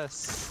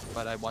chests,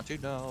 but I want to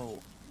know.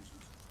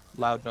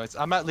 Loud noise.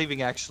 I'm not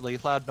leaving actually.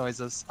 Loud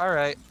noises.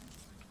 Alright.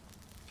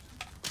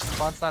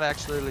 Spawn's not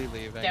actually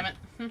leaving. Damn it.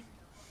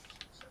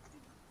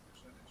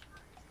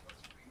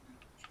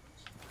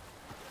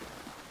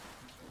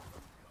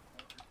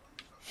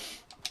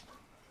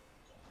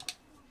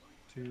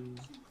 2,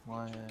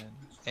 1,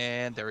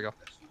 and there we go.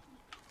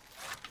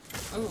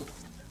 Ooh.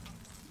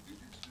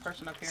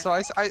 Person up here. So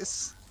I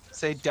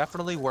say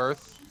definitely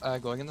worth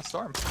going in the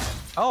storm.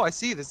 Oh, I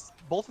see. There's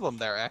both of them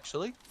there,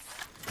 actually.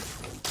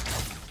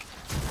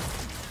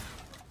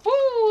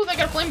 Ooh, they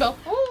got a flame bow.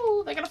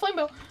 Ooh, they got a flame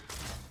bow.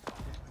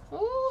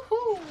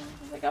 Ooh,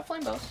 they got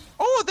flame bows.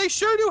 Oh, they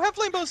sure do have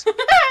flame bows.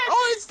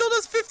 Oh, it still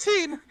does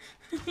 15.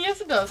 Yes,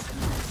 it does.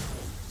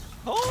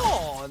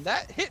 Oh, and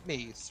that hit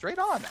me straight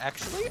on,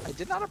 actually. I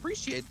did not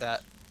appreciate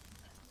that.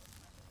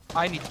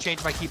 I need to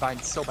change my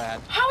keybind so bad.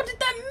 How did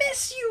that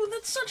miss you?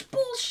 That's such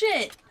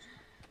bullshit.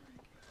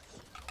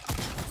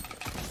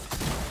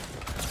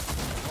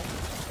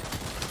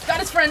 Got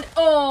his friend.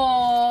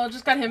 Oh,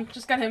 just got him.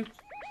 Just got him.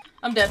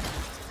 I'm dead.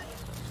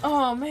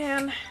 Oh,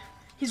 man.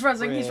 He's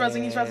rezzing. He's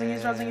rezzing. He's rezzing.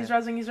 He's rezzing. He's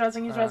rezzing. He's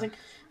rezzing. He's rezzing.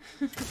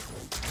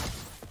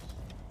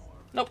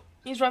 Nope.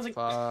 He's rezzing.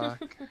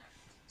 Fuck.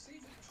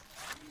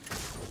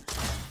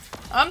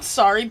 I'm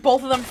sorry.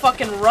 Both of them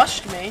fucking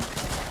rushed me.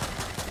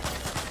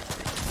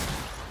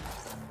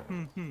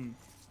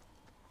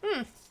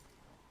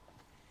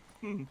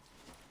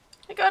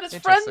 I got his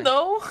friend,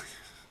 though.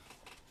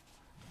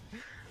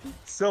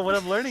 So what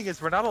I'm learning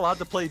is we're not allowed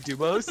to play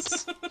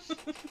duos.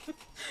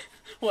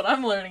 What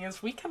I'm learning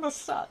is we kind of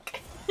suck.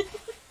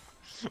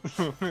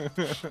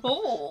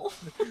 Oh.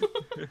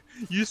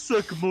 You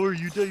suck more,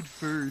 you died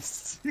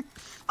first.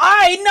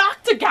 I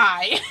knocked a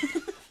guy!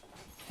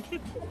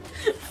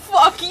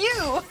 Fuck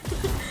you!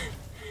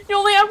 You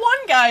only had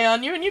one guy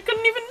on you and you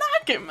couldn't even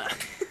knock him!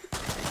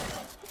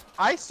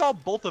 I saw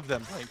both of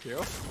them, thank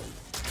you.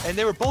 And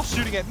they were both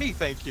shooting at me,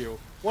 thank you.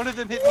 One of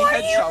them hit me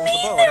headshot with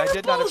a bow and I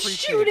did not appreciate it.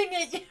 Shooting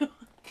at you?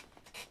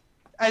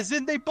 As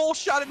in, they both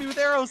shot at me with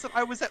arrows and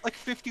I was at like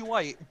 50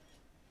 white.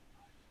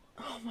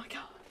 Oh my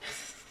god.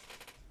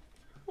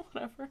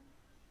 Whatever.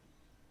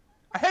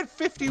 I had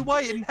 50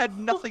 white and had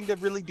nothing to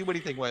really do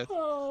anything with.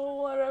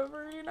 Oh,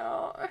 whatever, you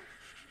know.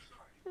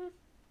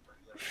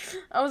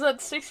 I was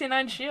at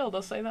 69 shield,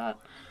 I'll say that.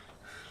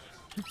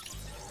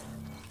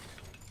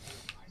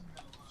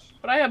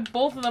 But I had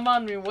both of them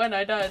on me when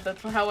I died.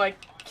 That's how I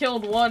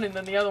killed one and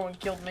then the other one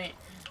killed me.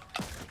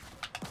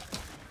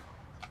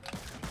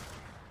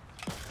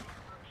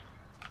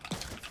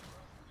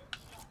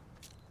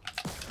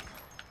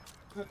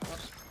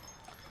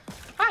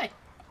 Hi!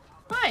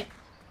 Hi!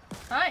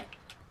 Hi!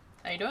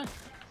 How you doing?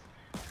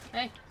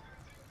 Hey.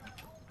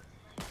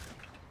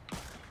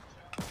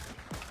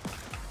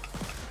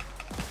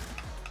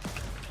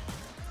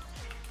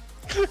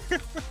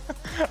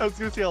 I was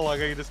gonna see how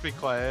long I can just be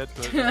quiet,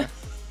 but...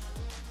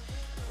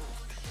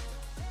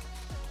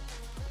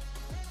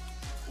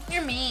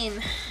 You're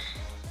mean.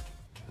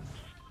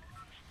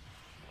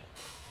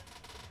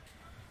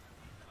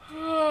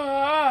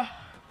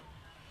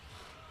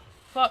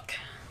 Fuck.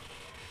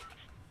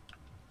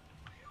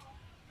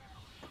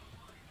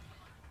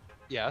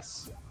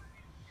 Yes.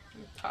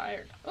 I'm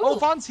tired. Ooh. Oh,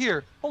 Vaughn's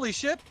here! Holy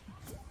shit!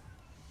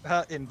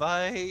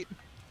 Invite.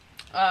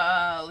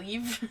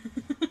 Leave.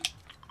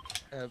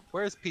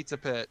 Where's Pizza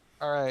Pit?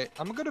 Alright,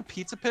 I'm gonna go to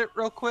Pizza Pit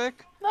real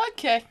quick.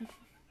 Okay.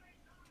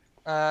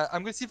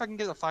 I'm gonna see if I can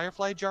get a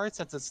Firefly jar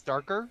since it's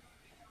darker,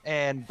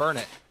 and burn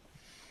it.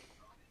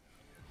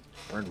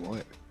 Burn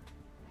what?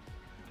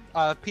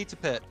 Pizza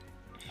Pit.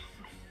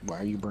 Why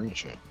are you burning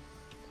shit?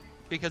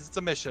 Because it's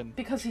a mission.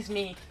 Because he's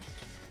me.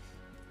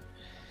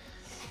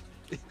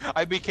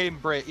 I became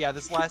Brit. Yeah,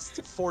 this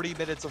last 40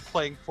 minutes of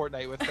playing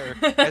Fortnite with her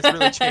has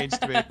really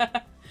changed me.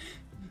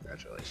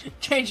 Congratulations.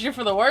 Changed you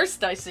for the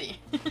worst, I see.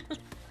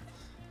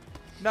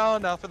 No,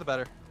 for the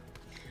better.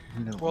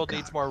 No, World God.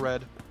 needs more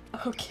red.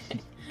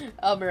 Okay.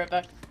 I'll be right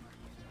back.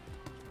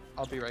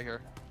 I'll be right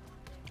here.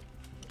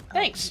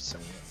 Thanks.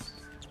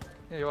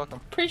 Yeah, you're welcome.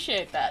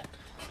 Appreciate that.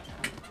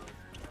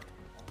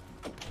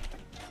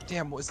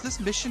 Damn, was this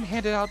mission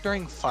handed out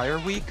during Fire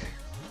Week?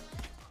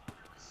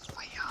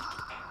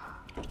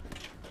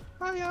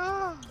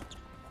 Fire!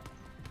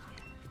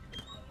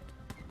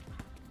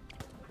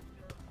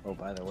 Oh,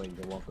 by the way,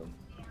 you're welcome.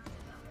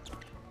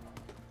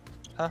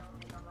 Huh?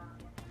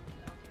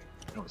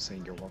 I was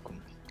saying you're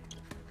welcome.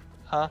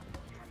 Huh?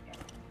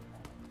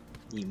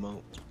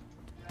 Emote.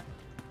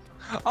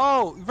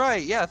 Oh,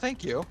 right, yeah,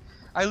 thank you.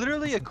 I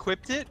literally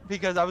equipped it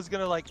because I was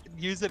gonna, like,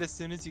 use it as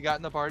soon as you got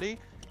in the party,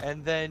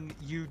 and then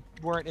you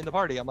weren't in the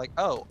party. I'm like,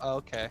 oh,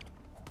 okay.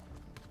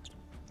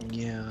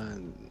 Yeah,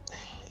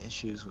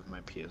 issues with my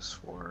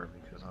PS4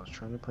 because I was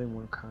trying to play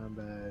Mortal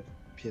Kombat.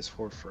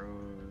 PS4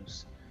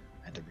 froze.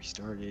 I had to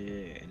restart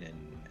it and then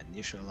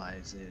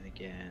initialize it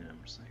again. I'm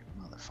just like,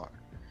 motherfucker.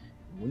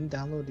 Wouldn't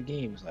download the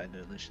game, so I had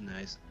to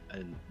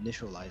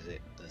initialize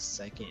it the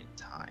second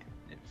time.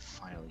 And it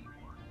finally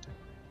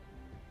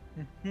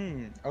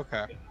worked.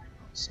 Okay.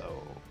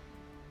 So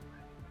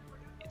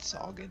it's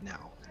all good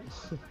now.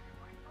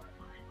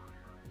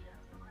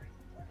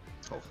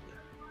 Hopefully.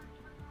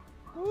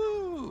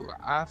 Woo!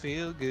 I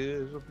feel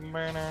good.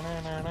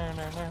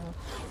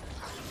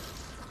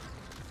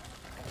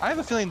 I have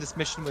a feeling this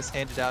mission was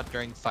handed out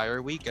during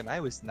Fire Week, and I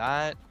was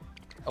not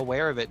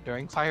aware of it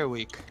during Fire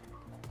Week.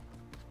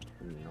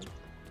 Nope.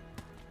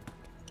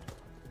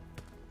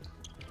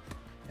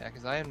 Yeah,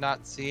 because I am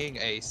not seeing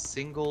a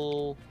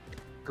single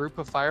group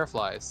of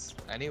fireflies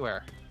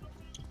anywhere.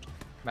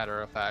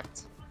 Matter of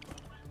fact.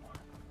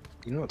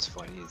 You know what's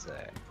funny is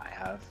that I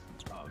have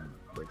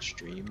Red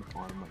Stream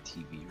on my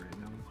TV right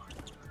now.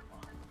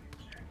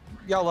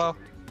 YOLO.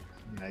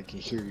 And I can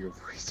hear your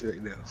voice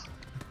right now.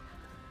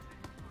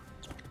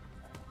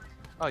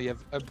 Oh, you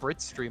have a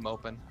Brit stream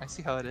open. I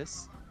see how it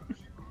is.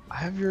 I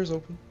have yours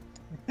open.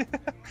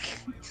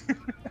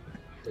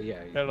 But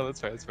yeah. No, that's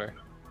fair. That's fair.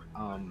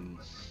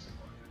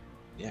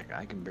 Yeah,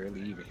 I can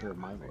barely even hear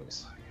my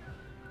voice.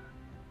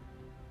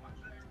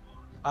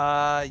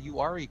 You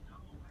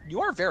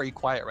are very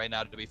quiet right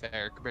now, to be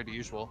fair, compared to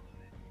usual.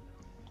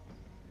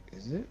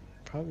 Is it?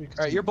 Probably.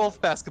 All right, you're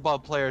both basketball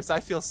players. I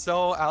feel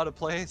so out of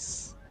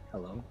place.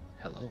 Hello.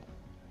 Hello.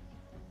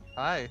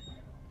 Hi.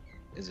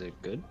 Is it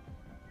good?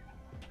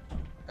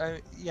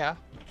 Yeah.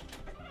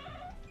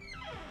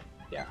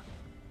 Yeah.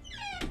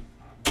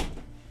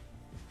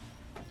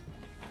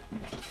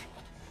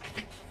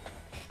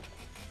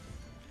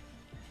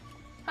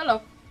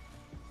 Hello.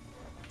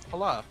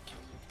 Hola.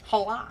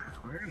 Hola.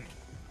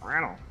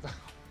 Randall.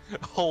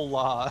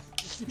 Hola.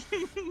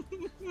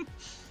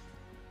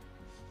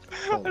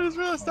 I just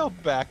realized how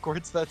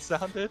backwards that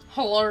sounded.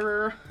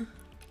 Hello.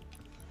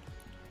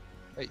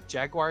 Wait,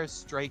 Jaguar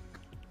Strike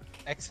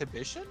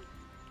Exhibition?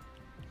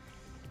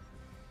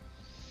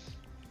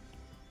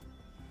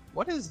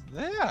 What is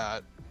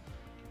that?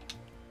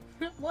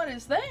 What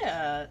is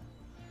that?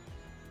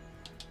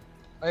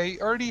 I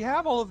already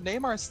have all of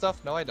Neymar's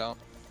stuff. No, I don't.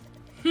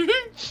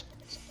 I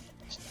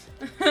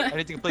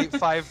need to complete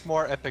 5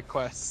 more epic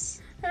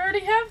quests. I already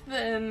have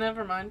the.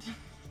 Never mind.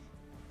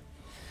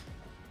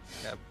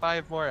 Yeah,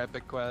 5 more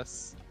epic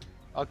quests.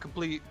 I'll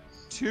complete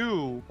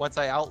 2 once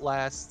I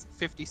outlast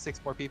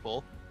 56 more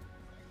people.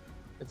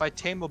 If I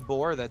tame a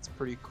boar, that's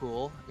pretty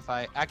cool. If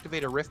I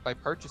activate a rift by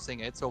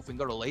purchasing it, so if we can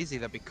go to lazy,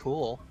 that'd be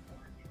cool.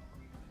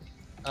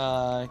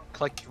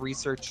 Collect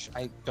research.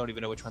 I don't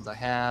even know which ones I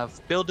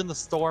have. Build in the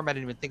storm. I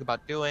didn't even think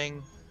about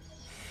doing.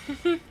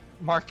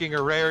 Marking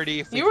a rarity.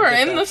 If we You were can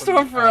get in that the from,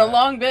 store for a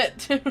long bit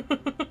too.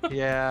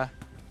 Yeah.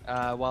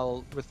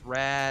 Well, with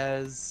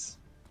Raz.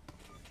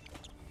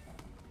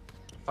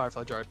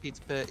 Firefly Jar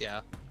Pizza Pit. Yeah.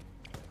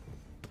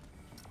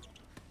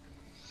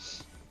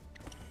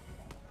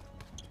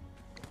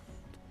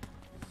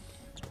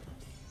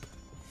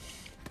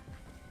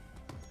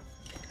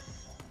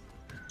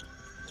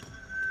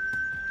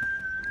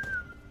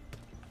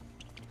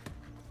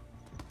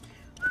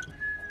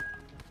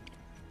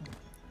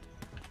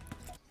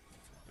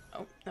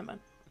 Oh, never mind.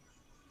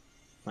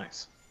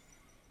 Nice.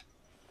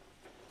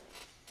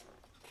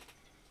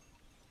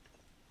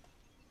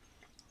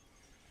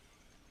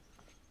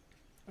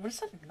 What is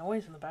that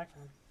noise in the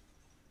background?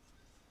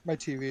 My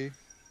TV.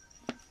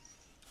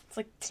 It's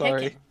like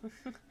Sorry. ticking.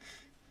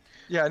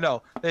 Yeah,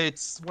 no.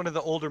 It's one of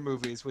the older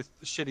movies with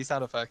shitty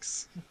sound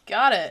effects.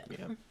 Got it.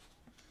 Yeah.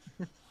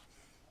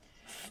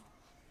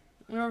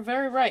 You were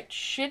very right.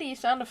 Shitty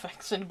sound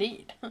effects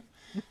indeed.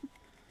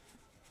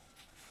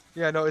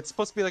 Yeah, no, it's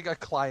supposed to be like a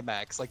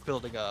climax, like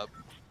building up.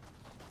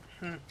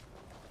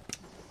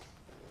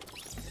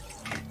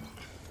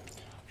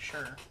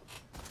 Sure.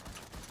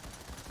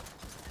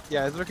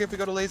 Yeah, is it okay if we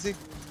go to lazy?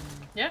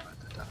 Yeah.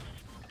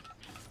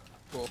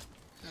 Cool.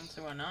 I don't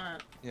see why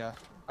not. Yeah.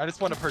 I just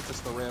want to purchase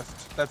the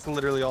rift. That's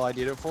literally all I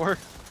need it for.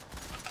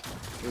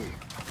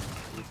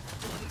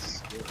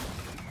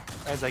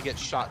 As I get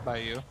shot by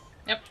you.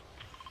 Yep.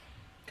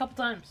 Couple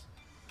times.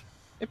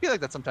 It'd be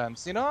like that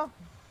sometimes, you know?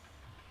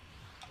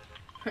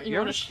 You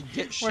ever want to get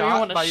where you shot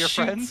want by to your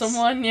shoot friends?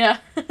 someone? Yeah.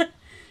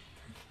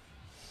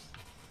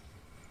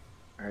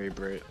 Alright,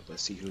 Britt,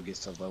 let's see who gets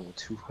to level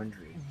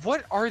 200.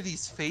 What are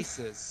these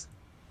faces?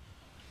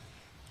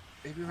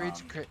 Baby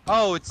Rage.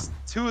 Oh, it's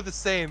 2 of the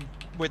same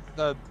with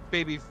the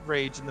Baby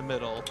Rage in the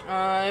middle.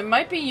 It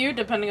might be you,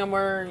 depending on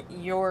where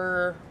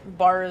your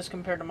bar is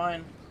compared to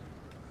mine.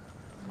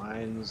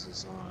 Mine's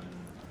is on.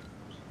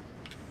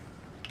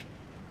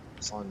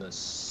 It's on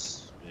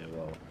this. Yeah,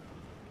 well.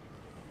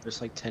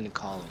 There's like 10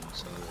 columns,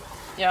 so.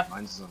 Yeah.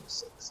 Mine's is on the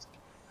 6th.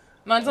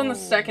 Mine's on the Oh.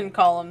 second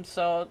column,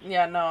 so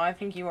yeah, no, I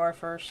think you are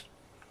first.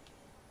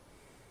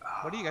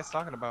 What are you guys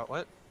talking about?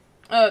 What?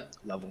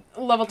 Level.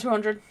 Level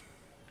 200.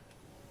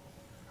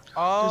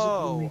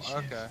 Oh, There's a blue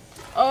okay.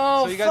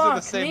 Oh, So you guys are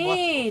the fuck same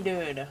me,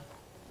 dude.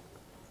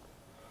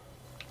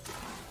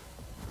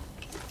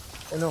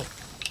 Oh no.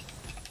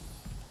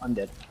 I'm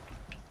dead.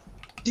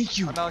 Thank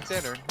you. I'm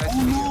Alexander. Nice to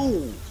Oh meet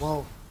you. no.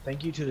 Well,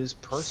 thank you to this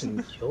person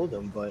who killed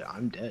him, but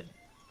I'm dead.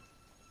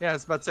 Yeah, I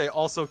was about to say,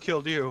 also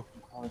killed you.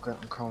 I'm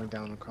crawling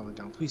down. I'm crawling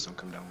down. Please don't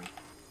come down me.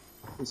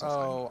 Please don't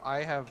find me. Oh,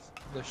 I have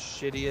the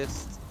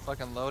shittiest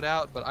fucking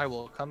loadout, but I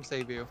will come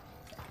save you.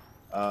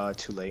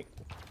 Too late.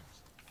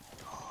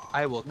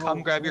 I will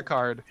come grab your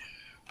card.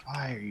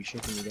 Why are you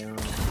shaking me down?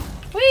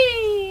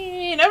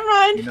 Whee! Never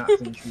mind. You're not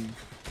finishing.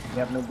 You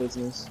have no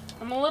business.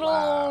 I'm a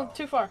little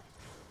too far.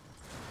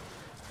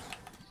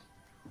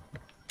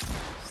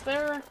 Is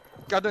there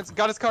Got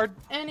his card.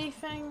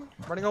 anything?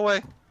 Running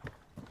away.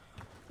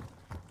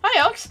 Hi,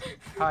 Alex.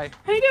 Hi.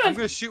 How you I'm doing?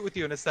 gonna shoot with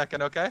you in a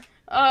second, okay?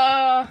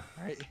 Uh,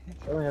 Alright.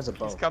 He only has a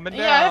bow. He's coming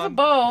down. yeah, I have a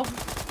bow.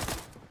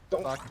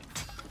 Don't. Fuck.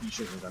 You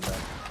shouldn't have done that.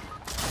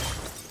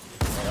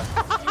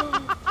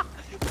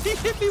 He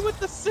hit me with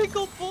the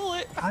single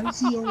bullet. How does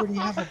he already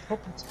have a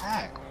purple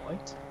tag?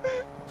 What?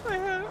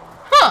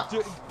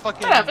 Huh?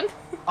 Fucking That happened.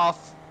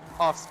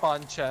 off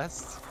spawn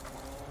chest.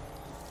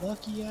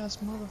 Lucky ass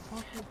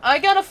motherfucker. I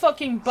got a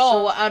fucking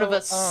bow So, out of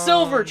a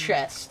silver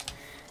chest,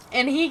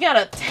 and he got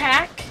a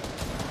tack.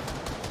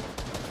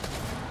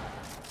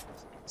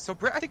 So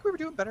Britt, I think we were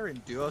doing better in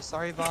duo.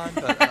 Sorry, Vaughn,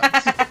 but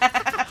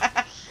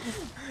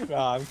no,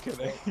 I'm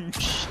kidding.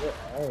 Shit,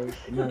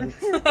 alright. Nice.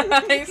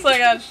 He's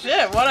like, oh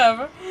shit,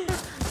 whatever.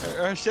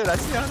 Oh shit, I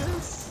see how it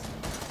is.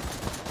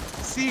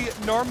 See,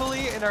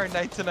 normally in our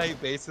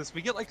night-to-night basis,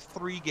 we get like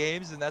 3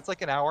 games, and that's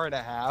like an hour and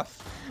a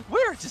half.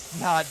 We're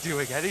just not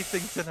doing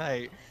anything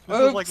tonight. This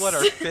is like, what,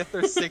 our 5th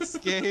or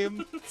 6th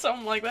game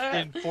Something like that.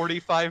 in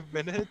 45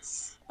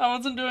 minutes? I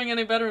wasn't doing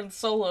any better in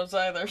solos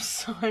either,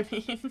 so I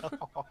mean.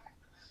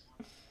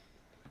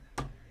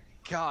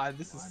 God,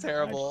 this is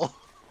terrible.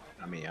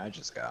 I mean, I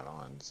just got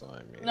on, so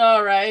I mean.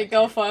 Alright,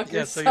 go fuck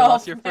Yeah, so yourself. you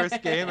lost your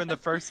first game in the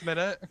first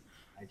minute?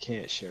 I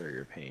can't share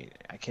your pain.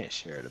 I can't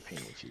share the pain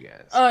with you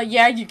guys.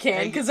 Yeah, you can,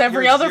 Hey, because you're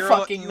every other zero-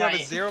 fucking you night.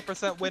 have a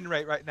 0% win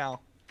rate right now.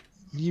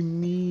 What do you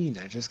mean?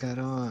 I just got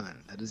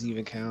on. That doesn't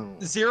even count.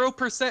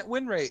 0%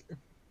 win rate.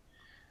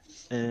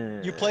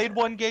 You played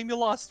 1 game, you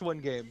lost 1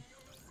 game.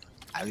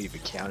 I don't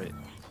even count it.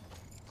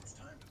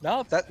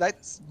 No,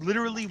 that's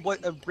literally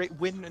what a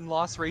win and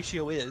loss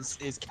ratio is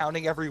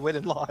counting every win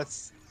and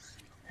loss.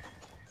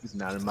 It's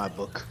not in my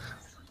book.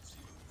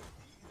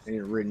 It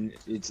ain't written.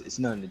 It's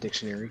not in the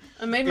dictionary.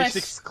 I made It's my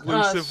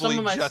exclusively some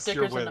of my just your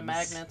stickers into wins.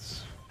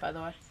 magnets, by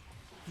the way.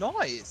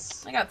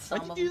 Nice. I got some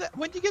When of did you them. do that?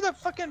 When did you get that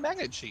fucking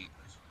magnet sheet?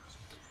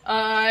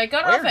 I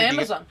got it Where off of did you get-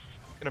 Amazon.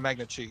 Get a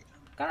magnet sheet.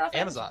 Got it off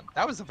Amazon.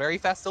 That was a very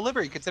fast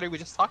delivery, considering we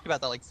just talked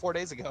about that like 4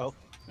 days ago.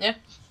 Yeah.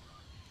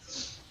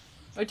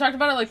 We talked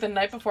about it like the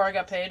night before I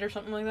got paid or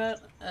something like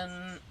that,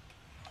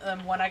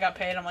 and when I got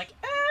paid, I'm like,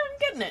 I'm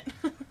getting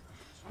it.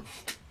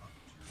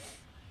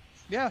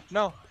 Yeah,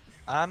 no,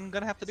 I'm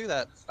gonna have to do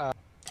that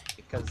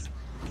because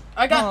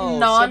I got so many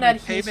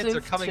non-adhesive payments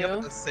are coming up at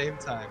too. the same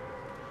time.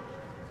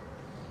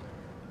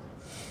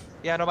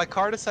 Yeah, no, my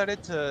car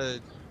decided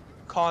to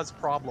cause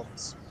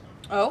problems.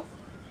 Oh.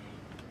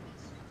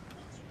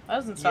 That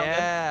doesn't sound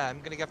Yeah,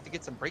 I'm gonna have to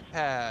get some brake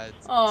pads.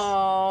 good.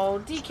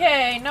 Oh,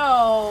 DK,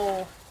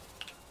 no.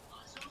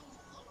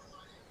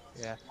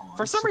 Yeah.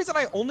 For some reason,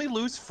 I only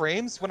lose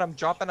frames when I'm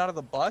dropping out of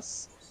the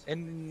bus,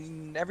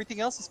 and everything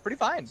else is pretty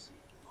fine.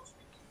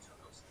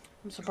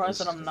 I'm surprised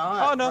that I'm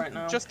not Oh no, right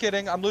now. just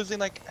kidding. I'm losing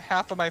like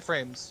half of my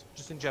frames,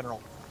 just in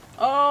general.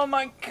 Oh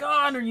my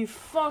god, are you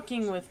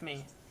fucking with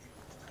me?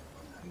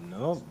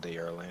 No, they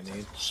are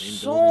landing. Same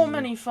So building.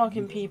 many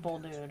fucking people,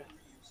 dude.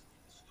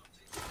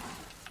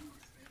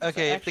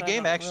 Okay, if the actually, I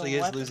game have a actually real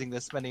is weapon. losing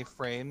this many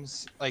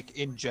frames, like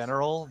in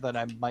general, then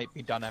I might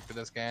be done after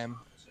this game.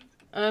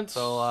 That's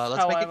So,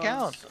 let's how make I it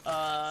count.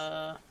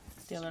 was,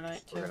 the other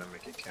night We're too. gonna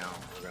make it count.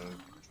 We're gonna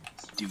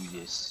do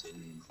this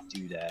and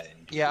do that.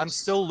 And do Yeah, I'm this.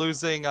 still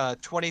losing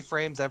 20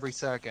 frames every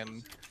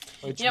second,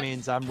 which Yep.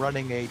 means I'm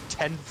running a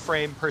 10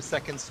 frame per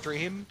second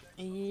stream.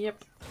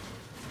 Yep.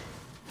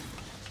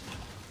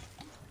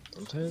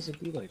 Sometimes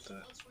it be like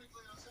that.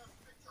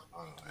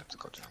 Oh, I have to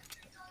go down.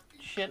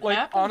 Shit Like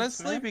happens,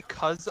 honestly, man.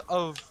 because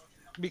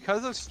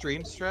of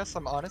stream stress,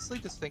 I'm honestly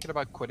just thinking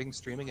about quitting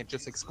streaming and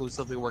just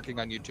exclusively working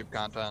on YouTube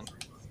content.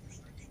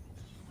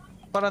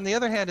 But on the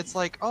other hand, it's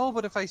like, oh,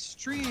 but if I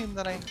stream,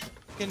 then I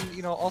can,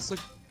 you know, also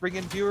bring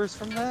in viewers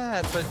from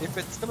that. But if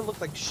it's gonna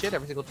look like shit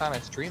every single time I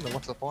stream, then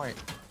what's the point?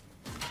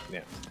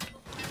 Yeah.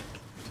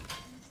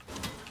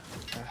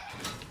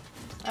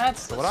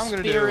 That's So the what I'm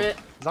gonna spirit.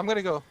 do is I'm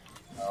gonna go.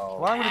 Oh.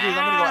 What I'm gonna do is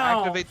I'm gonna go Ow.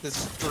 activate this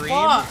stream.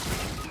 Fuck.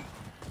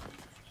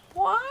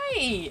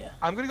 Why?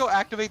 I'm gonna go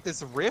activate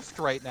this rift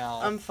right now.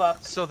 I'm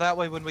fucked. So that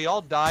way, when we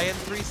all die in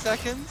 3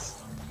 seconds,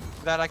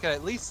 that I can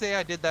at least say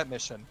I did that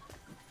mission.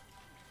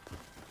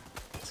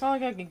 It's not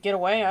like I could get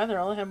away either.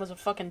 All I had was a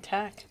fucking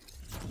tack.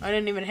 I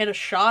didn't even hit a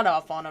shot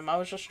off on him. I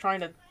was just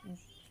trying to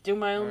do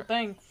my own Alright.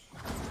 thing.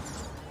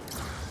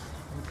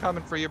 I'm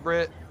coming for you,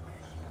 Britt.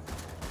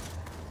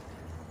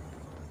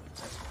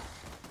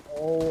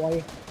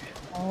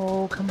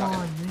 Oh, come Got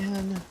on,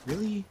 man.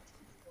 Really?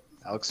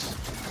 Alex,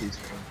 please.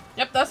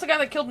 Yep, that's the guy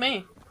that killed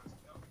me.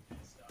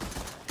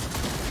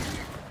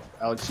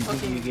 Alex, you think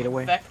you fucking can get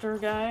away? vector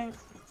guy.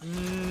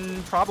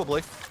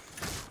 Probably.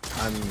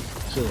 I'm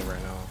healing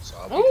right now, so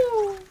I'll be...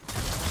 Ooh!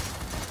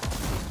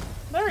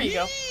 There you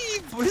go.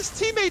 Yee! His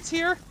teammate's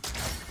here.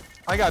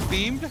 I got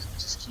beamed.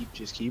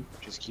 Just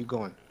keep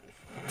going.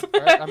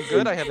 Alright, I'm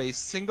good. I have a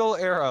single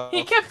arrow.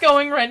 He kept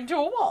going right into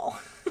a wall.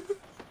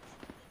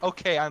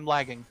 Okay, I'm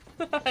lagging.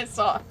 I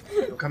saw.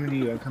 I'm coming to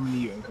you, I'm coming to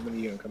you, I'm coming to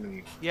you, I'm coming to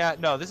you. Yeah,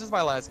 no, this is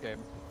my last game.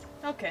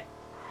 Okay.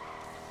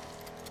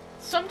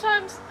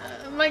 Sometimes,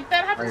 like,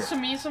 that happens Right. to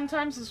me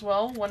sometimes as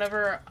well,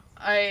 whenever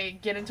I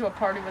get into a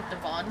party with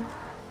Devon.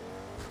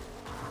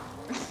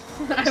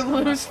 I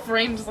lose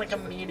frames, like,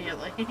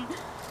 immediately.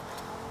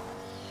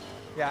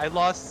 Yeah, I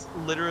lost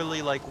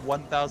literally like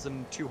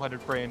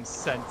 1,200 frames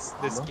since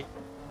this game.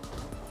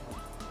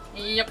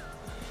 Yep.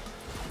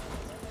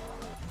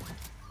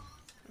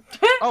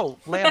 Oh,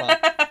 llama.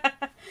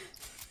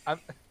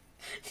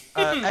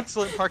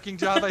 Excellent parking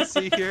job I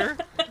see here.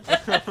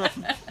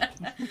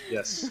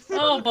 Yes.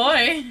 Oh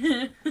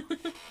boy.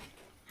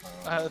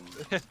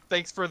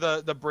 Thanks for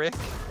the brick.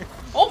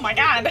 Oh my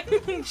god.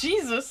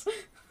 Jesus.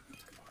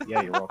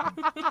 Yeah, you're welcome.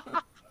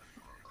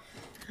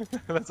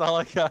 That's all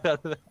I got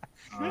out of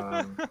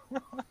that.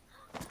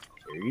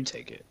 Here, you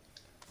take it.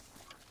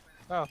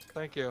 Oh,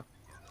 thank you.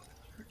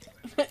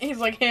 He's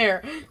like,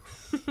 here.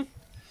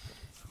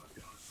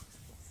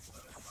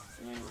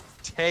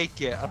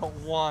 Take it. I don't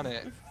want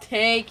it.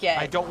 Take it.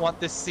 I don't want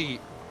this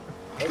seat.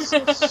 Let's go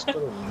to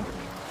Lincoln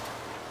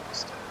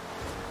instead.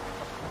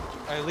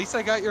 At least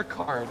I got your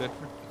card.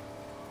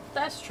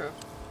 That's true.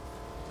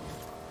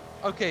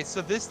 Okay,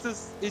 so is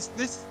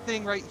this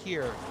thing right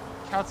here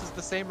counts as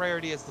the same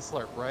rarity as the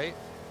slurp, right?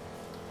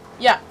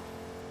 Yeah.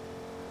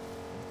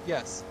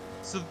 Yes.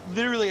 So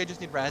literally, I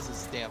just need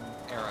Raz's damn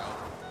arrow.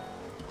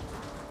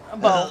 A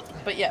bow,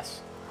 but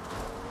yes.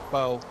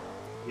 Bow.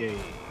 Yay.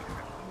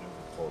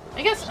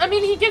 I guess, I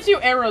mean, he gives you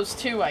arrows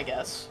too, I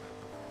guess.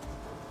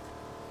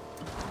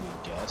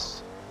 I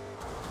guess.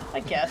 I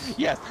guess.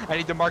 Yes, I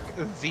need to mark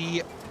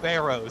the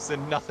arrows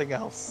and nothing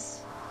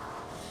else.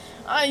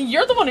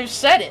 You're the one who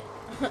said it.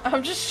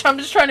 I'm just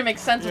trying to make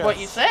sense of what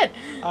you Yes. said.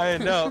 I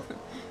know.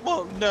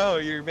 Well, no,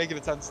 you're making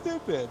it sound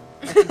stupid.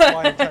 That's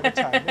why I'm trying to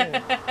chime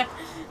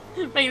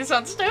in. Making it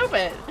sound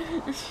stupid.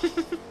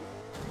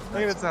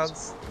 Making it sound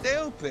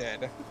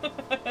stupid.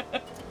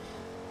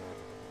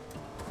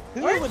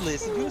 Who would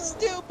listen to a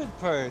stupid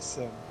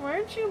person? Why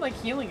aren't you, like,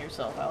 healing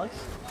yourself, Alex?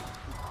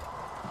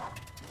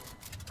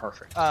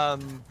 Perfect.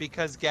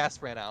 Because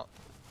gas ran out.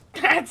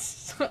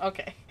 That's...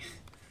 okay.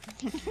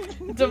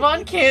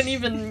 Devon can't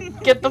even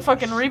get the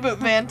fucking reboot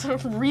van to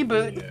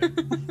reboot.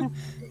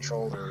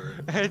 Controller.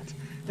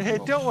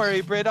 Don't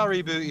worry, Britt, I'll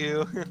reboot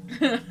you.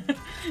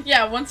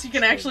 Yeah, once you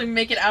can actually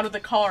make it out of the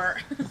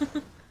car.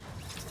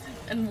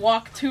 And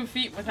walk 2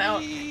 feet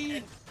without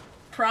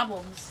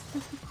problems.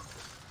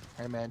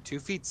 Hey man, 2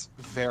 feet's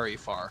very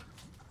far.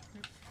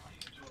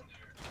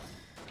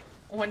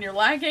 When you're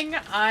lagging,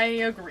 I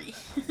agree.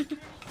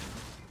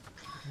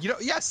 You know,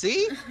 yeah,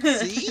 see?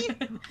 See?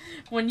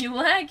 When you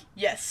lag,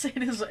 yes,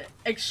 it is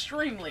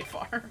extremely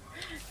far.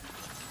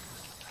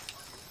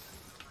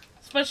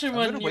 Especially I'm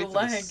when gonna you wait for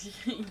lag, this.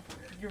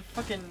 your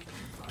fucking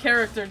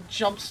character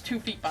jumps 2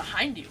 feet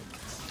behind you.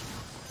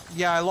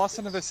 Yeah, I lost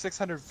another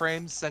 600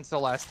 frames since the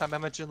last time I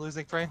mentioned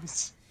losing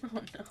frames.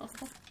 Oh no.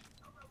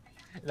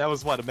 That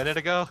was, what, a minute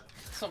ago?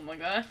 Something like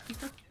that.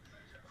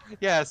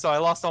 Yeah, so I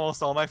lost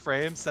almost all my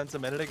frames since a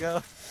minute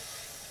ago.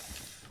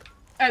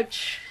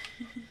 Ouch.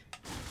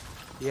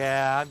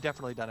 Yeah, I'm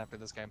definitely done after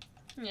this game.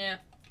 Yeah.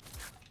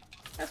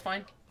 That's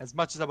fine. As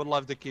much as I would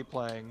love to keep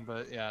playing,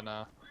 but yeah,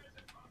 no.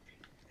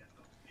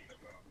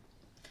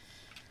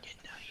 You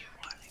know you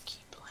want to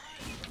keep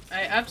playing.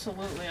 I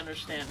absolutely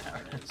understand how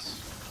it is.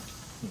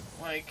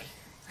 Like...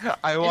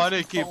 I want to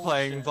It's keep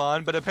playing, bullshit.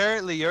 Vaughn, but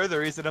apparently you're the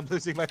reason I'm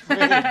losing my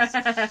frames.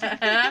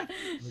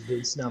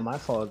 It's not my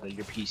fault that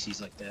your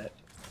PC's like that.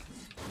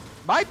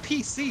 My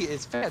PC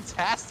is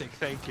fantastic,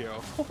 thank you.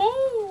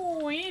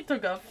 Oh, he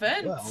took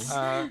offense.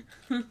 Well,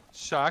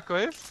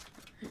 Shockwave?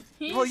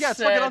 He Well, yeah, it's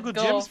said, fucking Uncle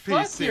 "Go Jim's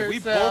fuck PC. We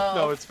both yourself."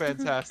 know it's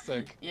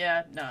fantastic.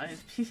 Yeah, no,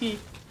 his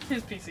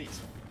PC is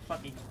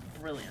fucking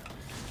brilliant.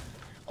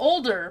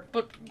 Older,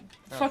 but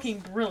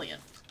fucking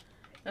brilliant.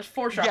 There's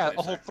 4 shockwaves. Yeah,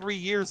 a whole there. 3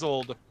 years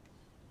old.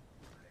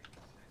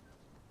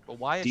 But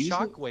why a Do you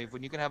think- shockwave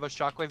when you can have a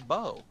shockwave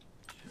bow?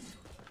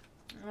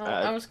 Well,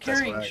 I was that's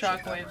carrying what I actually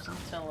have shockwaves right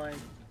until I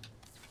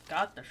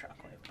got the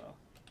shockwave bow.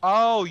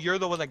 Oh, you're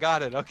the one that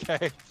got it,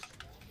 okay.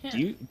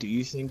 Yeah. do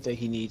you think that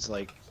he needs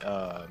like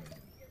I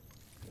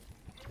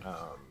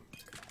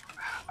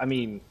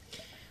mean,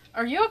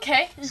 Are you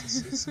okay?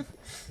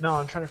 no,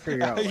 I'm trying to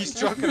figure out. Are you Like,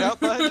 stroking out,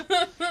 bud?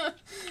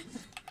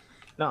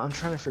 no, I'm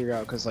trying to figure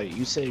out because like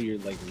you say you're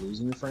like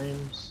losing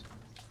frames.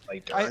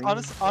 Like during...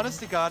 honest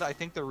to God, I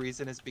think the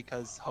reason is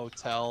because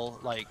hotel,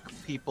 like,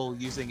 people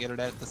using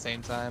internet at the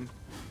same time.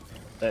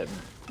 That,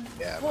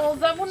 yeah. Well,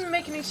 that wouldn't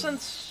make any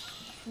sense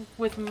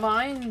with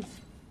mine,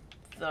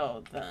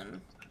 though,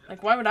 then.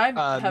 Like, why would I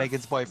have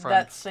Megan's boyfriend.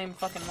 that same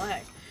fucking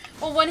lag?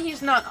 Well, when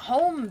he's not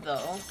home,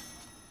 though.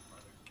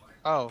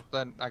 Oh,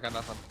 then I got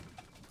nothing.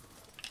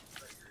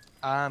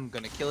 I'm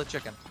gonna kill a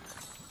chicken.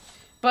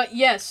 But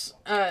yes,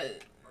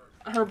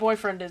 her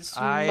boyfriend is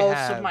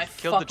most of my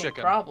fucking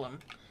problem.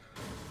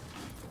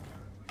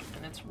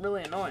 And it's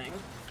really annoying.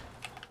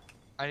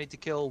 I need to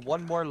kill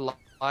one more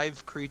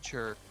live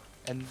creature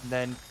and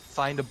then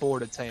find a boar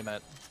to tame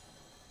it.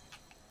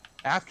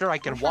 After I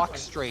can walk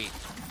straight.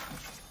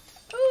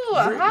 Ooh,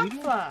 a hot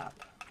flop.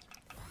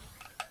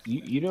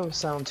 You don't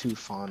sound too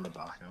fond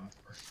about him.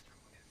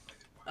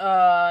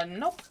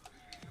 Nope.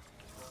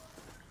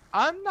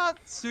 I'm not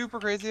super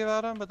crazy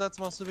about him, but that's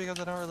mostly because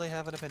I don't really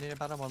have an opinion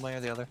about him one way or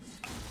the other.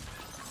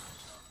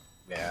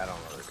 Yeah, I don't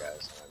know the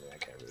guys. I mean, I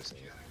can't really say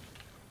anything.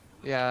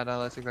 Yeah,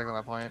 no, that's exactly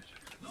my point.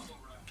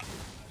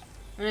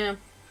 Yeah.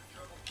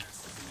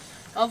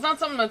 Well, it's not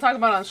something to talk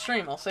about on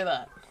stream, I'll say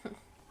that.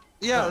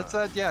 Yeah,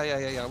 that's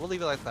yeah. We'll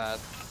leave it like that.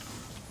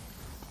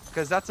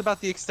 Because that's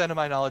about the extent of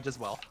my knowledge as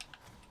well.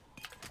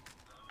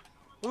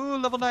 Ooh,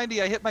 level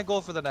 90, I hit my goal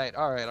for the night.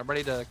 Alright, I'm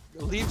ready to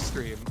leave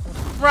stream.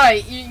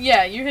 Right, you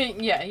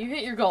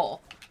hit your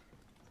goal.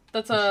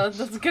 That's a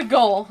good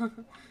goal.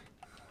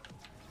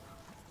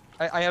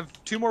 I have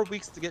 2 more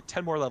weeks to get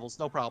 10 more levels,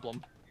 no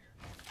problem.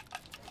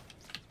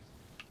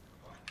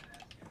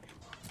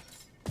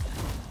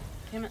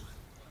 Damn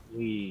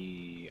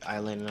it. I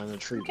landed on a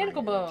tree.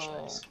 Mechanical branch.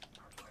 bow. Nice.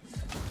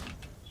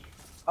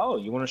 Oh,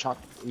 you want to shock?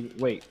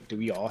 Wait, do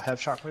we all have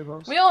shockwave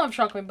bows? We all have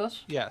shockwave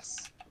bows.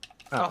 Yes.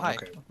 Oh, hi.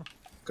 okay.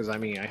 Because I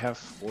mean, I have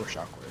 4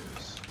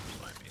 shockwaves.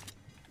 I mean.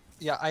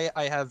 Yeah,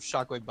 I have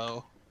shockwave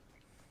bow.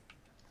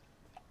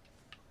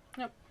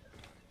 Yep.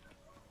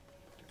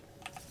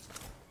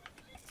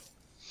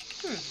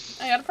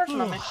 I got a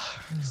person on me.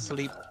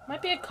 Sleep.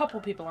 Might be a couple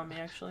people on me,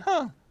 actually.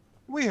 Huh.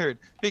 Weird,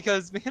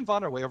 because me and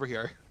Vaughn are way over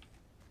here.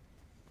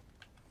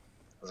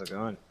 How's it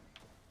going?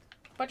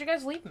 Why'd you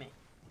guys leave me?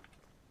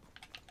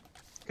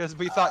 Because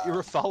we thought you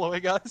were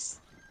following us.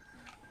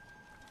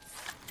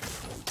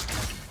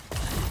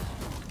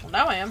 Well,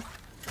 now I am.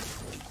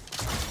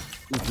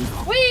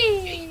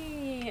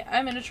 Whee!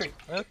 I'm in a tree.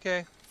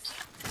 Okay.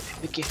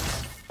 Vicky,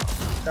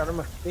 out of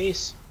my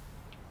face.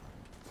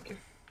 Okay.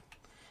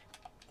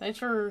 Thanks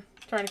for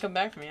trying to come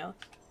back for me, Alex.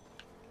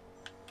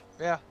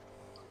 Yeah.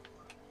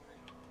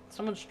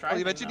 Someone's Well, driving.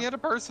 you mentioned you had a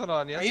person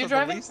on, yes? Are you so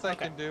driving? the least I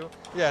Okay. can do...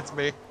 Yeah, it's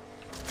me.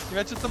 You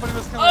mentioned somebody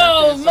was coming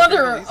Oh, after you, so mother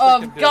the least I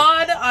can of do.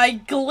 God,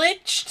 I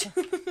glitched!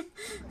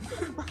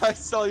 I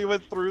saw you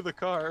went through the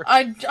car.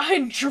 I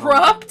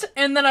dropped,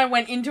 and then I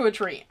went into a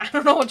tree. I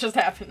don't know what just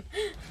happened.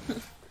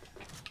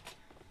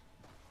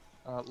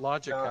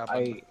 Logic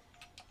happened.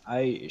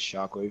 I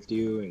shockwaved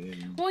you and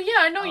then... Well, yeah,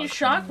 I know you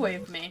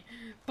shockwaved me,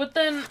 but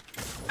then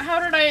how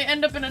did I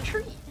end up in a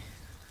tree?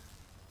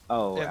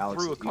 Oh, And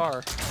Alex. through a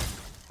car.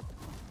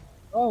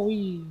 Oh,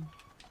 wee.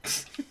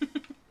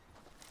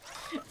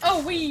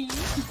 Oh, wee!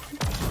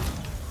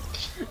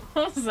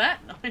 What was that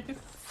noise?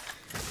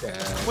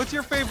 What's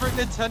your favorite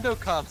Nintendo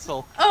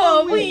console?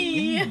 Oh,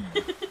 wee!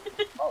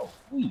 Oh,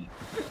 wee.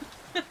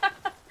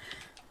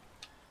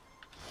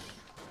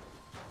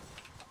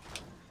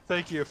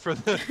 Thank you for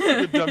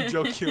the dumb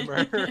joke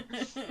humor.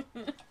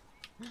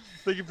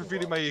 Thank you for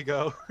feeding my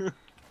ego.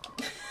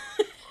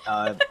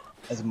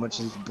 As much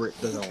as Britt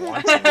doesn't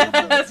want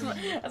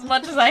to. as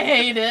much as I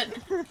hate it.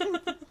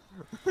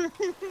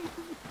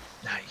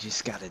 Nah, you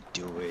just gotta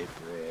do it,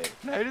 Britt.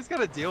 No, you just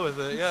gotta deal with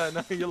it. Yeah,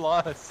 no, you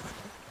lost.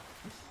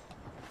 You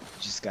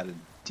just gotta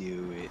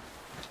do it.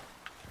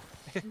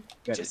 You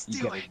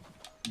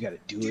gotta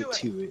do it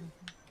to it.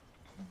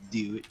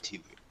 Do it to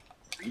it.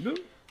 Reboot?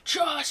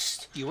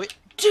 Just Do it.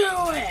 do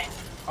it!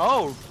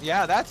 Oh,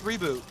 yeah, that's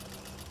reboot.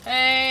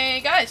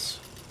 Hey, guys.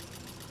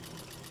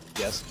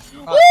 Yes.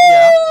 Woo!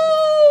 Yeah.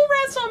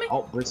 Raz saw me.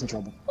 Oh, Britt's in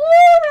trouble. Woo!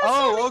 Raz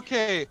saw me. Oh,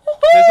 okay. Woo!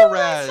 There's a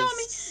Raz saw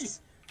me. res.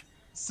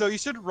 So you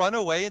should run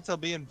away until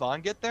me and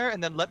Vaughn get there,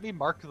 and then let me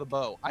mark the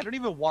bow. I don't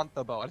even want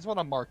the bow. I just want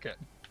to mark it.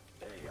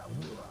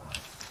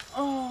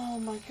 Oh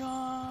my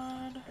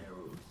God.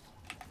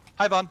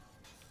 Hi, Vaughn.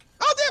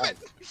 Oh, damn it!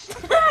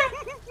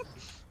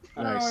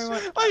 I don't know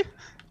where he went.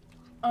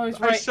 Oh, he's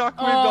I right. shockwaved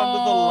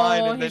onto the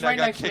line, and he's then I right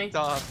got next to me. kicked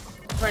off.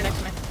 He's right next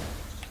to me.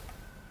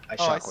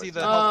 Oh, I see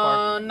the health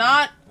bar.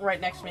 Not right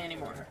next to me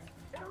anymore.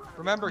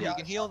 Remember, Yeah. he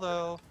can heal,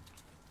 though.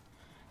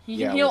 He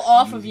Yeah, can heal with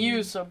off of you.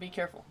 you, so be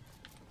careful.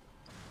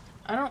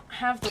 I don't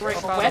have the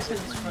right weapons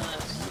for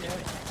this,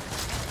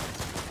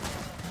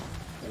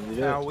 dude.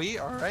 Now we,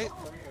 alright.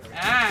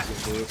 Ah!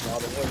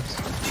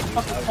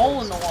 Fucking hole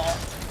in the wall.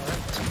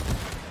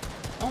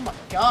 Oh my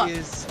God. He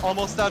is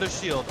almost out of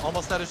shield.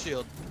 Almost out of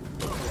shield.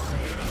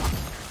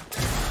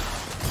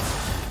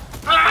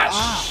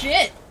 Ah,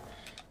 shit!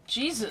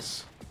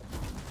 Jesus.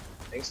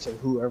 Thanks to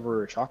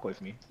whoever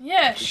shockwaved me.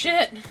 Yeah,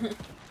 shit.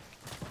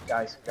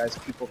 Guys,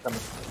 people coming.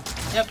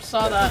 Yep,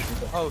 saw that.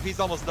 Oh, he's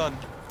almost done.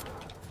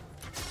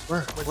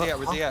 Where? Where's he at?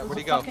 Where's he at? Where'd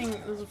he go?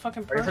 There's a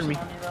fucking Right in front person of me.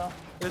 on you, though.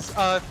 There's,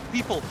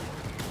 people.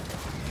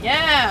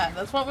 Yeah,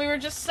 that's what we were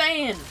just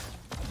saying.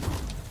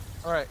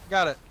 Alright,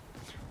 got it.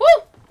 Woo!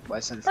 Why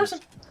is that Person.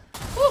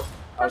 Woo!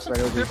 I was Person.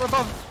 right over Here, you.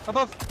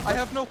 above. I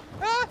have no...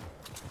 Ah!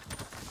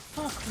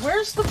 Fuck,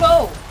 where's the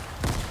bow?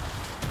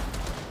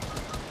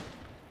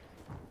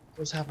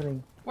 What's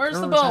happening? Where's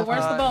the No, bow? what's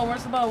Where's the happening? bow?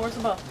 Where's the bow? Where's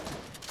the bow?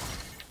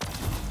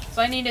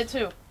 So I need it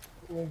too.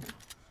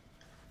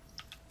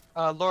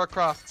 Laura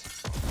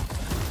Croft.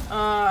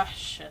 Ah,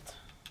 shit.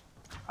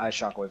 I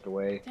shockwaved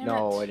away. Damn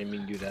no, it. I didn't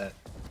mean to do that.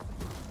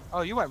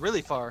 Oh, you went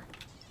really far.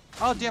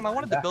 Oh, damn, I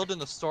wanted to Back. build in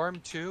the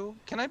storm, too.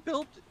 Can I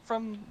build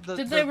from the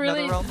Did the they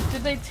really? Nether realm?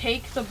 Did they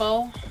take the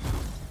bow?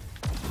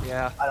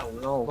 Yeah. I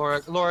don't know.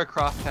 Laura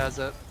Croft has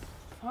it.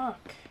 Fuck.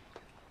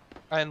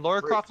 And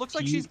Laura Rick, Croft looks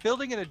like can you- she's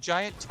building in a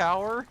giant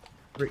tower.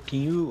 Rick,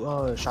 can you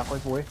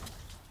shockwave away?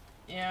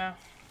 Yeah.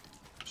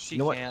 She You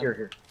know what? can.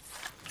 Here.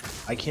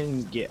 I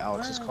can get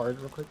Alex's Where? card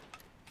real quick.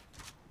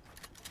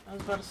 I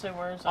was about to say,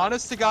 where is it?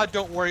 Honest to God,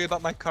 don't worry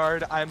about my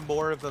card. I'm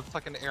more of a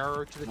fucking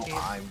error to the No, team,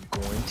 I'm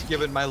going to.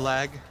 given my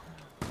lag.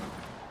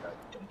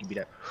 Don't give me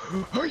that.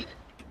 Hey!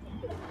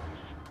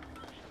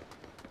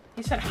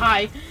 He said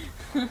hi.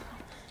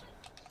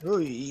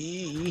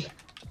 Oy.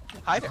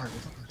 Hide it.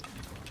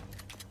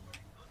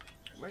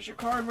 Where's your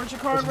card? Where's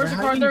your card? Where's Where's my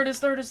your card? hiding? There it is.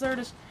 There it is. There it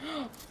is.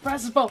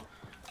 Braz's bow.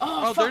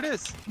 Oh, Oh, fuck. there it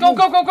is. Go,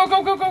 go, go, go,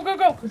 go, go, go, go,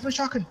 go. Where's my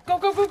shotgun? Go,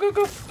 go, go, go,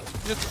 go.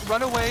 Just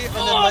run away and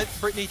then Oh, let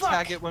Brittany fuck.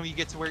 tag it when we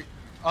get to where.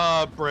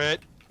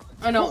 Britt.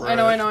 I know, I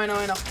know, I know, I know,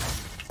 I know.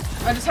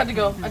 I just had to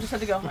go. I just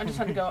had to go. I just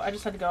had to go. I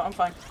just had to go. I'm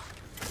fine.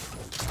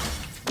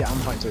 Yeah, I'm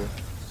fine too.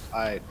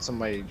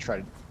 Somebody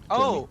tried.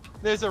 Oh,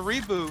 there's a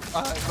reboot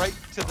right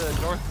to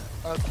the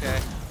north. Okay.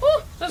 Woo!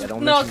 There's, Yeah,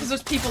 don't no, mention- because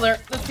there's people there.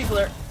 There's people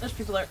there. There's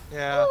people there.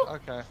 Yeah. Woo!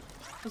 Okay.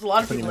 There's a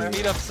lot of Putting people them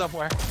there. Meet up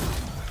somewhere.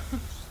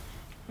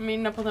 I'm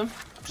meeting up with him.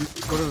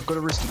 Go to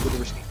risky. Go to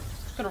risky.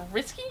 Go to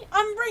risky?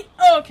 I'm right.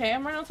 Oh, okay.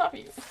 I'm right on top of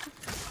you.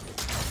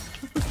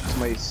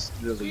 Somebody's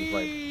literally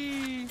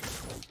right.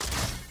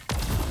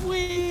 Wee.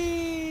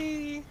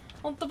 Wee.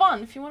 Well,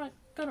 Devon, if you want to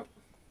go to.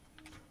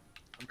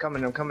 I'm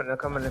coming. Okay.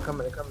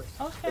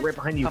 They're right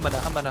behind you. I'm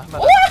gonna.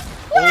 What?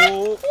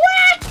 Oh,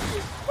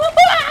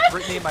 What?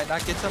 Brittany might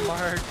not get to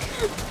mark.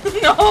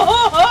 No!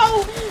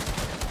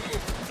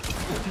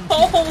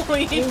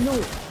 Holy Oh no!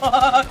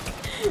 fuck!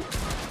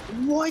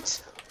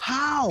 What?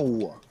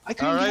 How? I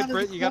couldn't All get right, out of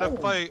Britt, the you gotta phone.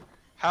 fight.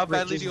 How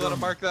badly just do you want to run.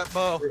 mark that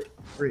bow?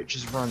 Britt,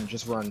 just run.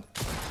 Just run.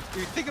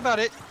 Dude, think about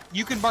it.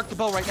 You can mark the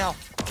bow right now.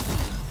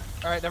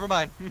 All right, never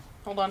mind.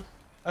 Hold on.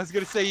 I was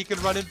gonna say you can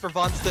run in for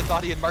Von's dead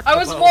body and mark I the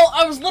was bow.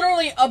 I was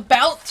literally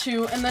about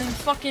to, and then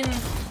fucking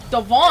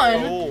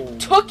Devon Oh.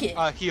 took it.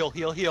 Heal.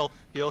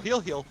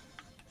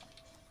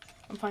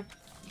 I'm fine.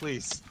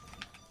 Please.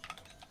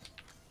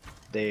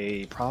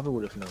 They probably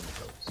would have known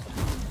the those.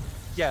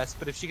 Yes,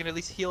 but if she can at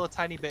least heal a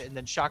tiny bit and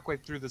then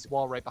shockwave through this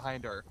wall right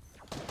behind her.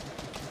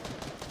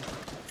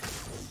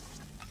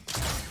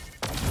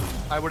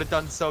 I would have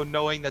done so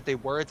knowing that they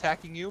were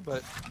attacking you,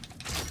 but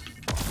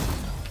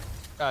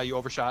you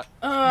overshot.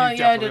 You Yeah, I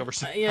definitely did.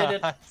 overshot. Yeah, I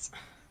did.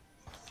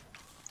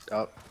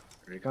 Oh,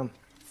 here they come.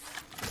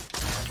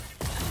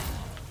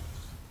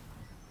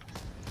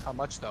 How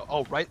much though?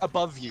 Oh, right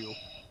above you.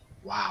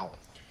 Wow.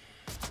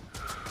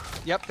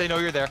 Yep, they know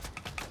you're there.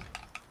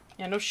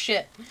 Yeah, no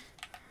shit.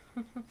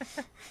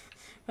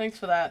 Thanks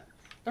for that.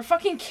 They're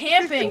fucking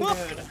camping,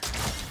 dude.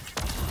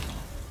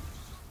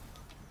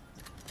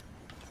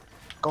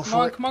 Go Come for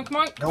on, it. come on, come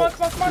on, come No, on,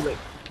 come on, come too on. late.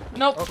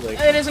 Nope, Too late.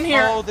 it isn't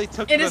here. Oh, they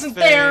took It the isn't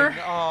thing. there.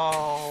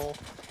 Oh.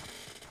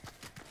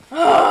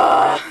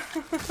 I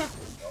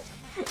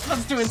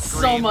was doing so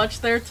Scream.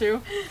 much there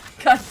too.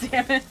 God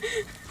damn it.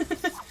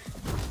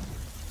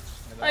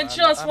 I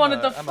just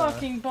wanted the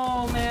fucking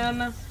bow,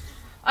 man.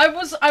 I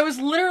was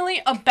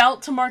literally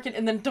about to mark it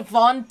and then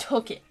Devon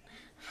took it.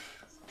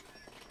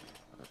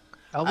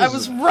 I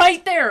was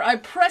right there. I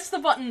pressed the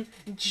button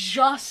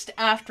just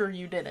after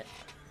you did it.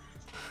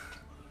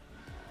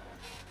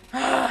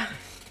 I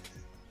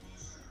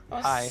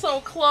was Hi. so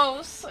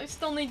close. I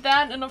still need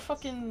that and a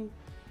fucking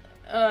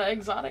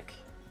exotic.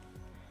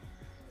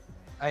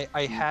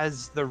 I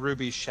has the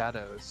ruby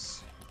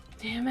shadows.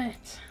 Damn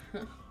it.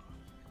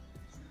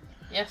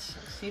 Yes,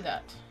 I see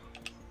that.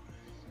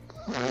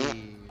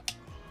 I'm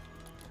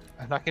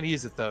not gonna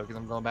use it though, because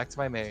I'm going back to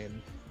my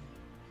main.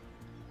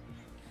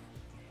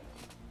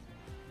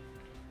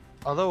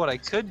 Although what I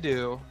could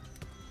do,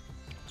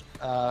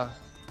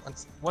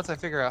 once I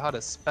figure out how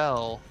to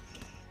spell,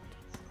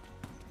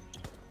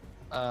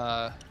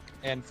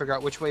 and figure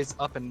out which way's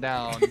up and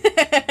down.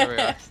 There we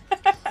are.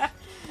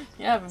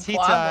 Yeah, having Tea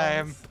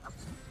time.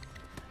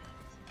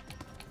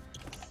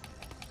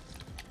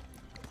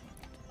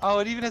 Oh,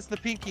 it even has the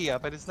pinky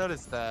up. I just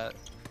noticed that.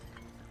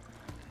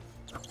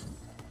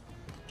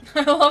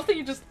 I love that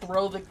you just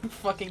throw the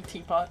fucking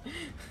teapot.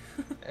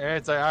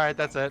 It's like, all right,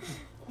 that's it.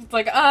 It's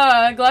like,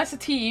 a glass of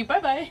tea,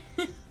 bye-bye.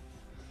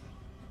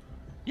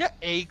 Yeah,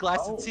 a glass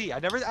Oh. of tea. I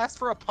never asked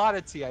for a pot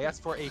of tea. I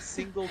asked for a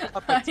single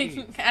cup of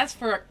tea. I asked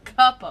for a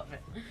cup of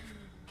it.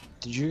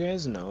 Did you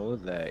guys know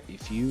that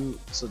if you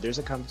there's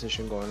a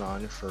competition going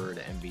on for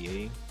the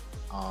NBA,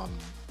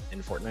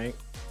 in Fortnite.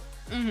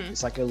 Mm-hmm.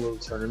 It's like a little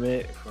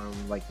tournament from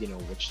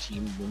which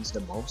team wins the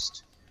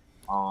most.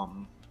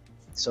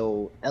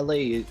 So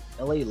LA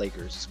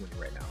Lakers is winning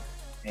right now,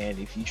 and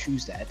if you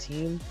choose that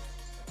team,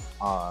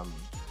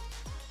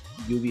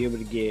 you'll be able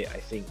to get, I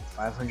think,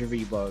 500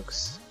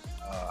 V-Bucks.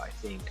 I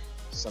think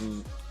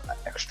some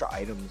extra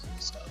items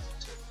and stuff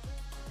too.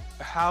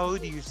 How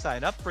do you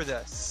sign up for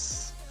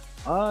this?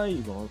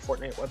 You go on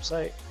Fortnite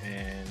website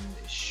and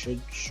it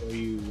should show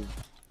you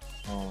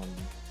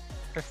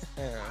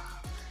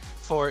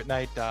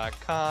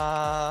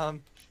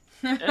Fortnite.com.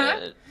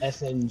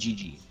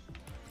 FNGG.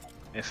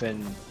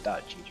 FN.gg. There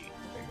you go.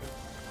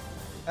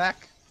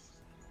 Ack.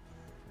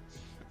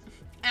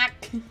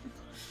 Ack. You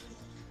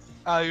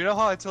know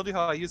how I told you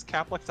how I use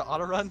Caplock to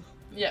auto run?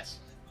 Yes.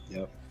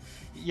 Yep.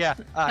 Yeah,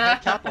 I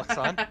had Caplocks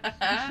on.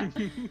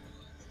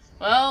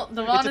 Well,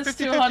 Devon It's a is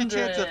 50-50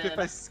 chance 200. if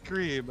I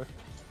scream.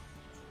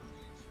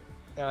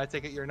 And I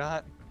take it you're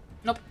not?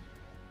 Nope.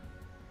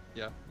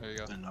 Yeah, there you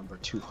go. The number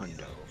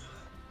 200.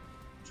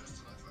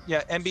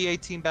 Yeah,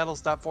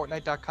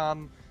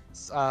 NBAteambattles.fortnite.com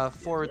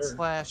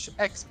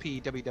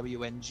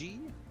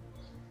 /XPWWNG.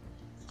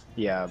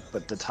 Yeah,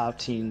 but the top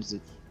teams,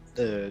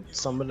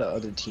 some of the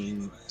other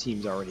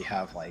teams already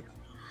have like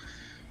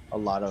a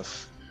lot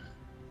of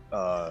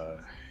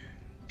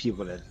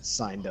people that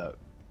signed up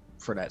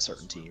for that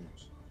certain team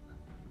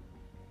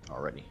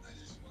already.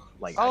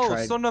 Like, Oh,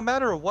 so no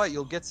matter what,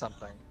 you'll get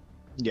something.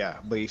 Yeah,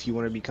 but if you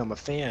want to become a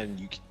fan,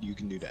 you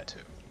can do that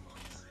too.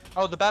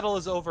 Oh, the battle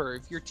is over.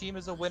 If your team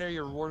is a winner,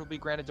 your reward will be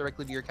granted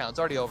directly to your account. It's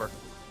already over.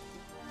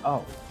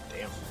 Oh,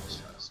 damn. That's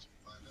fast.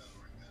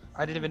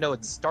 I didn't even know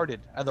it started.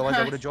 Otherwise,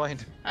 I would have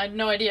joined. I had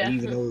no idea. I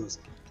didn't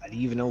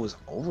even know it was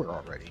over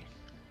already.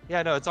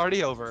 Yeah, no, it's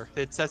already over.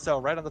 It says so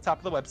right on the top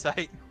of the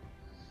website.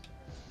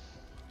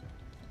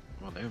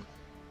 Well, damn.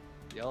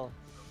 Yo.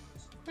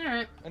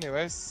 Alright.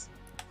 Anyways.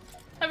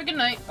 Have a good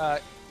night.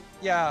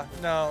 Yeah,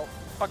 no.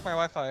 Fuck my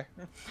Wi-Fi.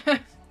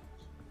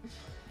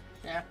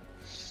 Yeah.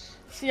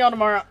 See y'all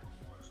tomorrow.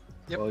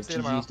 Yep, Well, see you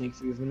tomorrow. GG's, thanks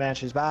for the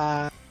matches.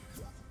 Bye.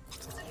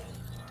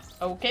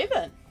 Okay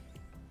then.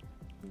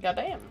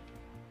 Goddamn.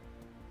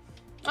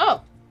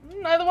 Oh,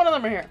 neither one of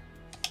them are here.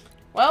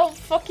 Well,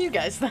 fuck you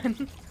guys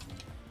then.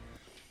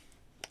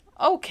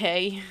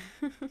 Okay.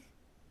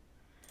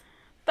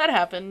 That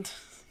happened.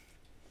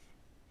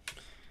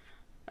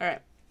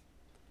 Alright.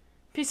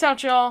 Peace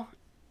out, y'all.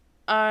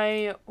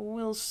 I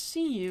will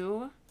see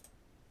you...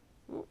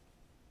 Ooh.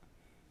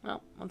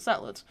 Well, once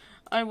that loads.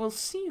 I will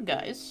see you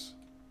guys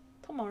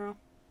tomorrow.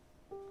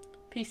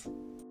 Peace.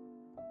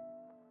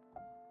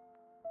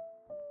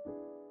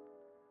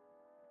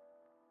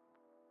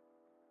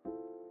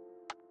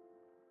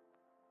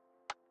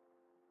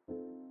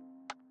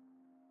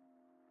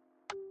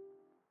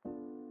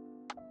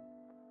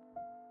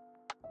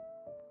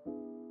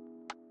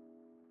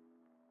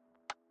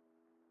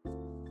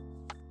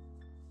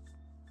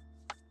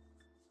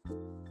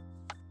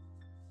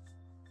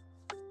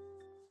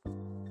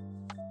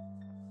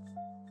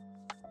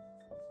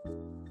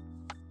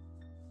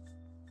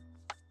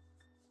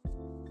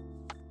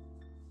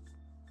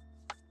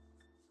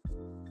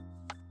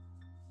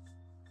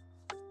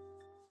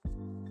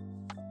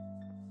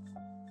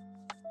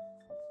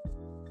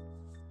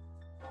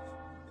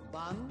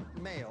 Bun,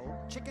 mayo,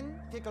 chicken,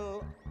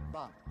 pickle,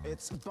 bun.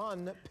 It's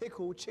bun,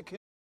 pickle, chicken.